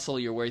 like, muscle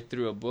your way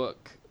through a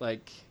book,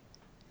 like,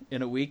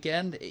 in a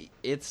weekend,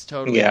 it's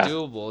totally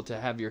doable to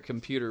have your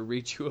computer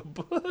read you a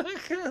book.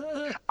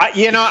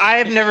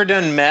 I have never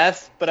done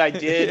meth, but I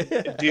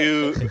did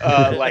do,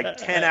 like,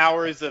 10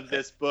 hours of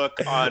this book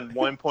on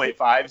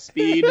 1.5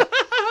 speed.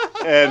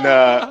 And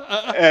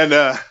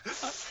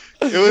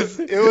it was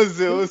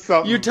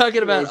something. You're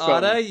talking about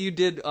Otta? You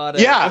did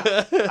Otta. Yeah,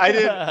 I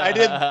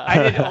did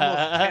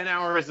almost 10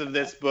 hours of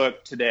this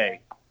book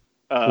today.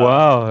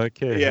 Wow.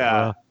 Okay.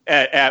 Yeah, wow.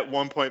 at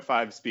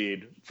 1.5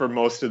 speed for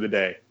most of the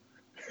day.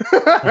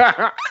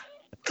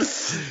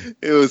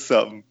 It was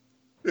something.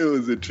 It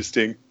was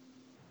interesting.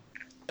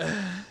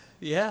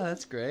 Yeah,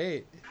 that's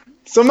great.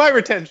 So my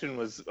retention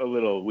was a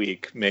little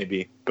weak,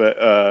 maybe, but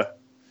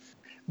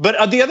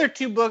the other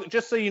two books,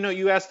 just so you know,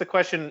 you asked the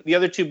question. The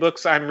other two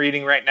books I'm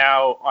reading right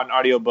now on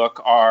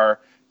audiobook are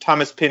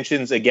Thomas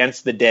Pynchon's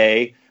Against the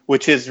Day,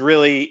 which is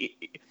really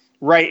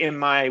right in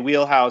my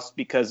wheelhouse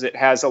because it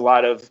has a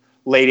lot of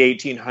late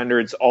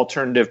 1800s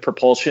alternative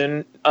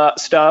propulsion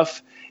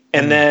stuff,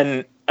 and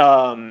then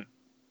the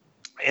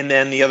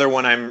other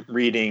one I'm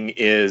reading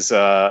is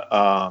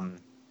I'm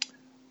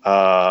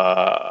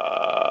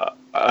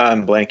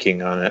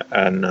blanking on it,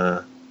 and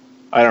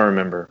I don't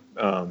remember.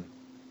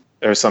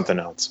 There's something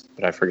else,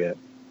 but I forget.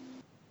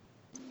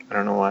 I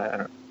don't know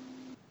why.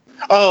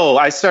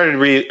 I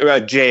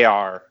started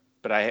JR,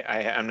 but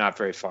I'm not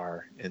very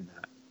far in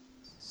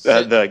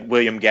that. The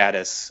William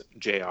Gaddis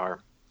JR.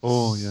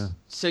 Oh yeah.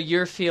 So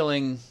you're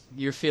feeling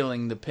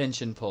the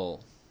pinch and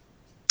pull.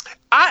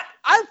 I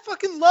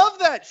fucking love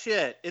that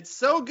shit. It's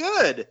so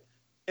good.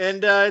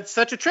 And it's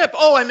such a trip.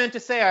 Oh, I meant to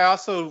say I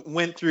also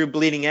went through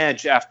Bleeding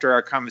Edge after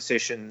our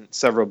conversation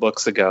several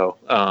books ago.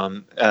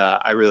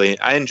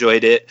 I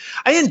enjoyed it.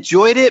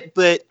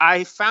 But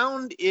I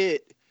found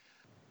it.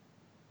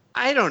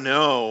 I don't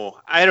know.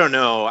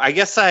 I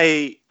guess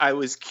I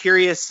was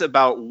curious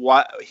about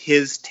what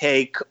his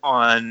take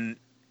on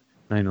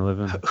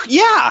 9/11.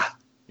 Yeah.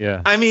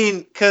 Yeah. I mean,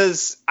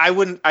 because I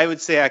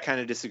would say I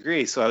kind of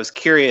disagree. So I was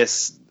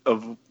curious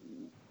of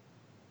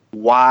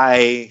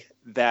why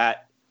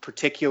that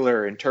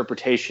particular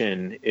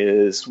interpretation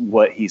is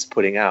what he's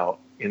putting out,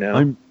 you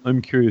know.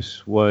 I'm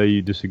curious why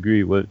you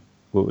disagree. What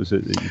was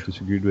it that you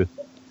disagreed with?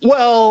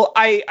 Well,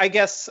 I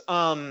guess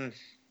I'm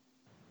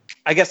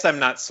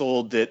not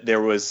sold that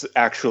there was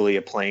actually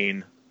a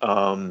plane,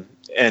 and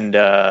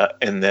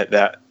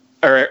that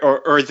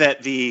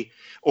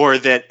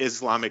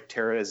Islamic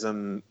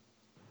terrorism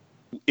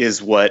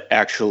is what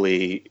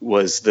actually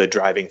was the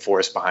driving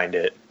force behind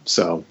it.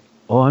 So.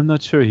 Oh, I'm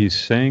not sure he's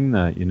saying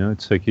that. You know,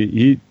 it's like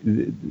the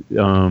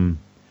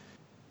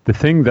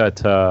thing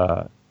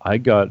that I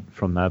got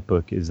from that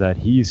book is that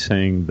he's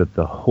saying that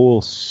the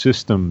whole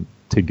system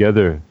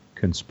together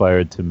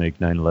conspired to make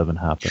 9/11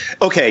 happen.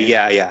 Okay,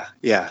 yeah.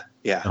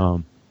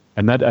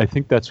 And that I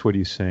think that's what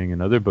he's saying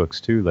in other books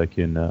too, like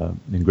in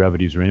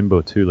Gravity's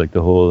Rainbow too, like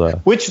the whole.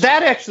 Which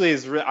that actually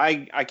is.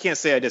 I can't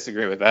say I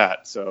disagree with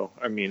that. So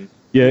I mean.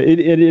 Yeah,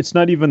 it's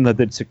not even that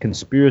it's a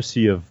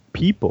conspiracy of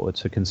people.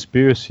 It's a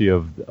conspiracy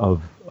of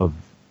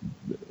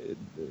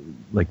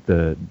like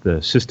the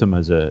system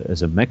as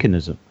a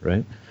mechanism,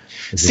 right?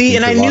 See,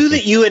 and I knew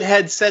that you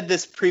had said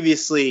this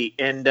previously,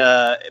 and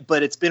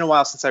but it's been a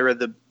while since I read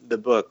the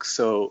book,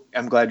 so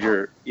I'm glad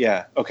you're.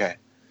 Yeah, okay.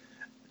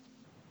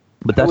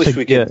 But that's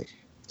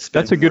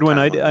a good one.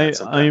 I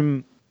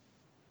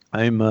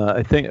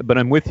think, but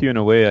I'm with you in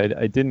a way.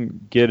 I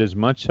didn't get as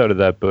much out of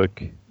that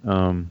book,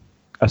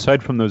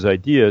 aside from those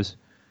ideas,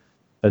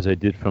 as I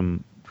did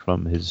from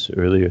his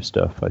earlier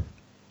stuff.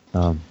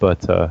 I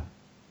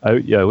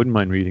wouldn't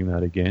mind reading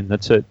that again.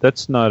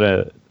 It's not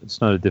a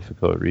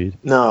difficult read.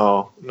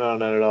 No,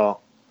 not at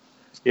all.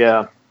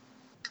 Yeah,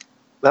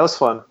 that was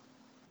fun.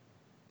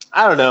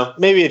 I don't know.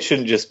 Maybe it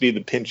shouldn't just be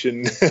the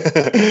Pynchon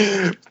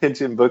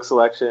book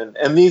selection.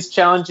 And these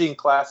challenging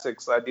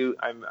classics,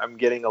 I'm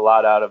getting a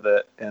lot out of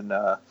it. And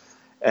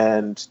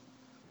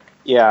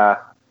yeah,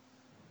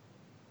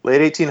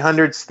 late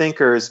 1800s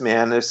thinkers,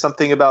 man. There's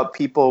something about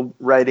people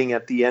writing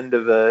at the end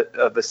of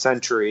a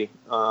century.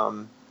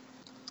 Have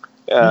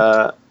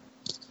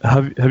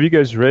you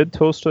guys read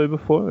Tolstoy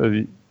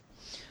before?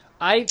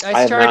 I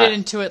started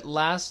into it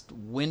last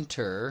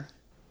winter.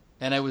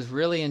 And I was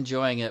really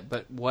enjoying it,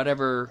 but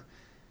whatever,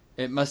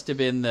 it must have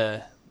been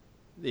the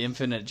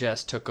Infinite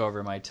Jest took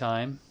over my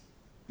time.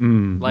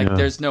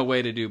 There's no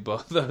way to do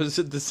both those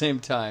at the same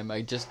time.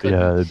 I just couldn't.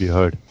 Yeah, that'd be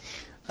hard.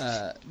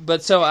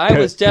 But so I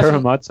was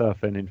definitely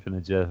Karamazov and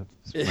Infinite Jest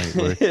might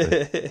work.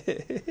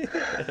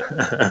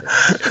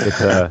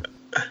 But,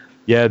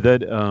 yeah,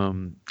 that.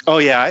 Oh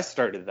yeah, I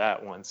started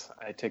that once.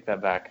 I take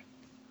that back.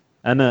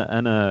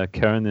 Anna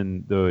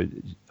Karenina, though,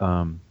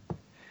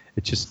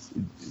 it's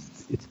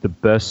the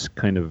best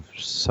kind of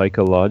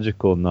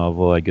psychological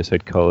novel, I guess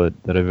I'd call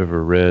it, that I've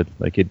ever read.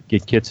 Like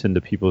it gets into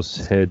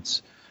people's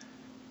heads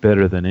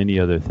better than any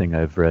other thing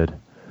I've read.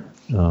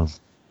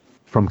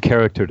 From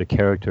character to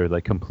character,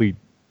 like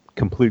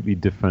completely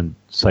different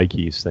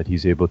psyches that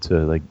he's able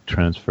to like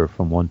transfer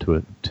from one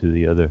to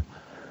the other.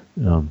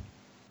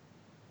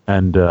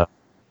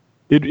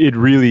 It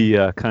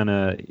really kind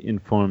of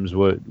informs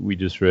what we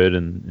just read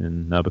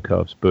in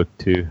Nabokov's book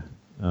too,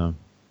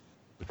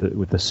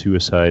 with the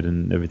suicide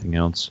and everything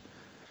else.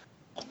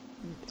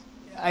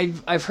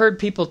 I've heard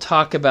people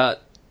talk about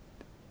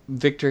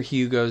Victor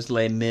Hugo's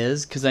Les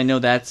Mis, because I know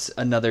that's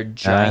another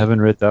giant. I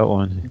haven't read that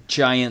one.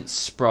 Giant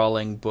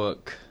sprawling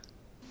book,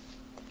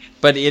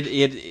 but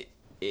it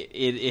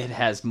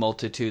has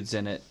multitudes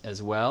in it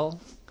as well,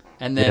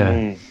 and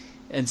then. Yeah.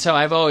 And so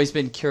I've always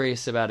been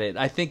curious about it.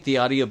 I think the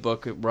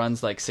audiobook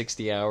runs like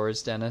 60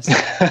 hours, Dennis.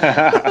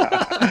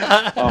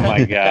 Oh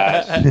my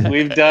gosh.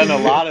 We've done a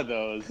lot of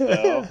those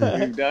though.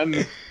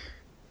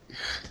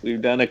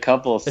 We've done a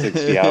couple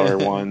 60-hour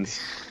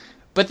ones.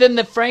 But then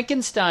the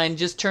Frankenstein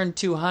just turned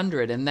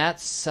 200, and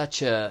that's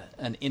such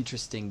an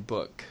interesting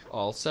book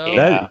also.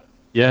 Yeah,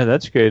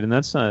 that's great, and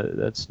that's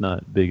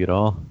not big at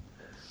all.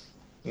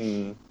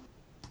 Mm.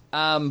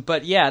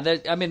 But yeah,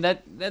 there's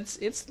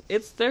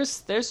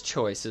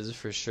choices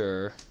for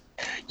sure.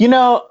 You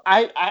know,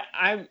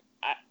 I'm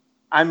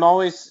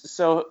always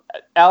so.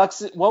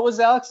 Alex, what was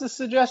Alex's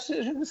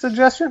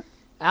suggestion?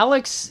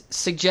 Alex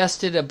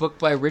suggested a book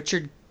by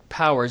Richard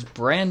Powers,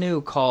 brand new,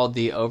 called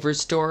The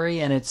Overstory,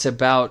 and it's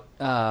about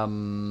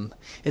the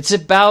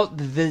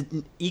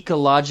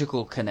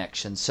ecological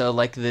connection. So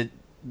like the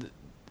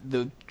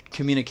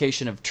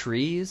communication of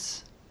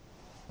trees.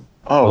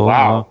 Oh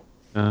wow,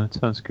 that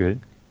sounds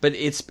good. But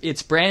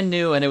it's brand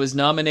new, and it was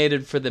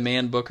nominated for the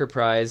Man Booker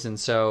Prize, and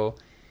so,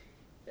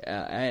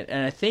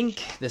 I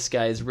think this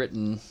guy has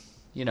written,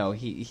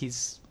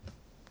 he's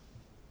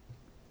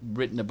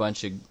written a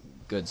bunch of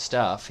good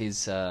stuff.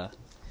 He's, but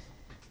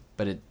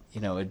it'd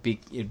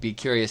be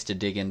curious to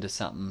dig into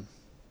something.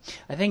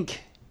 I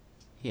think,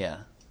 yeah,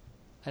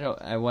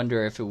 I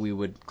wonder if we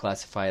would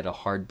classify it a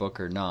hard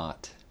book or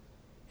not.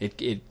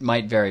 It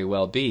might very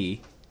well be,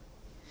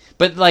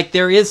 but like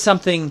there is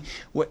something.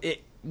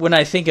 When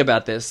I think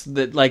about this,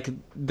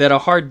 that a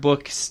hard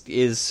book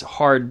is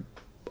hard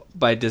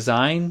by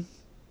design,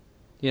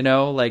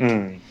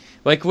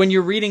 like when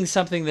you're reading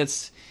something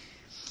that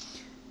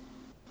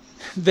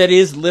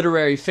is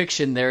literary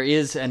fiction, there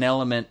is an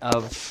element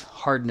of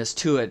hardness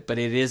to it, but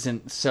it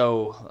isn't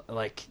so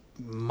like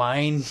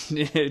it's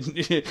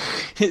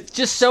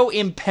just so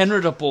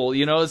impenetrable,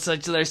 it's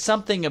like there's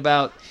something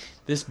about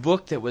this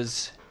book that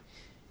was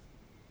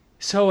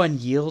so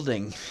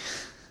unyielding.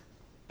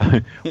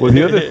 Well,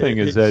 the other thing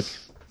is that,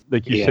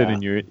 like you said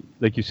in your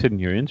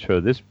intro,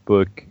 this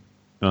book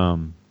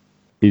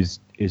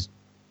is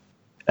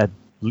at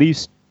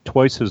least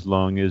twice as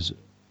long as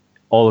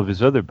all of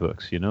his other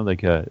books.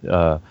 Like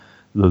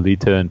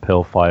Lolita and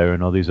Pale Fire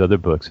and all these other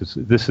books.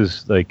 This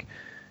is like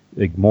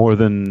more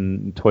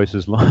than twice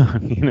as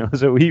long.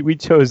 So we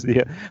chose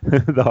the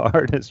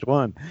hardest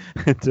one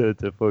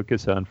to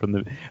focus on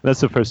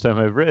that's the first time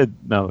I've read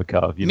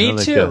Nabokov. Me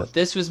too.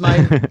 This was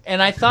my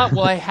and I thought,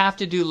 well, I have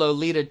to do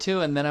Lolita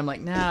too, and then I'm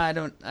like, nah, I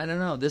don't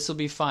know. This will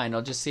be fine.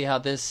 I'll just see how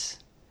this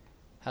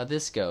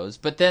goes.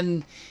 But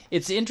then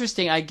it's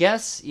interesting, I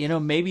guess,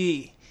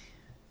 maybe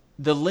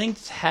the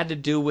length had to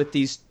do with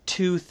these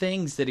two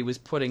things that he was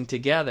putting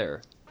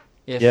together.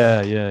 If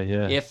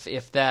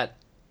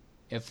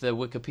the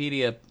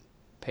Wikipedia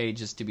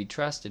page is to be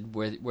trusted,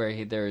 where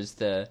he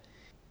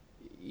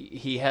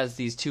has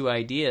these two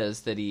ideas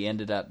that he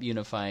ended up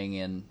unifying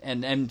in,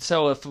 and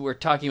so if we're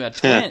talking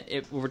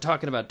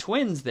about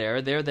twins,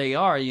 there they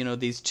are,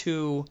 these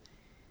two.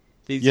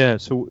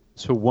 So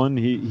one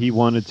he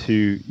wanted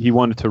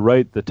to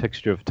write The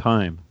Texture of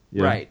Time,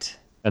 right,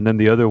 and then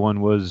the other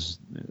one was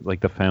like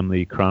the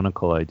family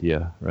chronicle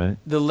idea, right?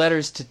 The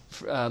letters to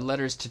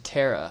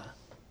Tara.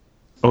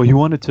 Oh, he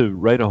wanted to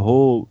write a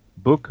whole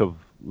book of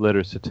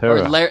Letters to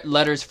Tara. Or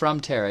Letters from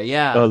Tara,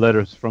 yeah.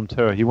 Letters from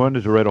Tara. He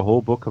wanted to write a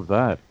whole book of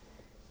that.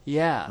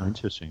 Yeah. Oh,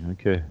 interesting.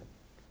 Okay.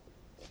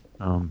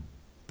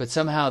 But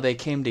somehow they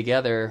came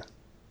together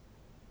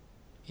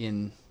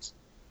in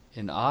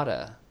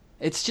Ada.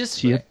 It's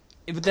just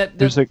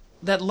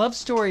that love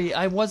story.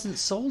 I wasn't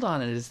sold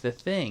on it. Is the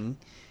thing.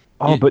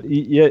 Oh, but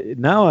yeah,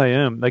 now I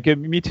am. Like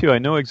me too. I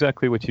know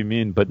exactly what you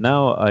mean, but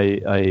now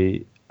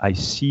I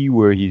see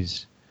where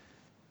he's.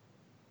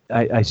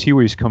 I see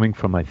where he's coming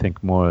from, I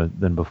think, more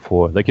than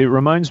before. Like, it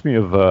reminds me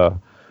of...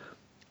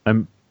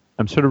 I'm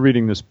sort of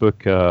reading this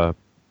book, I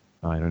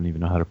don't even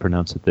know how to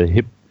pronounce it,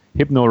 the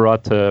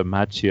Hypnorata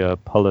Machia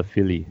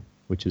Palaphili,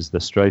 which is The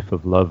Strife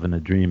of Love in a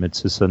Dream.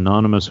 It's this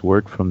anonymous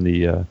work from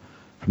the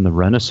from the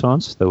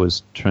Renaissance that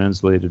was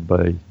translated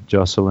by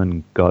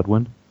Jocelyn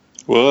Godwin.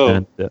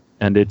 Whoa!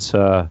 And it's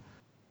oh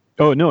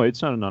no,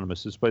 it's not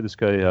anonymous. It's by this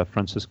guy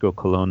Francisco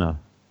Colonna.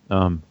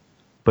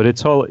 But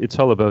it's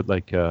all about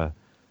like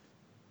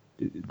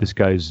this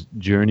guy's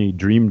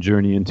dream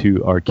journey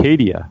into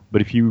Arcadia.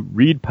 But if you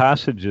read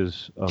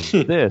passages of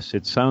this,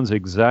 it sounds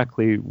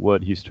exactly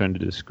what he's trying to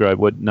describe,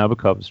 what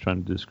Nabokov is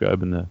trying to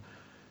describe in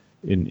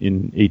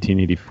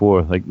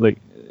 1884. Like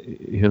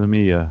here, let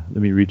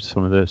me read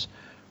some of this.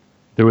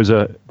 There was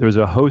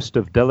a host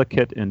of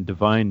delicate and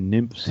divine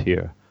nymphs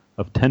here,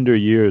 of tender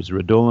years,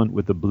 redolent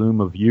with the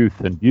bloom of youth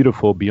and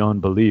beautiful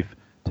beyond belief,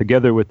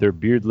 together with their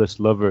beardless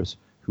lovers,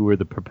 who were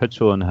the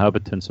perpetual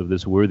inhabitants of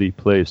this worthy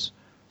place.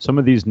 Some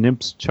of these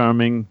nymphs,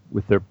 charming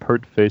with their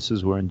pert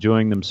faces, were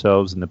enjoying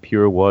themselves in the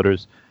pure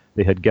waters.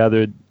 They had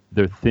gathered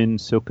their thin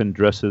silken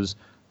dresses,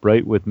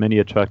 bright with many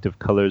attractive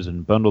colors,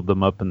 and bundled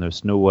them up in their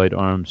snow-white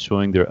arms,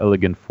 showing their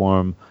elegant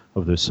form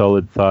of their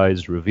solid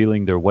thighs,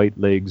 revealing their white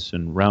legs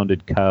and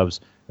rounded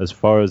calves as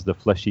far as the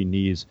fleshy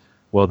knees,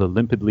 while the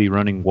limpidly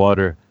running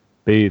water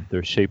bathed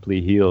their shapely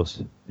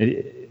heels.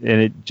 And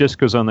it just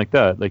goes on like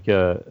that. Like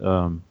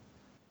the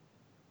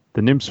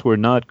nymphs were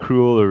not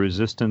cruel or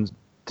resistant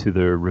to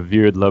their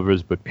revered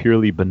lovers, but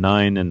purely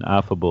benign and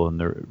affable in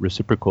their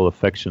reciprocal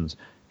affections,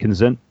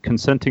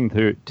 consenting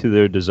to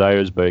their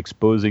desires by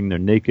exposing their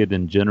naked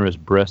and generous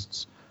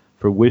breasts,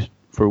 for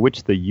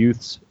which the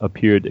youths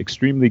appeared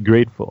extremely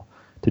grateful,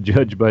 to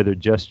judge by their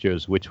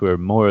gestures, which were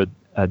more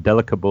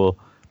delectable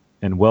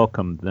and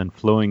welcome than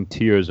flowing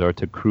tears are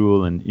to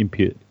cruel and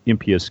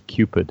impious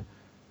Cupid,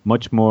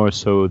 much more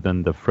so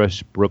than the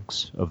fresh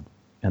brooks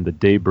and the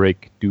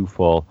daybreak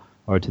dewfall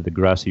are to the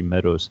grassy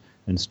meadows,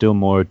 and still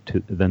more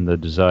than the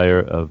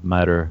desire of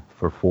matter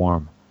for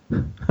form.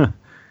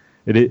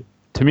 To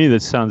me,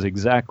 that sounds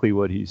exactly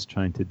what he's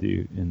trying to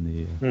do in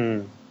the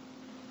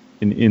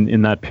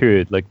in that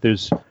period. Like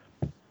there's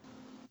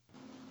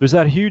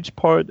that huge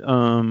part.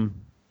 I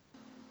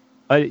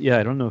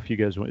don't know if you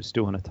guys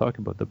still want to talk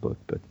about the book,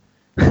 but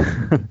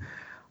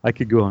I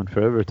could go on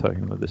forever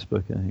talking about this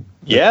book, I think.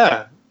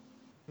 Yeah.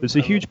 There's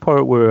a huge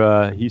part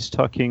where he's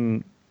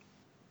talking.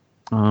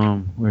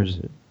 Where is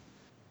it?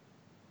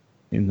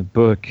 In the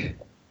book,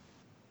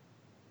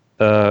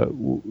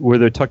 where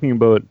they're talking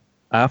about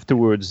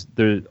afterwards,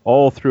 they're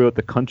all throughout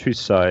the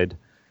countryside,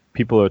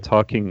 people are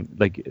talking,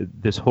 like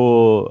this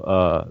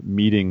whole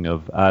meeting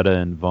of Ada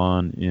and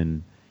Vaughan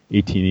in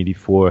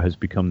 1884 has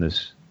become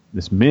this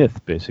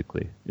myth,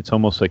 basically. It's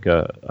almost like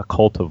a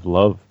cult of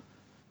love.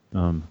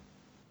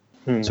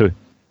 So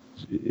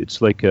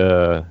it's like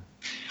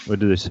what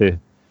do they say?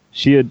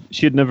 She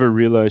had never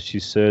realized, she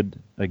said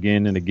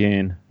again and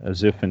again,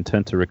 as if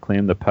intent to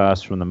reclaim the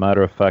past from the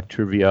matter-of-fact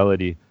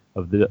triviality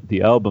of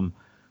the album,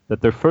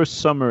 that their first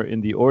summer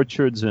in the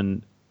orchards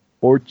and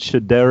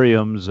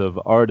orchidariums of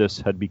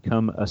artists had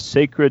become a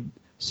sacred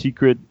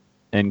secret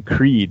and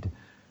creed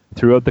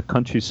throughout the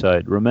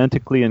countryside.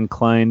 Romantically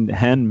inclined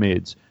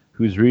handmaids,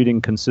 whose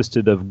reading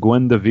consisted of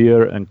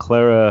Guinevere and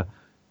Clara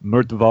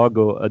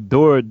Murtvago,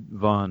 adored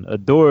Vaughan,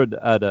 adored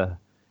Ada,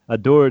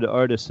 adored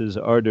artists'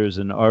 ardors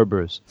and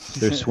arbors,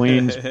 their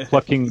swains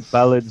plucking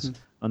ballads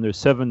on their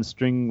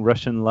 7-string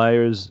Russian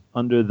lyres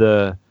under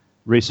the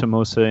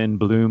racemosa in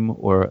bloom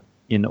or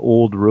in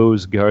old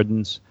rose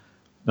gardens,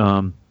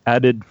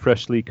 added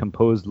freshly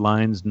composed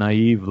lines,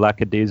 naive,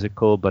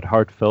 lackadaisical, but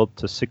heartfelt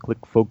to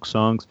cyclic folk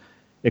songs.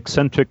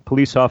 Eccentric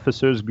police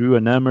officers grew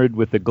enamored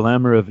with the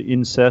glamour of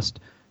incest.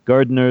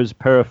 Gardeners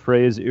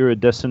paraphrase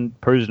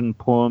iridescent Persian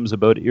poems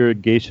about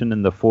irrigation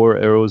and the 4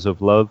 arrows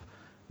of love.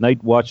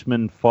 Night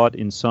watchmen fought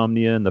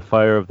insomnia in the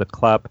fire of the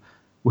clap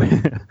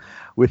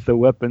with the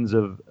weapons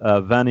of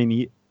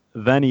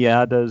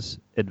Vaniada's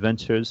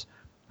adventures.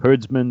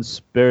 Herdsmen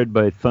spared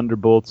by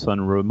thunderbolts on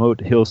a remote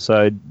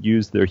hillside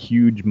used their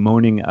huge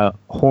moaning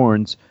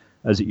horns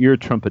as ear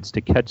trumpets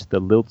to catch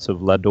the lilts of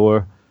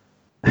Lador,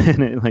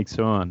 and like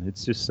so on.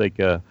 It's just like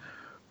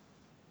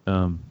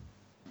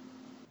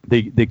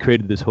they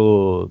created this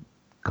whole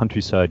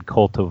countryside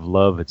cult of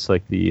love. It's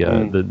like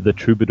the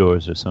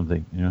troubadours or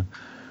something, you know.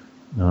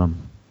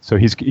 So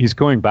he's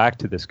going back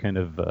to this kind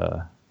of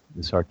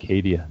this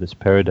Arcadia, this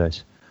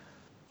paradise.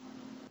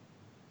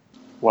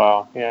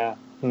 Wow. Yeah.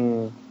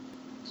 So,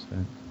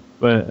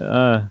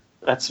 but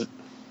that's.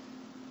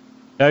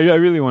 I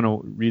really want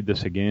to read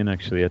this again.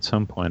 Actually, at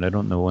some point, I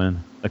don't know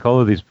when. Like all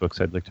of these books,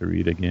 I'd like to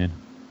read again.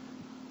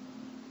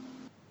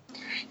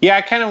 Yeah,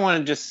 I kind of want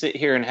to just sit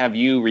here and have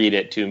you read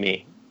it to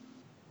me.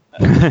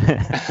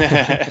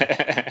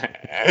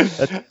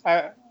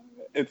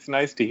 It's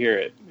nice to hear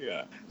it.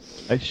 Yeah.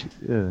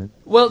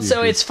 Well,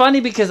 so it's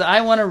funny because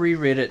I want to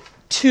reread it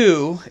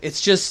too.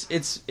 It's just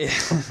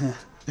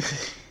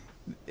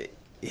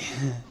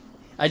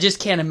I just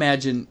can't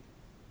imagine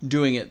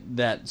doing it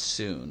that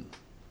soon.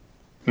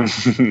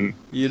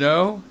 You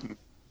know?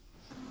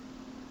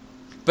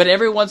 But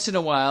every once in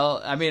a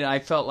while, I mean, I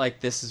felt like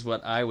this is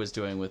what I was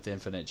doing with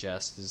Infinite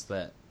Jest, is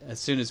that as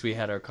soon as we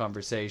had our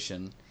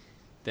conversation,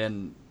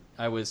 then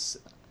I was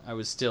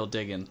still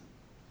digging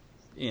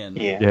in.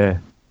 Yeah.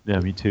 Yeah,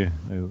 me too.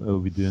 I will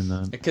be doing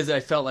that. Because I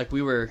felt like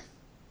we were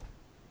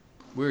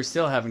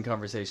still having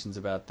conversations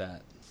about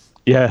that.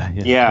 Yeah.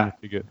 Yeah.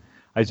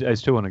 I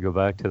still want to go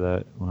back to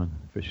that one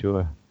for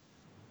sure.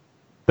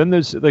 Then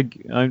there's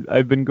like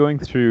I've been going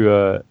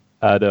through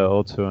Ada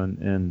also,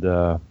 and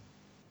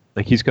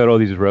like he's got all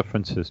these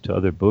references to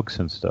other books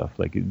and stuff.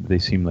 Like they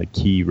seem like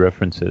key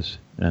references,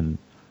 and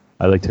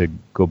I like to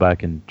go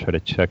back and try to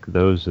check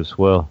those as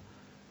well.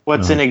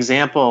 What's an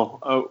example?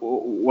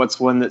 What's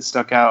one that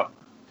stuck out?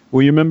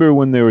 Well, you remember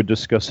when they were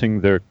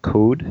discussing their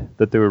code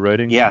that they were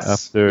writing? Yes.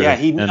 After,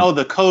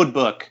 the code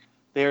book.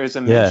 There is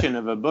a mention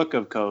of a book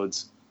of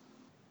codes.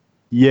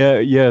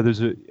 Yeah. There's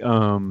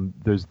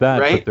that,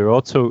 right? but they're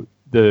also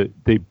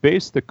they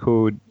base the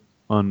code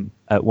on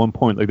at one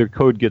point. Like their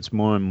code gets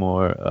more and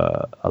more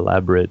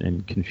elaborate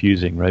and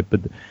confusing, right?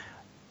 But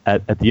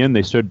at the end,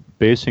 they start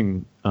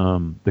basing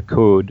the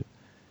code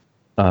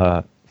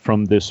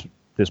from this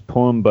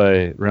poem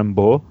by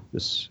Rimbaud.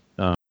 This.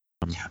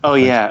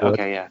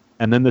 Okay.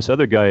 And then this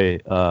other guy,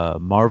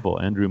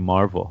 Andrew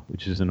Marvell,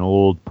 which is an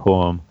old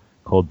poem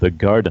called "The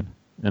Garden,"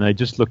 and I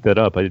just looked that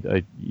up.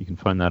 You can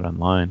find that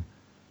online,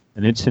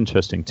 and it's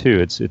interesting too.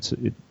 It's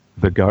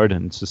The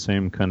Garden. It's the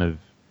same kind of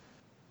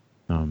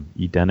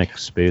Edenic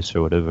space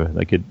or whatever.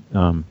 Like it,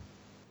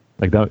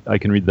 like that. I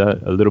can read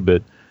that a little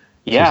bit.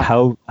 Yeah.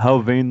 Says, how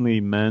vainly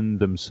men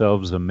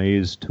themselves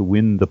amaze to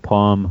win the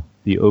palm,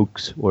 the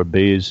oaks or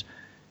bays,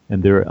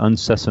 and their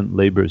uncessant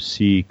labors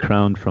see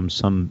crowned from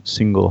some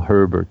single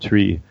herb or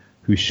tree,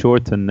 whose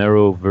short and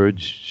narrow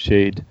verged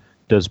shade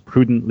does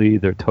prudently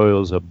their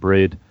toils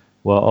upbraid,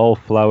 while all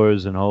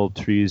flowers and all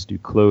trees do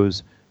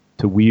close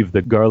to weave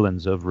the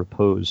garlands of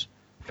repose.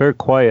 Fair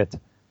quiet,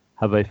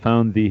 have I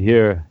found thee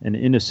here, and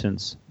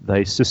innocence,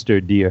 thy sister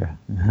dear.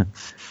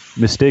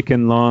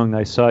 Mistaken long,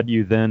 I sought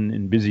you then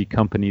in busy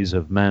companies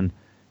of men.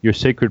 Your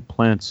sacred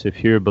plants, if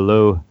here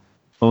below,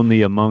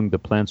 only among the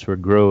plants where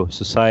grow,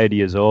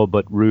 society is all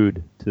but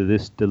rude to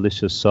this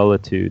delicious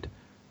solitude.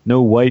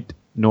 No white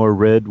nor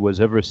red was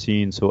ever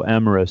seen so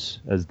amorous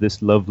as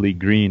this lovely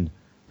green.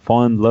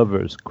 Fond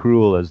lovers,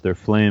 cruel as their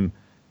flame,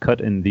 cut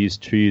in these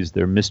trees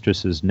their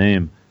mistress's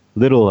name.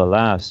 Little,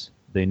 alas,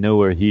 they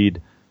know or heed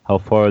how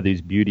far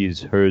these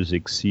beauties hers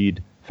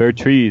exceed. Fair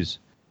trees,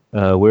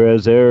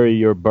 whereas ere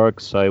your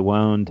barks I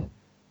wound,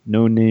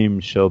 no name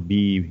shall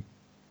be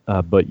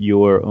but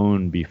your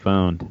own be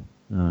found.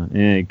 And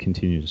it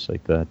continues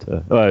like that.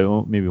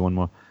 Maybe one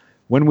more.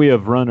 When we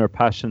have run our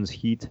passion's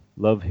heat,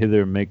 love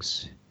hither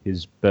makes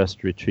his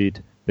best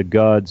retreat. The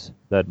gods,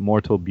 that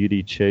mortal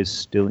beauty chase,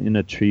 still in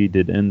a tree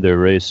did end their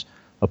race.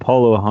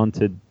 Apollo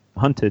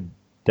hunted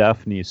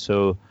Daphne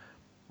so,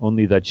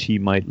 only that she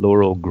might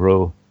laurel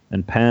grow.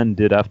 And Pan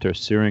did after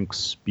Syrinx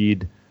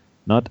speed,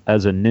 not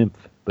as a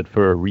nymph, but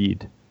for a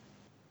reed.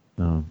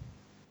 But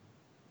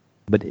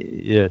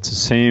yeah, it's the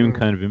same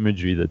kind of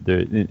imagery that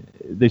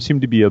they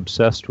seem to be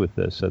obsessed with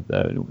this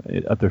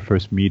at their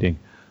first meeting.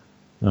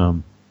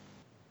 So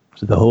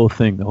the whole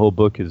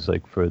book is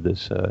like for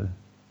this.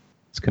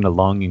 It's kind of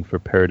longing for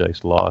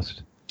Paradise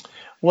Lost.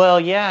 Well,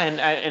 yeah,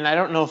 and I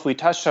don't know if we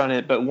touched on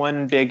it, but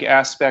one big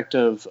aspect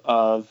of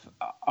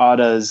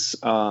Ada's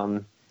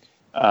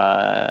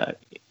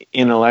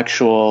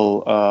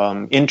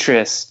intellectual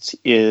interest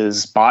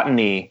is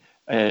botany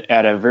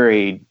at a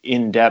very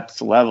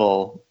in-depth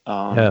level.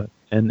 Yeah,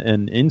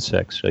 and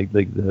insects, right?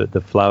 Like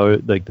the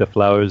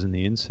flowers and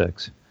the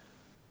insects.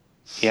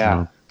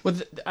 Yeah. Well,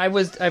 I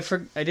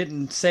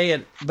didn't say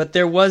it, but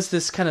there was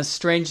this kind of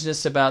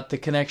strangeness about the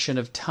connection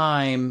of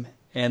time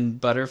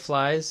and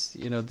butterflies.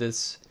 You know,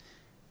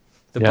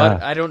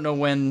 I don't know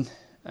when.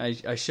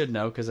 I should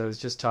know because I was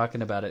just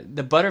talking about it.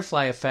 The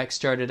butterfly effect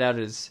started out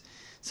as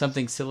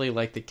something silly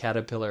like the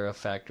caterpillar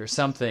effect or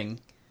something.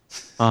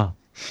 And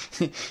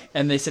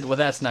they said, well,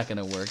 that's not going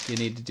to work. You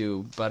need to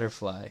do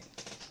butterfly.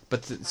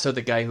 But so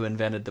the guy who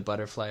invented the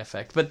butterfly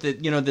effect. But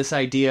this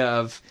idea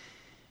of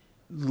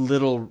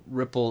little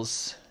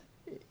ripples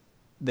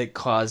that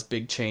cause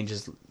big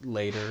changes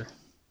later.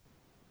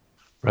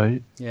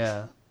 Right.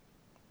 Yeah.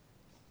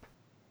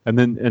 And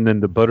then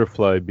the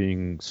butterfly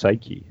being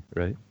Psyche,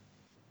 right?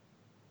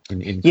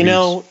 In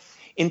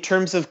in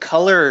terms of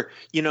color,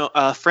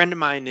 a friend of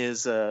mine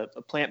is a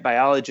plant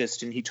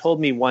biologist, and he told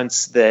me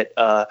once that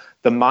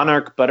the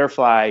monarch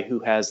butterfly, who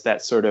has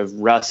that sort of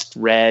rust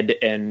red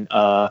and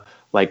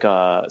like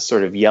a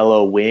sort of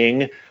yellow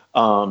wing,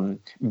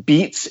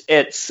 beats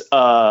its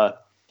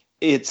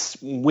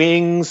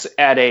wings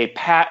at a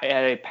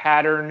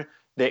pattern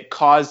that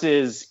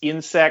causes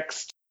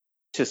insects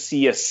to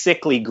see a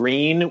sickly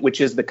green,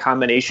 which is the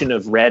combination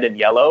of red and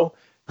yellow.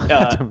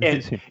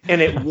 And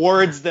it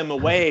wards them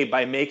away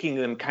by making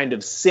them kind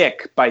of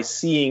sick by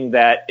seeing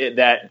that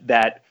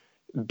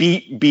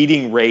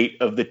beating rate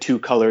of the two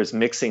colors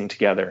mixing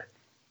together.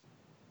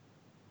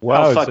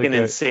 Wow, how fucking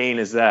insane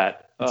is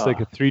that? It's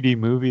like a 3D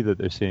movie that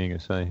they're seeing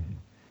us.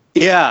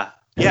 Yeah.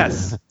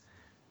 Yes.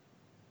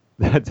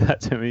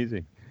 That's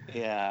amazing.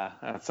 Yeah,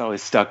 that's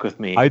always stuck with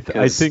me. I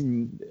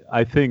think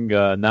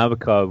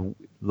Nabokov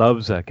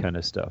loves that kind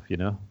of stuff.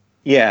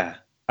 Yeah.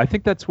 I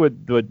think that's what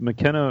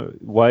McKenna,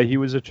 why he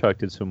was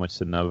attracted so much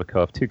to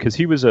Nabokov too, because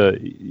he was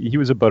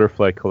a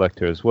butterfly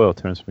collector as well,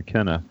 Terence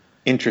McKenna.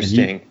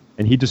 Interesting.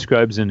 And he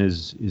describes in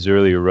his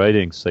earlier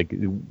writings like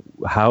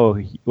how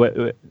he,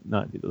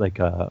 not like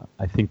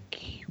I think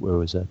where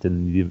was that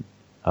in the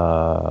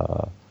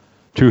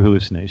True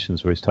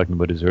Hallucinations, where he's talking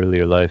about his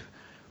earlier life,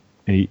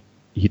 and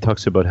he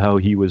talks about how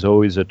he was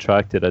always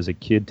attracted as a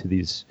kid to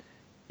these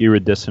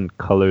iridescent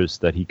colors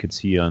that he could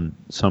see on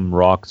some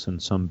rocks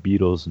and some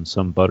beetles and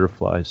some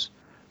butterflies.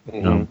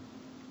 Mm-hmm.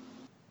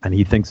 And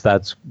he thinks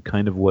that's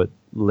kind of what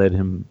led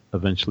him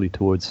eventually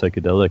towards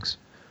psychedelics.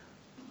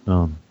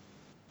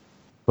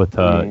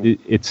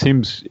 It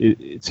seems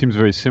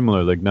very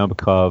similar. Like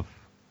Nabokov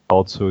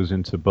also is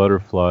into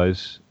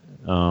butterflies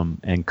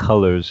and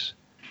colors,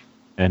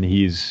 and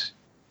he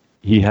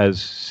has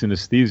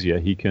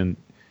synesthesia. He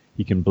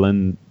can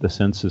blend the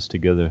senses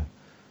together.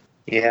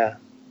 Yeah.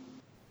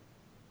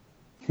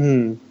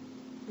 Again,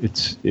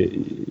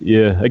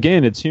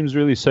 it seems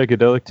really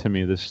psychedelic to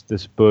me.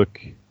 This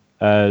book,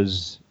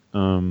 as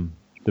the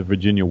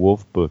Virginia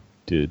Woolf book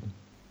did.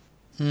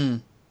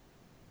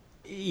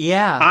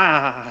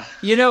 Yeah.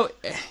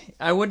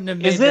 I wouldn't have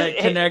made that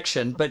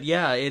connection, but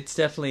yeah, it's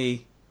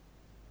definitely,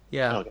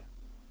 yeah. Okay.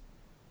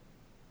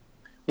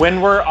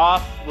 When we're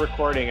off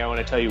recording, I want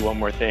to tell you one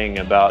more thing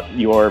about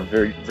your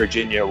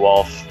Virginia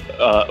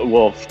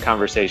Woolf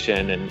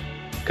conversation, and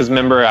because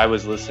remember I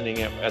was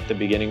listening at the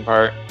beginning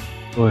part.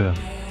 Oh yeah.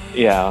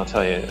 Yeah, I'll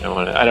tell you.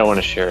 I don't want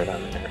to share it on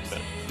there,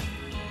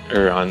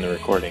 or on the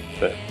recording,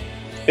 but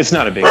it's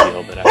not a big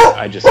deal. But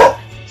I just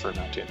prefer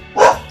not to.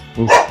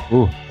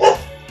 Ooh.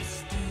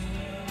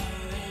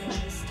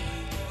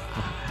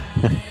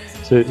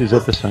 So is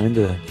that the sign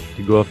to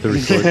go off the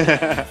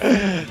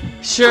record?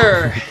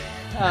 Sure.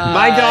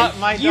 My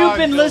dog. You've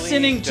been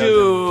listening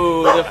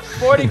to the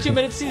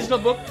 42-minute seasonal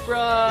book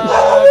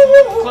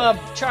club,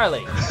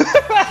 Charlie.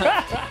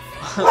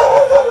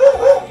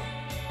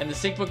 And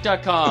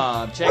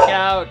thesyncbook.com. Check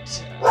out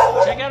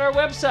our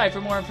website for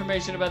more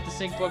information about the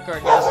Sync Book, our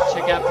guests.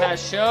 Check out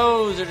past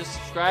shows, or to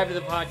subscribe to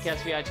the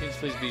podcast via iTunes.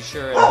 Please be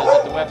sure and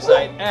visit the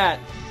website at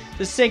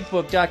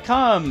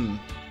thesyncbook.com.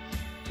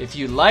 If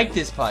you like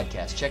this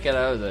podcast, check out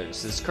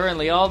others. As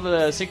currently all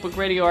the Sync Book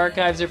Radio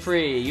archives are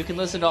free. You can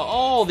listen to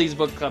all these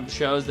book club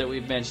shows that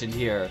we've mentioned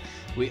here.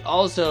 We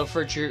also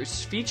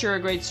feature a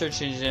great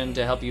search engine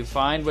to help you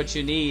find what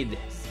you need.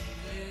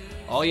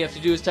 All you have to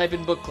do is type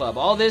in book club.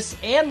 All this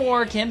and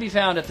more can be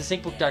found at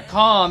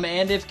thesyncbook.com,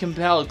 and if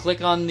compelled,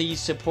 click on the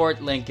support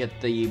link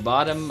at the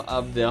bottom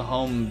of the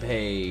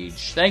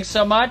homepage. Thanks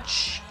so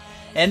much,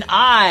 and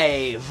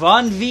I,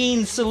 Von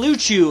Veen,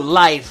 salute you,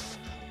 life,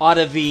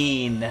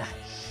 Otavine.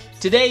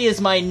 Today is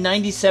my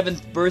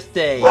 97th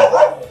birthday,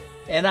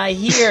 and I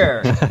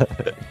hear,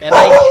 and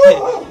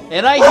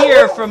I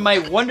hear from my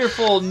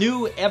wonderful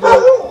new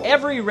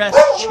every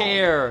rest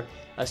chair,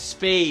 a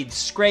spade,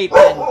 scrape,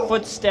 and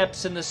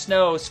footsteps in the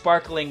snow,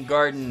 sparkling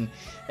garden,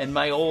 and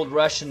my old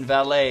Russian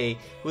valet,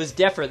 who is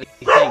deafer than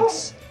he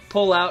thinks,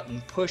 pull out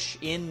and push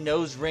in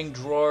nose ring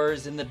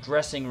drawers in the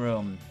dressing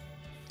room.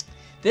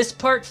 This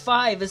part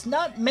 5 is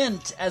not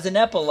meant as an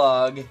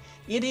epilogue.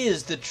 It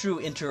is the true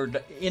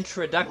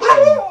introduction.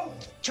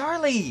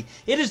 Charlie!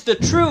 It is the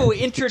true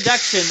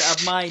introduction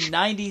of my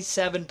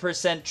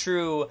 97%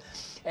 true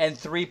and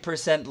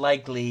 3%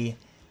 likely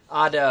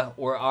Ada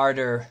or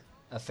Ardor,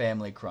 a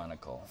family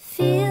chronicle.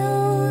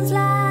 Feels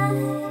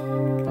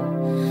like